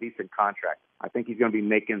in on a decent contract. I think he's going to be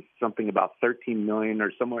making something about $13 million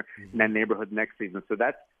or somewhere in that neighborhood next season. So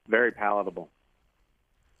that's very palatable.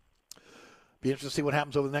 Be interested to see what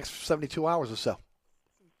happens over the next 72 hours or so.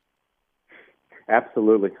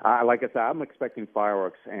 Absolutely. Like I said, I'm expecting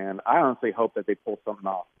fireworks, and I honestly hope that they pull something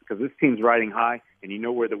off because this team's riding high, and you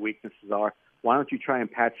know where the weaknesses are. Why don't you try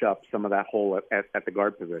and patch up some of that hole at the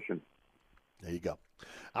guard position? There you go.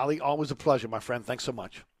 Ali, always a pleasure, my friend. Thanks so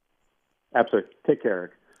much. Absolutely. Take care,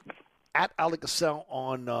 Eric. At Ali Cassell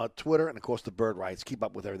on Twitter, and, of course, the Bird Rights. Keep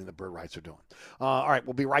up with everything the Bird Rights are doing. All right,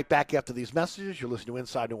 we'll be right back after these messages. You're listening to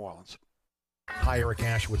Inside New Orleans. Hi, Eric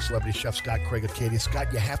Ashwood, celebrity chef Scott Craig of Katie's.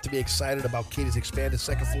 Scott, you have to be excited about Katie's expanded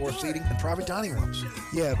second floor seating and private dining rooms.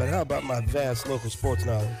 Yeah, but how about my vast local sports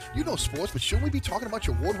knowledge? You know sports, but shouldn't we be talking about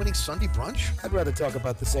your award-winning Sunday brunch? I'd rather talk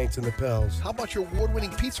about the Saints and the Pels. How about your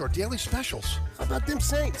award-winning pizza or daily specials? How about them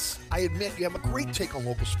Saints? I admit you have a great take on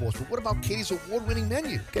local sports, but what about Katie's award-winning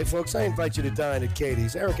menu? Okay, folks, I invite you to dine at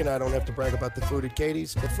Katie's. Eric and I don't have to brag about the food at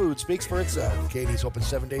Katie's. The food speaks for itself. Katie's open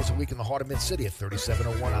 7 days a week in the heart of Mid-City at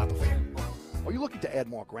 3701 Oppenheimer. Are you looking to add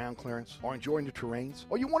more ground clearance or enjoy new terrains?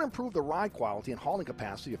 Or you want to improve the ride quality and hauling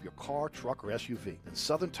capacity of your car, truck, or SUV? Then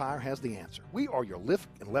Southern Tire has the answer. We are your lift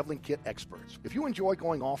and leveling kit experts. If you enjoy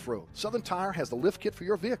going off-road, Southern Tire has the lift kit for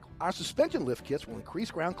your vehicle. Our suspension lift kits will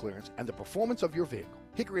increase ground clearance and the performance of your vehicle.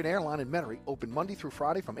 Hickory and Airline in Metairie open Monday through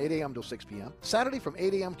Friday from 8 a.m. till 6 p.m., Saturday from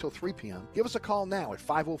 8 a.m. till 3 p.m. Give us a call now at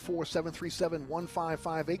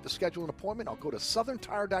 504-737-1558 to schedule an appointment, or go to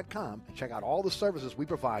southerntire.com and check out all the services we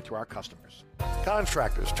provide to our customers.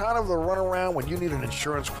 Contractors, tired of the runaround when you need an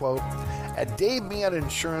insurance quote? At Dave Miata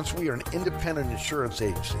Insurance, we are an independent insurance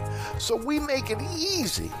agency, so we make it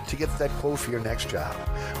easy to get that quote for your next job.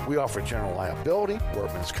 We offer general liability,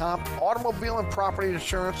 workman's comp, automobile and property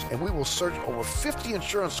insurance, and we will search over 50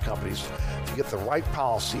 insurance companies to get the right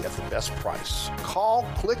policy at the best price. Call,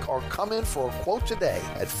 click, or come in for a quote today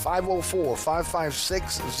at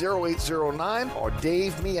 504-556-0809 or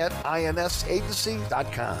Dave Me at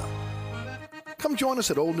insagency.com. Come join us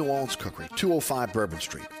at Old New Orleans Cookery, 205 Bourbon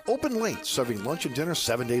Street. Open late, serving lunch and dinner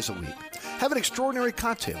 7 days a week. Have an extraordinary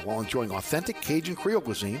cocktail while enjoying authentic Cajun Creole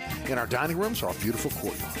cuisine in our dining rooms or our beautiful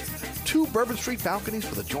courtyard. 2 Bourbon Street balconies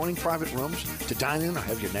with adjoining private rooms to dine in or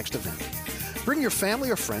have your next event. Bring your family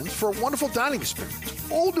or friends for a wonderful dining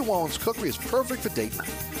experience. Old New Orleans Cookery is perfect for date night.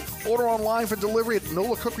 Order online for delivery at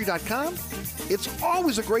nolacookery.com. It's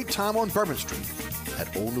always a great time on Bourbon Street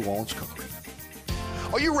at Old New Orleans Cookery.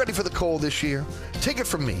 Are you ready for the cold this year? Take it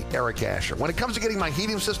from me, Eric Asher. When it comes to getting my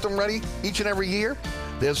heating system ready each and every year,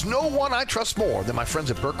 there's no one I trust more than my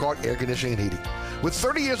friends at Burkhardt Air Conditioning and Heating. With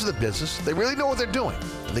 30 years of the business, they really know what they're doing,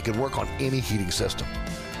 and they can work on any heating system.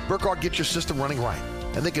 Burkhardt gets your system running right,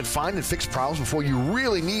 and they can find and fix problems before you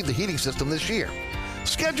really need the heating system this year.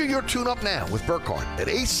 Schedule your tune-up now with Burkhardt at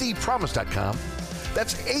acpromise.com.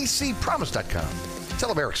 That's acpromise.com. Tell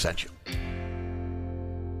them Eric sent you.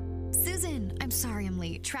 Sorry I'm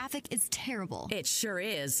late. Traffic is terrible. It sure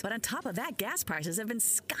is. But on top of that, gas prices have been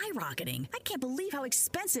skyrocketing. I can't believe how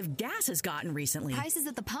expensive gas has gotten recently. Prices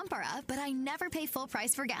at the pump are up, but I never pay full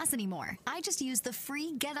price for gas anymore. I just use the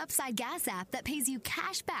free Get Upside Gas app that pays you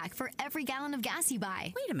cash back for every gallon of gas you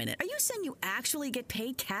buy. Wait a minute. Are you saying you actually get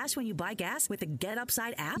paid cash when you buy gas with the Get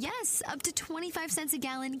Upside app? Yes, up to 25 cents a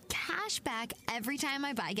gallon cash back every time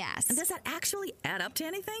I buy gas. And does that actually add up to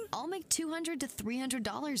anything? I'll make $200 to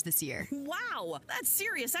 $300 this year. Wow, that's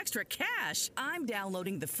serious serious extra cash. I'm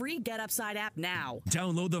downloading the free Get Upside app now.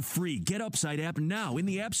 Download the free Get Upside app now in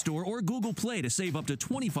the App Store or Google Play to save up to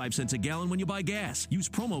 25 cents a gallon when you buy gas. Use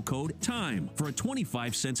promo code TIME for a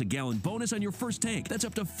 25 cents a gallon bonus on your first tank. That's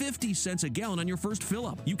up to 50 cents a gallon on your first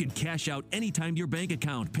fill-up. You can cash out anytime to your bank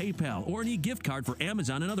account, PayPal, or an e-gift card for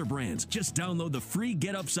Amazon and other brands. Just download the free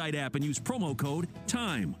Get Upside app and use promo code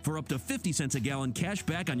TIME for up to 50 cents a gallon cash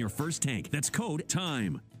back on your first tank. That's code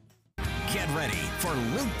TIME. Get ready for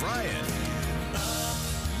Luke Bryan.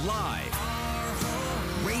 Live.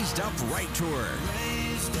 Raised Up Right Tour.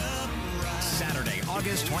 Saturday,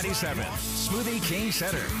 August 27th, Smoothie King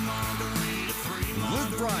Center.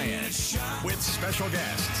 Luke Bryan with special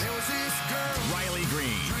guests Riley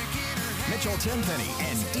Green, Mitchell Tenpenny,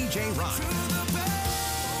 and DJ Rock.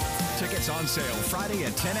 Tickets on sale Friday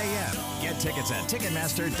at 10 a.m. Get tickets at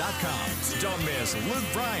Ticketmaster.com. Don't miss Luke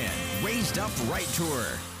Bryan, Raised Up Right Tour.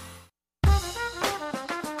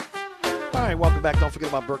 All right, welcome back. Don't forget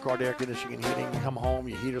about Burkhardt Air Conditioning and Heating. You come home,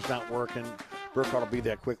 your heater's not working. Burkhardt will be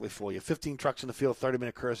there quickly for you. 15 trucks in the field,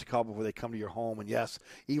 30-minute courtesy call before they come to your home. And, yes,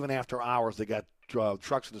 even after hours, they got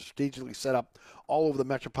trucks that are strategically set up all over the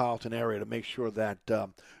metropolitan area to make sure that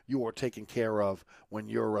you are taken care of when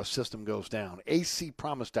your system goes down.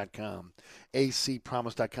 acpromise.com.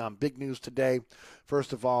 acpromise.com. Big news today.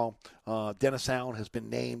 First of all, Dennis Allen has been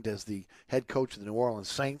named as the head coach of the New Orleans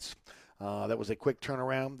Saints. That was a quick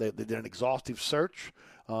turnaround. They did an exhaustive search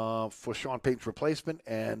for Sean Payton's replacement,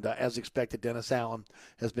 and as expected, Dennis Allen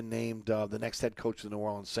has been named the next head coach of the New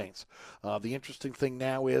Orleans Saints. The interesting thing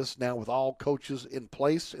now is, with all coaches in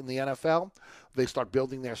place in the NFL, they start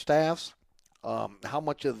building their staffs. How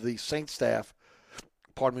much of the Saints staff,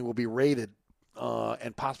 will be rated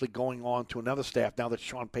and possibly going on to another staff now that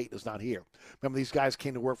Sean Payton is not here. Remember, these guys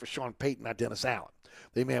came to work for Sean Payton, not Dennis Allen.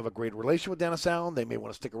 They may have a great relationship with Dennis Allen. They may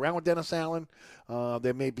want to stick around with Dennis Allen.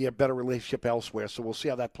 There may be a better relationship elsewhere. So we'll see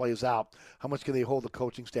how that plays out. How much can they hold the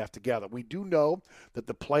coaching staff together? We do know that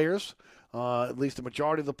the players, at least the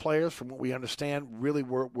majority of the players, from what we understand, really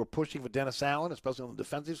were pushing for Dennis Allen, especially on the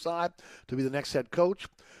defensive side, to be the next head coach.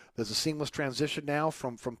 There's a seamless transition now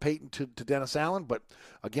from Payton to Dennis Allen. But,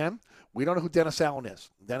 again, we don't know who Dennis Allen is.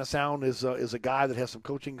 Dennis Allen is a guy that has some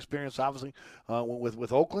coaching experience, obviously,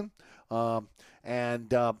 with Oakland.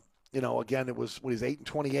 Again, it was when he's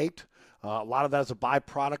 8-28. A lot of that is a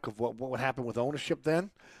byproduct of what would happen with ownership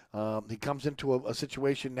then. He comes into a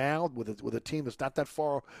situation now with a team that's not that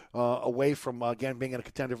far away from, again, being a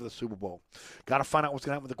contender for the Super Bowl. Got to find out what's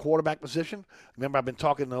going to happen with the quarterback position. Remember, I've been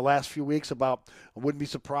talking in the last few weeks about I wouldn't be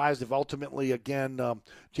surprised if ultimately, again,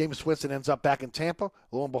 Jameis Winston ends up back in Tampa.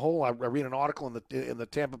 Lo and behold, I read an article in the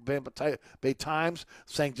Tampa Bay Times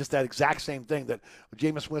saying just that exact same thing, that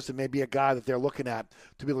Jameis Winston may be a guy that they're looking at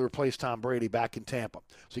to be able to replace Tom Brady back in Tampa.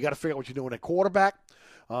 So you got to figure out what you're doing at quarterback.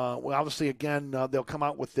 Well, obviously, again, they'll come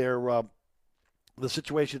out with their the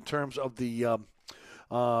situation in terms of the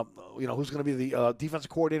who's going to be the defensive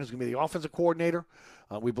coordinator, who's going to be the offensive coordinator.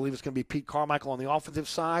 We believe it's going to be Pete Carmichael on the offensive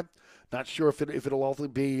side. Not sure if it'll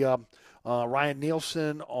ultimately be Ryan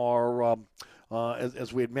Nielsen or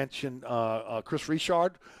as we had mentioned, Chris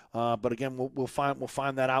Richard. But again, we'll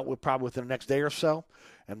find that out probably within the next day or so.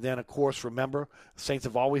 And then, of course, remember, the Saints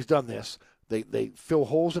have always done this. They fill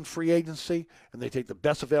holes in free agency, and they take the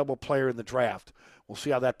best available player in the draft. We'll see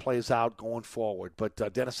how that plays out going forward. But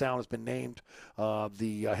Dennis Allen has been named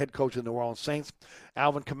the head coach of the New Orleans Saints.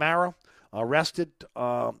 Alvin Kamara arrested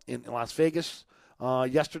in Las Vegas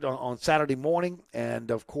yesterday on Saturday morning,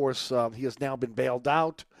 and of course he has now been bailed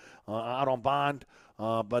out on bond,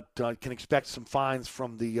 but can expect some fines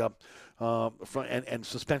from the and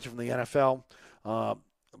suspension from the NFL.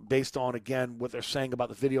 Based on, again, what they're saying about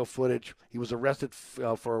the video footage. He was arrested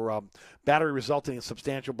for battery resulting in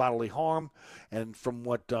substantial bodily harm. And from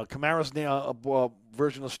what Kamara's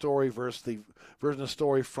version of the story versus the version of the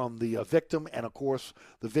story from the victim, and, of course,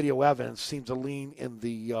 the video evidence seems to lean in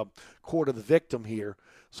the court of the victim here.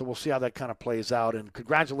 So we'll see how that kind of plays out. And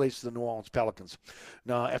congratulations to the New Orleans Pelicans.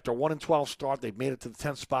 Now, after a 1-12 start, they've made it to the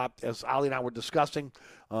 10th spot. As Ali and I were discussing,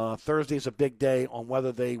 Thursday is a big day on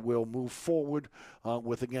whether they will move forward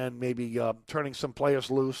with, again, maybe turning some players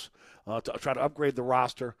loose to try to upgrade the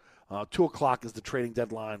roster. 2 o'clock is the trading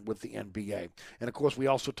deadline with the NBA. And, of course, we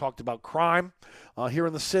also talked about crime here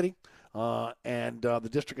in the city and the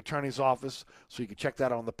district attorney's office. So you can check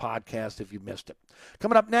that out on the podcast if you missed it.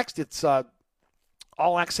 Coming up next, it's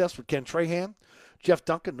All Access with Ken Trahan. Jeff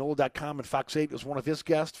Duncan, NOLA.com and Fox 8 is one of his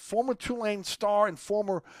guests. Former Tulane star and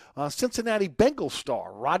former Cincinnati Bengals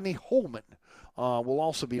star Rodney Holman will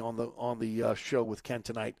also be on the show with Ken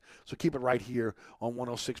tonight. So keep it right here on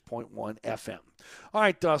 106.1 FM. All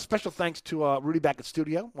right, special thanks to Rudy back at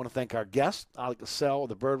studio. I want to thank our guest, Ali Cassell of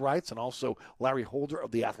the Bird Rights, and also Larry Holder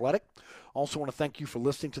of The Athletic. Also want to thank you for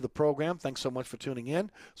listening to the program. Thanks so much for tuning in.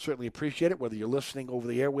 Certainly appreciate it, whether you're listening over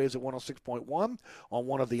the airwaves at 106.1, on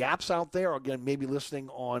one of the apps out there, or again, maybe listening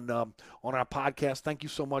on our podcast. Thank you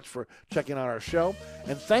so much for checking out our show.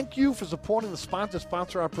 And thank you for supporting the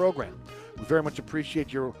sponsor our program. We very much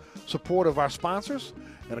appreciate your support of our sponsors.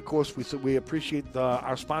 And, of course, we appreciate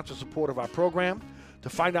our sponsor support of our program. To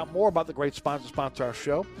find out more about the great sponsor our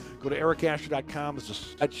show, go to ericasher.com. There's a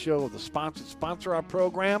slideshow of the sponsor our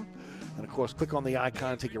program. And, of course, click on the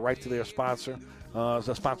icon, take you right to their sponsor,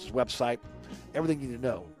 the sponsor's website. Everything you need to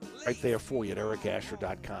know right there for you at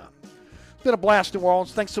ericasher.com. It's been a blast, New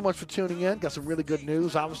Orleans. Thanks so much for tuning in. Got some really good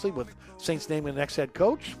news, obviously, with Saints naming the next head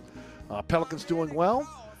coach. Pelicans doing well.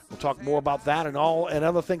 We'll talk more about that and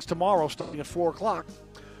other things tomorrow starting at 4 o'clock.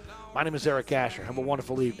 My name is Eric Asher. Have a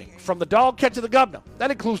wonderful evening. From the dog catch to the governor.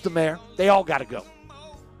 That includes the mayor. They all got to go.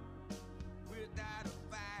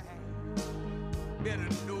 Better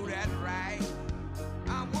know that right.